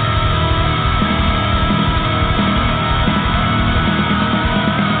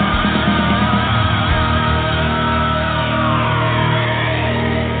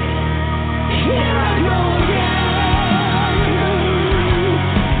 Here I go again.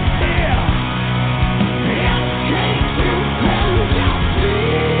 Yeah. Escape to fantasy.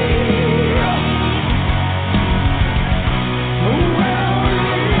 Where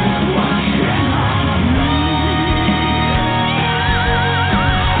is what cannot be.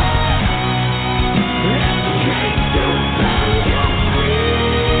 Escape to fantasy.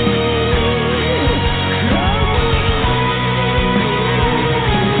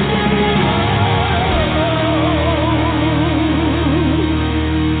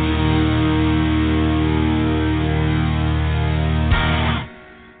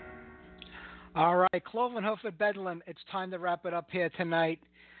 All right, Cloven Hoof at Bedlam. It's time to wrap it up here tonight.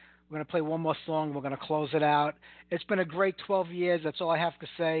 We're going to play one more song. We're going to close it out. It's been a great 12 years. That's all I have to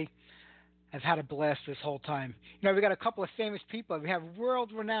say. I've had a blast this whole time. You know, we got a couple of famous people. We have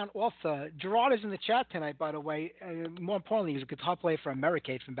world-renowned author. Gerard is in the chat tonight, by the way. More importantly, he's a guitar player for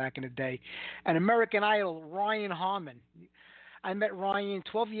Americade from back in the day. And American Idol, Ryan Harmon. I met Ryan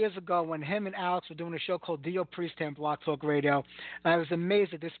 12 years ago when him and Alex were doing a show called Dio Priest on Blog Talk Radio. And I was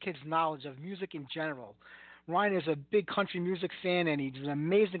amazed at this kid's knowledge of music in general. Ryan is a big country music fan, and he's an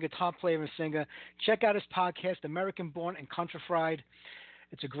amazing guitar player and singer. Check out his podcast, American Born and Countrified.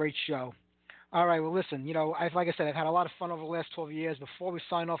 It's a great show. All right, well, listen, like I said, I've had a lot of fun over the last 12 years. Before we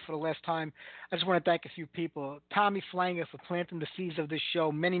sign off for the last time, I just want to thank a few people. Tommy Flanger for planting the seeds of this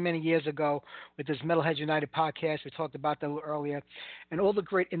show many, many years ago with this Metalheads United podcast. We talked about that a little earlier. And all the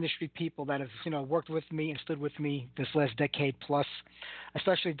great industry people that have, worked with me and stood with me this last decade plus,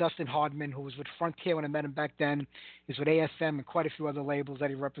 especially Dustin Hardman, who was with Frontier when I met him back then. He's with ASM and quite a few other labels that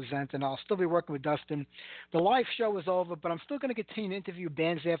he represents, and I'll still be working with Dustin. The live show is over, but I'm still going to continue to interview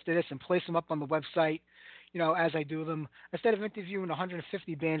bands after this and place them up on the website, as I do them. Instead of interviewing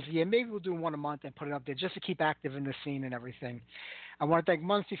 150 bands a year, maybe we'll do one a month and put it up there just to keep active in the scene and everything. I want to thank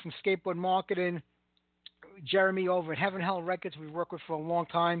Muncie from Skateboard Marketing, Jeremy over at Heaven Hell Records we've worked with for a long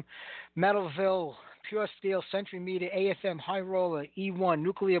time, Metalville, Pure Steel, Century Media, AFM, High Roller, E1,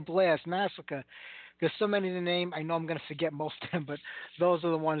 Nuclear Blast, Massacre. There's so many to name. I know I'm going to forget most of them, but those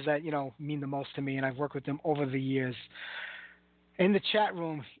are the ones that, mean the most to me, and I've worked with them over the years. In the chat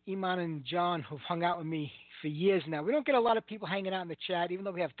room, Iman and John, who've hung out with me for years now. We don't get a lot of people hanging out in the chat, even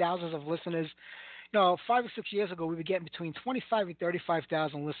though we have thousands of listeners. 5 or 6 years ago, we were getting between 25 and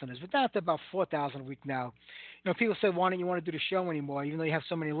 35,000 listeners. We're down to about 4,000 a week now. People say, why don't you want to do the show anymore, even though you have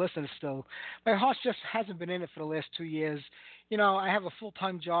so many listeners still? My heart just hasn't been in it for the last 2 years. I have a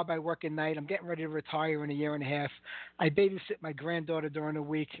full-time job. I work at night. I'm getting ready to retire in a year and a half. I babysit my granddaughter during the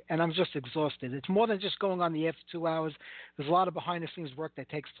week, and I'm just exhausted. It's more than just going on the air for 2 hours. There's a lot of behind-the-scenes work that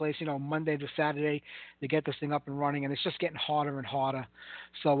takes place, Monday to Saturday to get this thing up and running, and it's just getting harder and harder.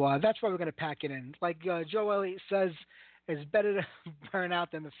 So that's why we're going to pack it in. Like Joe Elliott says, it's better to burn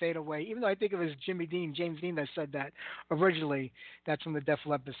out than to fade away. Even though I think of it as James Dean that said that originally. That's from the Def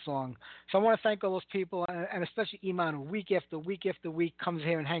Leppard song. So I want to thank all those people, and especially Iman, who week after week after week comes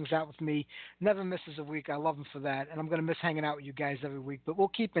here and hangs out with me. Never misses a week. I love him for that. And I'm going to miss hanging out with you guys every week. But we'll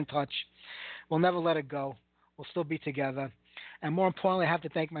keep in touch. We'll never let it go. We'll still be together. And more importantly, I have to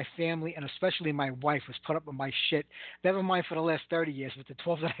thank my family and especially my wife who's put up with my shit. Never mind for the last 30 years, but the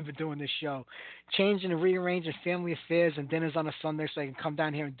 12 that I've been doing this show. Changing and rearranging family affairs and dinners on a Sunday so I can come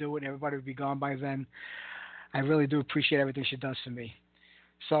down here and do it and everybody will be gone by then. I really do appreciate everything she does for me.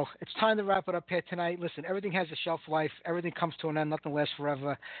 So it's time to wrap it up here tonight. Listen, everything has a shelf life. Everything comes to an end. Nothing lasts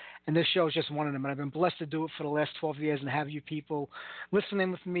forever. And this show is just one of them. And I've been blessed to do it for the last 12 years and have you people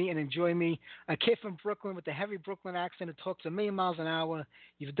listening with me and enjoy me. A kid from Brooklyn with a heavy Brooklyn accent who talks a million miles an hour.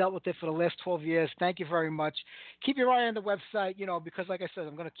 You've dealt with it for the last 12 years. Thank you very much. Keep your eye on the website, because like I said,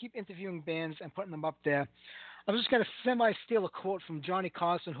 I'm going to keep interviewing bands and putting them up there. I'm just going to semi-steal a quote from Johnny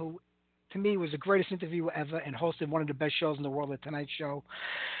Carson, who to me was the greatest interviewer ever and hosted one of the best shows in the world, The Tonight Show.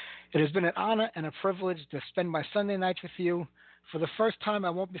 It has been an honor and a privilege to spend my Sunday nights with you. For the first time, I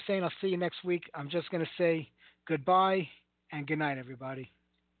won't be saying I'll see you next week. I'm just going to say goodbye and good night, everybody.